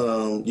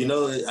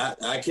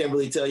 I can't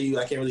really tell you.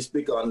 I can't really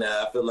speak on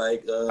that. I feel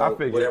like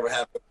whatever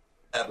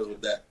happens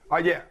with that.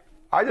 Yeah.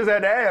 I just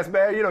had to ask,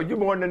 man. You know, you're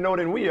more in the know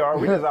than we are.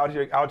 We just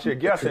out here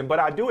guessing. But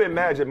I do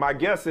imagine, my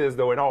guess is,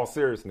 though, in all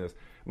seriousness,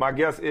 my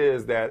guess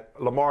is that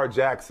Lamar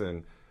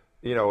Jackson,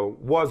 you know,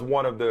 was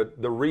one of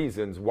the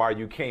reasons why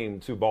you came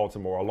to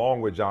Baltimore,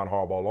 along with John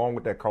Harbaugh, along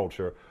with that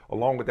culture,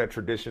 along with that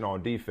tradition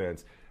on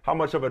defense. How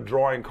much of a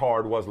drawing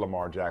card was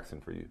Lamar Jackson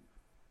for you?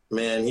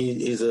 Man,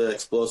 he's an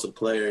explosive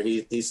player.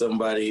 He's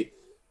somebody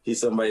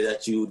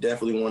that you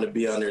definitely want to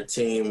be on their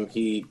team.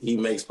 He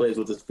makes plays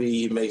with his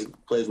feet. He makes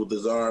plays with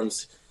his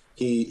arms.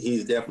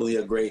 He's definitely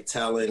a great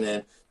talent,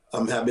 and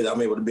I'm happy that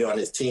I'm able to be on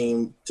his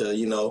team to,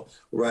 you know,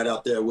 ride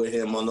out there with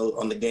him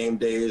on the game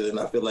days. And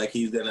I feel like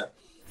he's gonna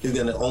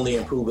only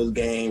improve his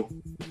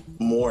game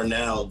more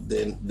now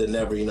than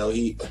ever. You know,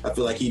 I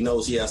feel like he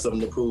knows he has something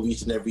to prove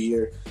each and every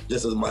year,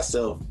 just as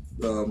myself.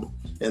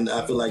 And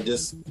I feel like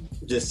just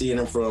seeing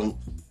him from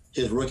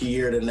his rookie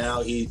year to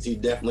now, he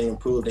definitely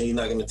improved, and he's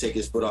not going to take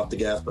his foot off the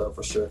gas pedal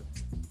for sure.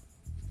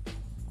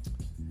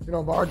 You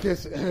know,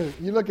 Marcus,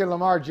 you look at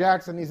Lamar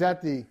Jackson, he's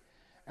at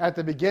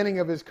the beginning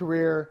of his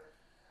career.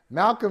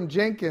 Malcolm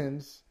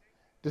Jenkins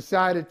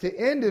decided to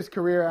end his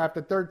career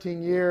after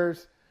 13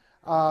 years.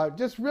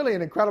 Just really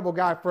an incredible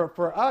guy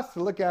for us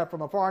to look at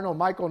from afar. I know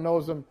Michael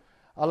knows him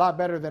a lot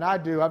better than I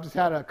do. I've just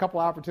had a couple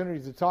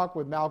opportunities to talk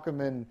with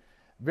Malcolm, and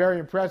very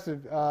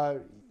impressive.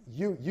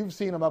 You've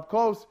seen him up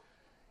close.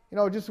 You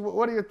know, just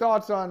what are your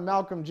thoughts on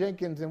Malcolm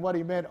Jenkins and what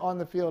he meant on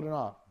the field and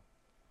off?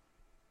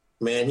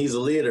 Man, he's a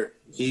leader.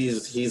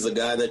 He's a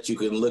guy that you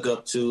can look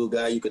up to, a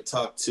guy you could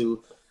talk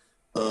to.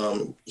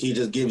 He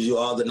just gives you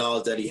all the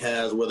knowledge that he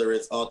has, whether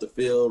it's off the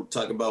field,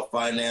 talk about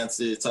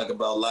finances, talk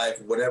about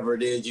life, whatever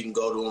it is, you can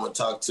go to him and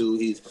talk to.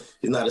 He's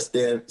not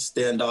a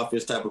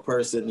standoffish type of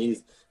person.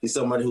 He's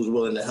somebody who's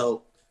willing to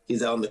help.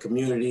 He's out in the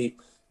community.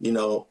 You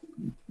know,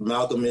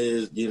 Malcolm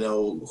is, you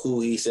know,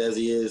 who he says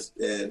he is,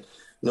 and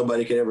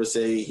nobody can ever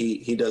say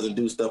he doesn't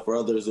do stuff for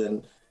others.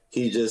 And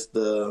he's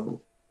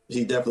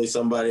definitely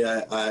somebody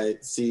I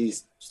see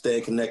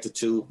staying connected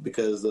to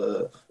because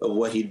of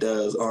what he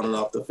does on and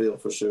off the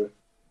field, for sure.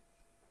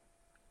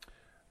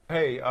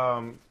 Hey,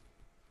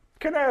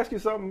 can I ask you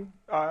something?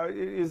 I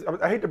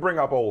hate to bring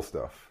up old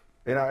stuff,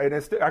 and I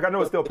know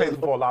it's still painful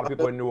for a lot of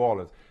people in New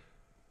Orleans.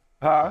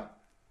 Huh?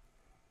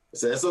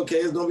 So it's okay.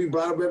 It's gonna be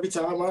brought up every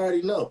time. I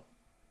already know.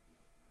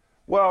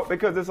 Well,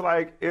 because it's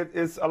like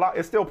it's a lot.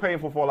 It's still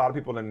painful for a lot of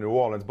people in New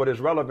Orleans, but it's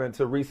relevant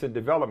to recent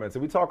developments.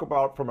 And we talk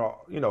about from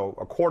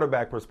a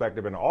quarterback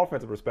perspective and an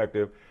offensive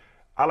perspective.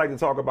 I like to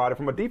talk about it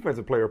from a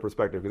defensive player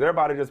perspective, because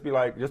everybody just be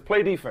like, just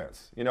play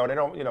defense. You know, they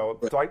don't. You know,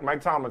 like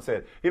Mike Tomlin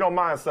said, he don't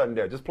mind sudden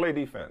death. Just play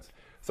defense.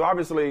 So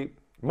obviously,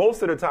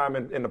 most of the time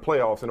in the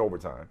playoffs and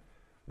overtime,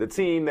 the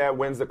team that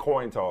wins the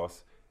coin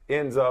toss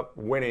ends up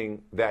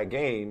winning that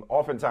game,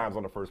 oftentimes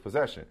on the first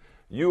possession.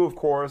 You, of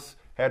course,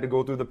 had to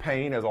go through the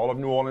pain, as all of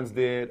New Orleans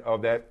did,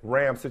 of that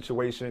Rams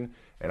situation.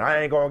 And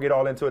I ain't going to get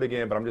all into it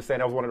again, but I'm just saying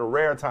that was one of the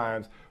rare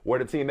times where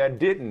the team that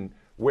didn't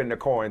win the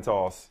coin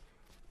toss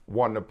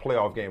won the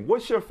playoff game.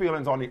 What's your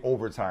feelings on the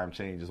overtime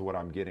change is what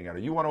I'm getting at? Are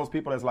you one of those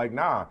people that's like,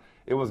 nah,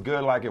 it was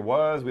good like it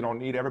was. We don't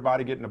need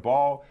everybody getting the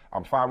ball.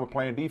 I'm fine with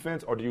playing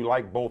defense. Or do you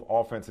like both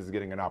offenses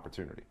getting an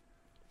opportunity?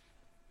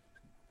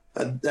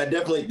 I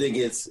definitely think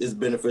it's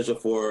beneficial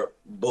for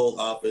both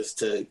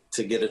offenses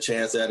to get a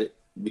chance at it,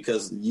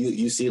 because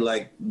you see,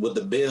 like with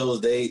the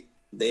Bills, they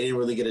didn't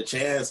really get a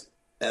chance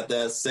at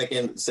that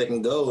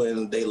second go,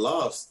 and they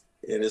lost.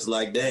 And it's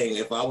like, dang,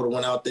 if I would have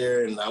went out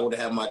there and I would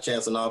have had my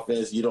chance on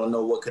offense, you don't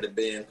know what could have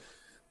been.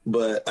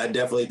 But I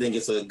definitely think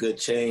it's a good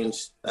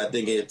change. I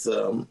think it's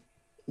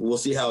we'll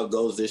see how it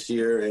goes this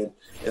year, and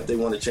if they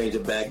want to change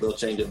it back, they'll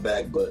change it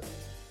back. But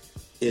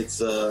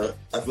it's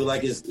I feel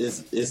like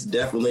it's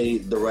definitely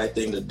the right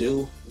thing to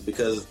do,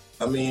 because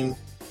I mean,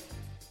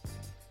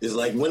 it's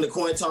like win the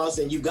coin toss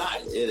and you got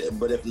it.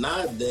 But if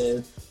not,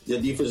 then your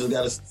defense has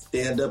got to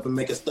stand up and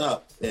make a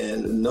stop.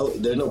 And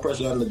there's no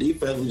pressure on the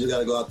defense. We just got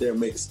to go out there and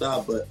make a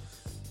stop. But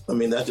I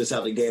mean, that's just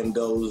how the game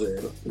goes,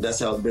 and that's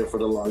how it's been for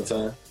a long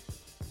time.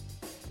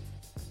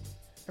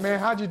 Man,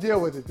 how'd you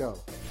deal with it though?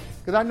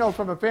 Because I know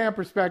from a fan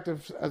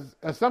perspective,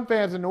 as some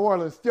fans in New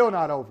Orleans still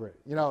not over it.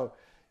 You know,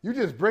 you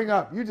just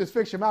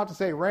fix them out to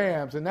say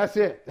Rams, and that's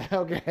it.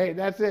 Okay,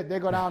 that's it. They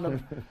go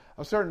down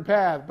a certain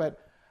path.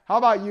 But how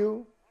about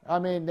you? I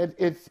mean,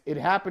 it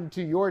happened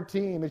to your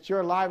team. It's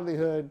your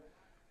livelihood.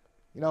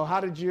 You know, how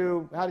did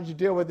you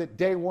deal with it?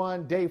 Day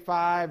 1, day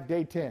 5,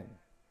 day 10.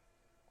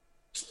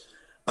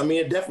 I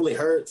mean, it definitely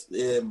hurts,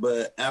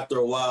 but after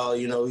a while,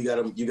 you know, you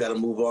gotta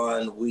move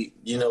on. We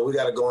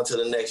got to go into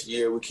the next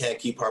year. We can't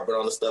keep harping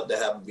on the stuff that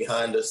happened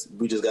behind us.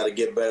 We just got to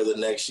get better the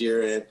next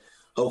year, and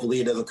hopefully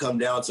it doesn't come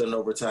down to an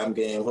overtime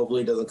game.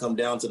 Hopefully it doesn't come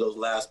down to those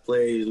last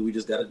plays. We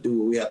just got to do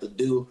what we have to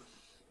do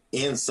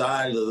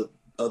inside of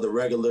the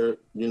regular,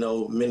 you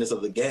know, minutes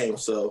of the game.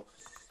 So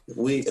if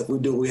we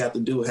do what we have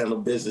to do, handle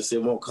business,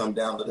 it won't come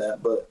down to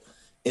that.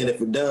 And if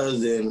it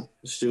does, then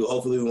shoot,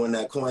 hopefully we win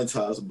that coin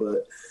toss.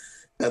 But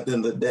at the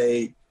end of the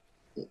day,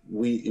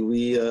 we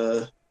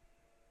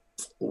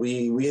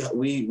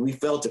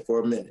felt it for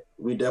a minute.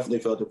 We definitely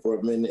felt it for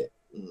a minute.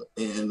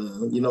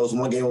 And, it's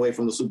one game away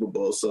from the Super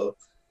Bowl. So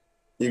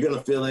you're going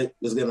to feel it.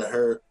 It's going to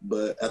hurt.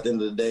 But at the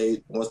end of the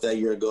day, once that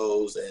year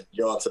goes and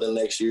you're on to the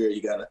next year,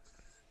 you gotta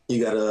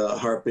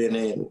harp in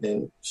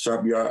and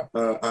sharpen your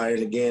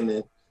iron again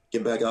and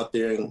get back out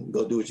there and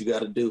go do what you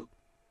got to do.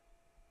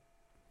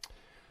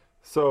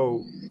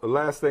 So the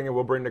last thing, and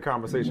we'll bring the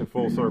conversation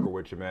full circle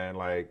with you, man.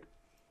 Like,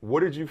 what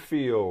did you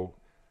feel,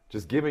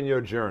 just given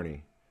your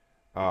journey,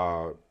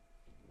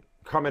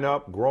 coming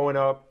up, growing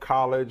up,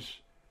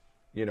 college,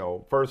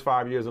 first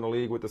 5 years in the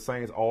league with the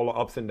Saints, all the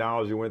ups and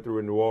downs you went through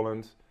in New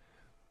Orleans?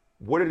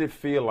 What did it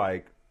feel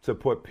like to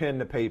put pen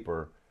to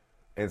paper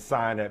and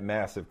sign that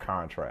massive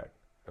contract?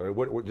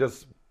 What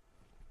just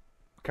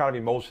kind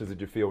of emotions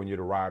did you feel when you'd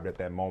arrived at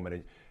that moment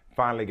and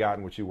finally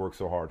gotten what you worked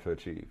so hard to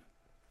achieve?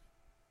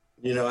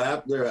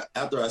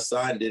 After I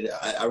signed it,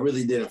 I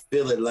really didn't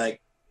feel it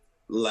like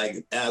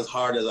as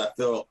hard as I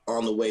felt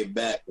on the way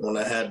back when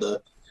I had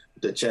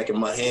the check in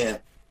my hand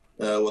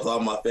with all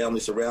my family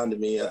surrounding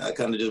me. I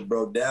kind of just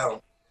broke down,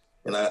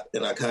 and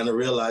I kind of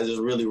realized it's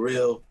really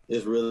real.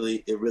 It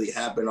really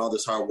happened. All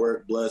this hard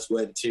work, blood,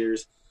 sweat, and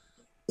tears.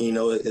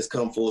 It's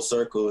come full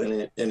circle,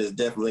 and it's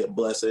definitely a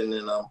blessing.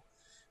 And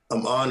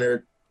I'm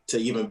honored to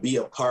even be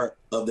a part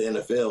of the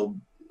NFL.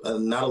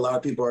 Not a lot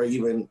of people are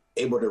even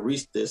able to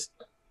reach this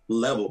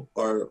level,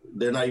 or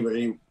they're not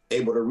even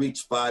able to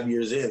reach 5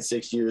 years in,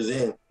 6 years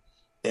in,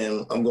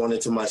 and I'm going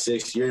into my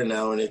 6th year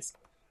now, and it's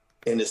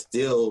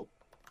still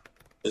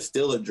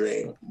a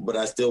dream, but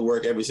I still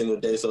work every single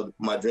day, so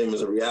my dream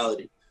is a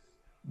reality.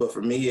 But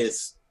for me,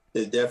 it's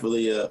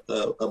definitely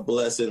a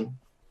blessing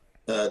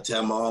to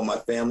have all my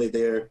family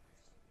there,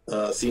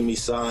 see me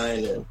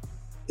sign, and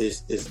it's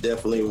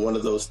definitely one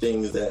of those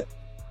things that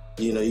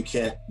you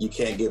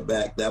can't get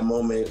back. That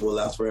moment will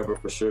last forever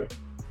for sure.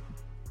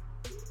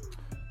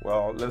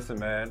 Well, listen,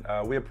 man,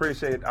 we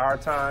appreciate our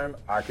time.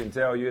 I can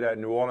tell you that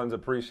New Orleans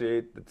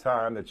appreciate the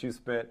time that you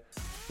spent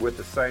with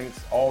the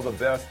Saints. All the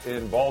best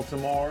in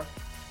Baltimore.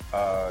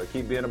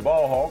 Keep being a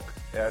ball hawk,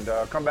 and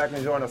come back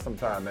and join us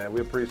sometime, man.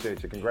 We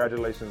appreciate you.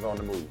 Congratulations on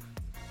the move.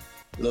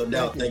 No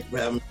doubt. Thank you for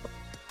having me.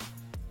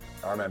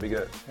 All right, man. Be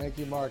good. Thank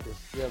you, Marcus.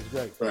 Yeah, it was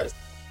great. All right.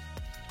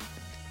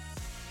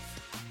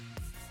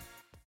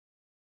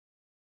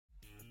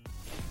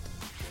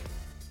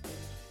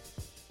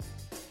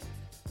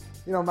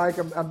 Mike,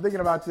 I'm thinking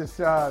about this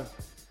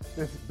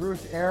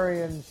Bruce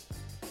Arians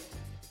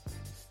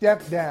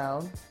step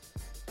down,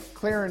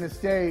 clearing the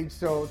stage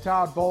so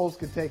Todd Bowles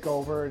could take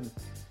over,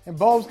 and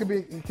Bowles can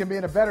be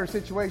in a better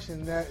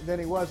situation than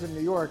he was in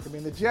New York. I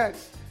mean, the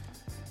Jets,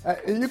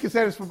 you can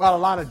say this about a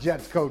lot of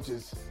Jets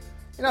coaches.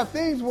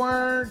 Things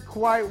weren't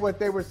quite what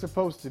they were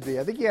supposed to be.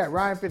 I think he had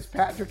Ryan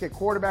Fitzpatrick at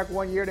quarterback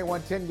one year. They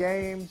won 10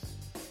 games.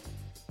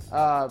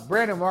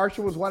 Brandon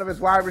Marshall was one of his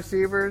wide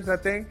receivers, I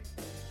think.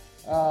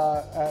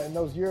 In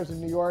those years in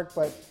New York,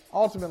 but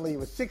ultimately it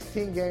was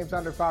 16 games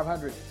under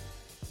 500.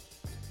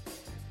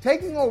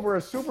 Taking over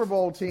a Super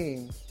Bowl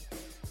team,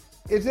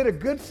 is it a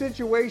good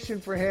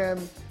situation for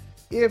him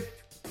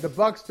if the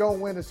Bucs don't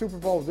win the Super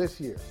Bowl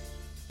this year?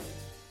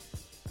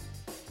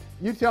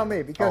 You tell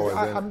me, because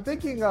I'm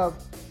thinking of,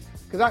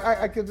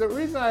 because the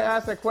reason I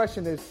asked that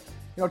question is,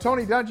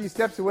 Tony Dungy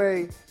steps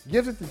away,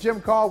 gives it to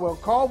Jim Caldwell.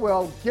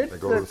 Caldwell gets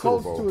the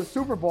Colts to a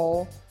Super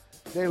Bowl.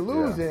 They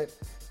lose it.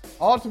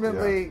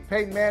 Ultimately,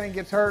 Peyton Manning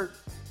gets hurt.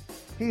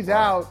 He's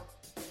out.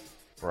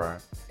 Right.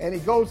 And he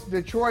goes to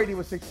Detroit. He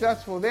was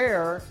successful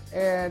there,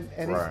 and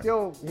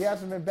he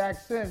hasn't been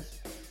back since.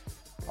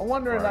 I'm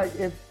wondering,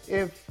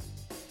 if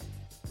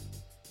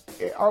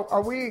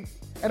are we?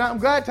 And I'm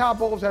glad Todd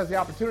Bowles has the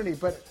opportunity,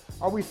 but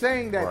are we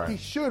saying that he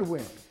should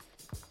win?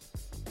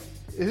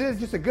 Is it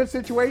just a good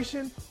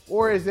situation,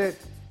 or is it,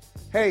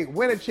 hey,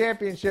 win a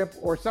championship,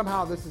 or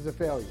somehow this is a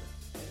failure?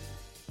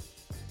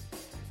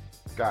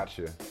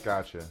 Gotcha.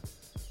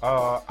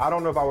 I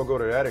don't know if I would go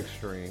to that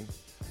extreme.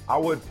 I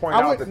would point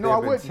out that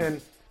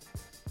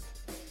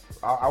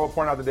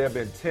there have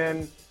been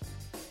 10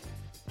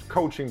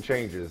 coaching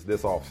changes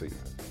this offseason.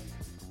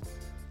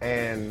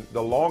 And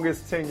the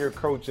longest tenured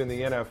coach in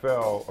the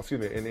NFL,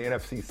 in the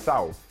NFC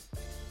South,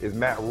 is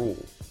Matt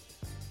Rule.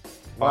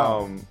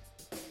 Wow.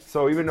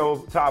 So even though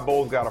Todd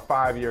Bowles got a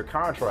 5-year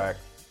contract,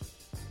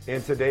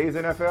 in today's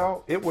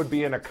NFL, it would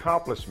be an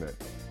accomplishment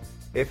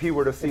if he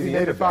were to see the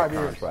end of that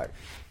contract.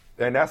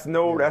 And that's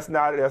no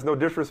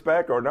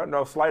disrespect or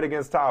no slight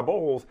against Todd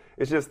Bowles.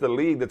 It's just the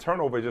league, the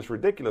turnover is just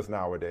ridiculous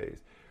nowadays.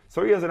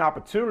 So he has an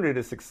opportunity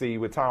to succeed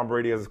with Tom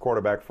Brady as his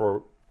quarterback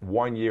for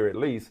 1 year at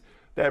least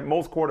that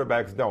most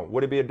quarterbacks don't.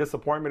 Would it be a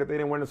disappointment if they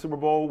didn't win the Super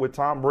Bowl with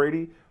Tom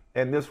Brady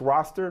and this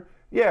roster?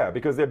 Yeah,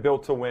 because they're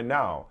built to win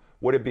now.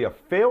 Would it be a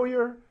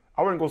failure?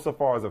 I wouldn't go so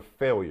far as a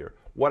failure.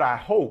 What I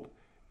hope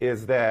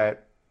is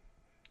that,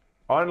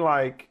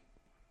 unlike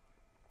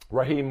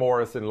Raheem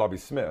Morris and Lovie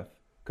Smith,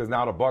 because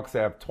now the Bucs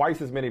have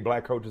twice as many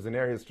black coaches in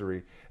their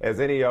history as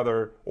any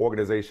other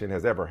organization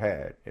has ever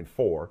had, in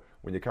 4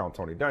 when you count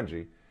Tony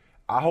Dungy.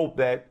 I hope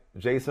that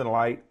Jason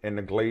Light and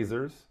the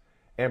Glazers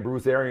and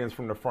Bruce Arians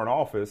from the front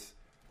office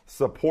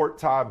support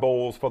Todd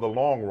Bowles for the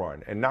long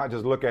run and not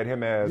just look at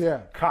him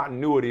as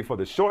continuity for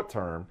the short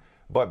term,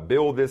 but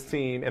build this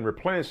team and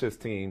replenish this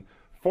team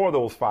for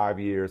those 5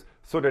 years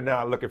so they're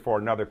not looking for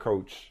another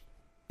coach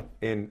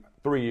in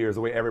 3 years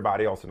the way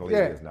everybody else in the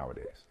league is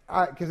nowadays.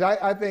 Because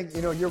I think,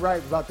 you're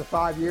right about the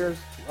 5 years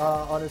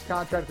on his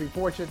contract. Be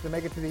fortunate to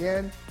make it to the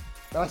end.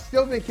 But I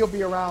still think he'll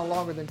be around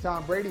longer than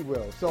Tom Brady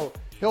will. So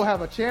he'll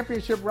have a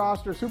championship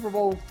roster, Super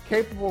Bowl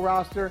capable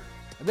roster,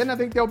 and then I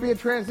think there'll be a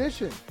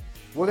transition.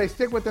 Will they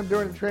stick with him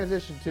during the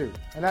transition too?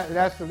 And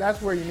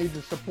that's where you need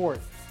the support,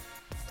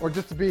 or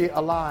just to be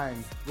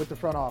aligned with the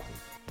front office.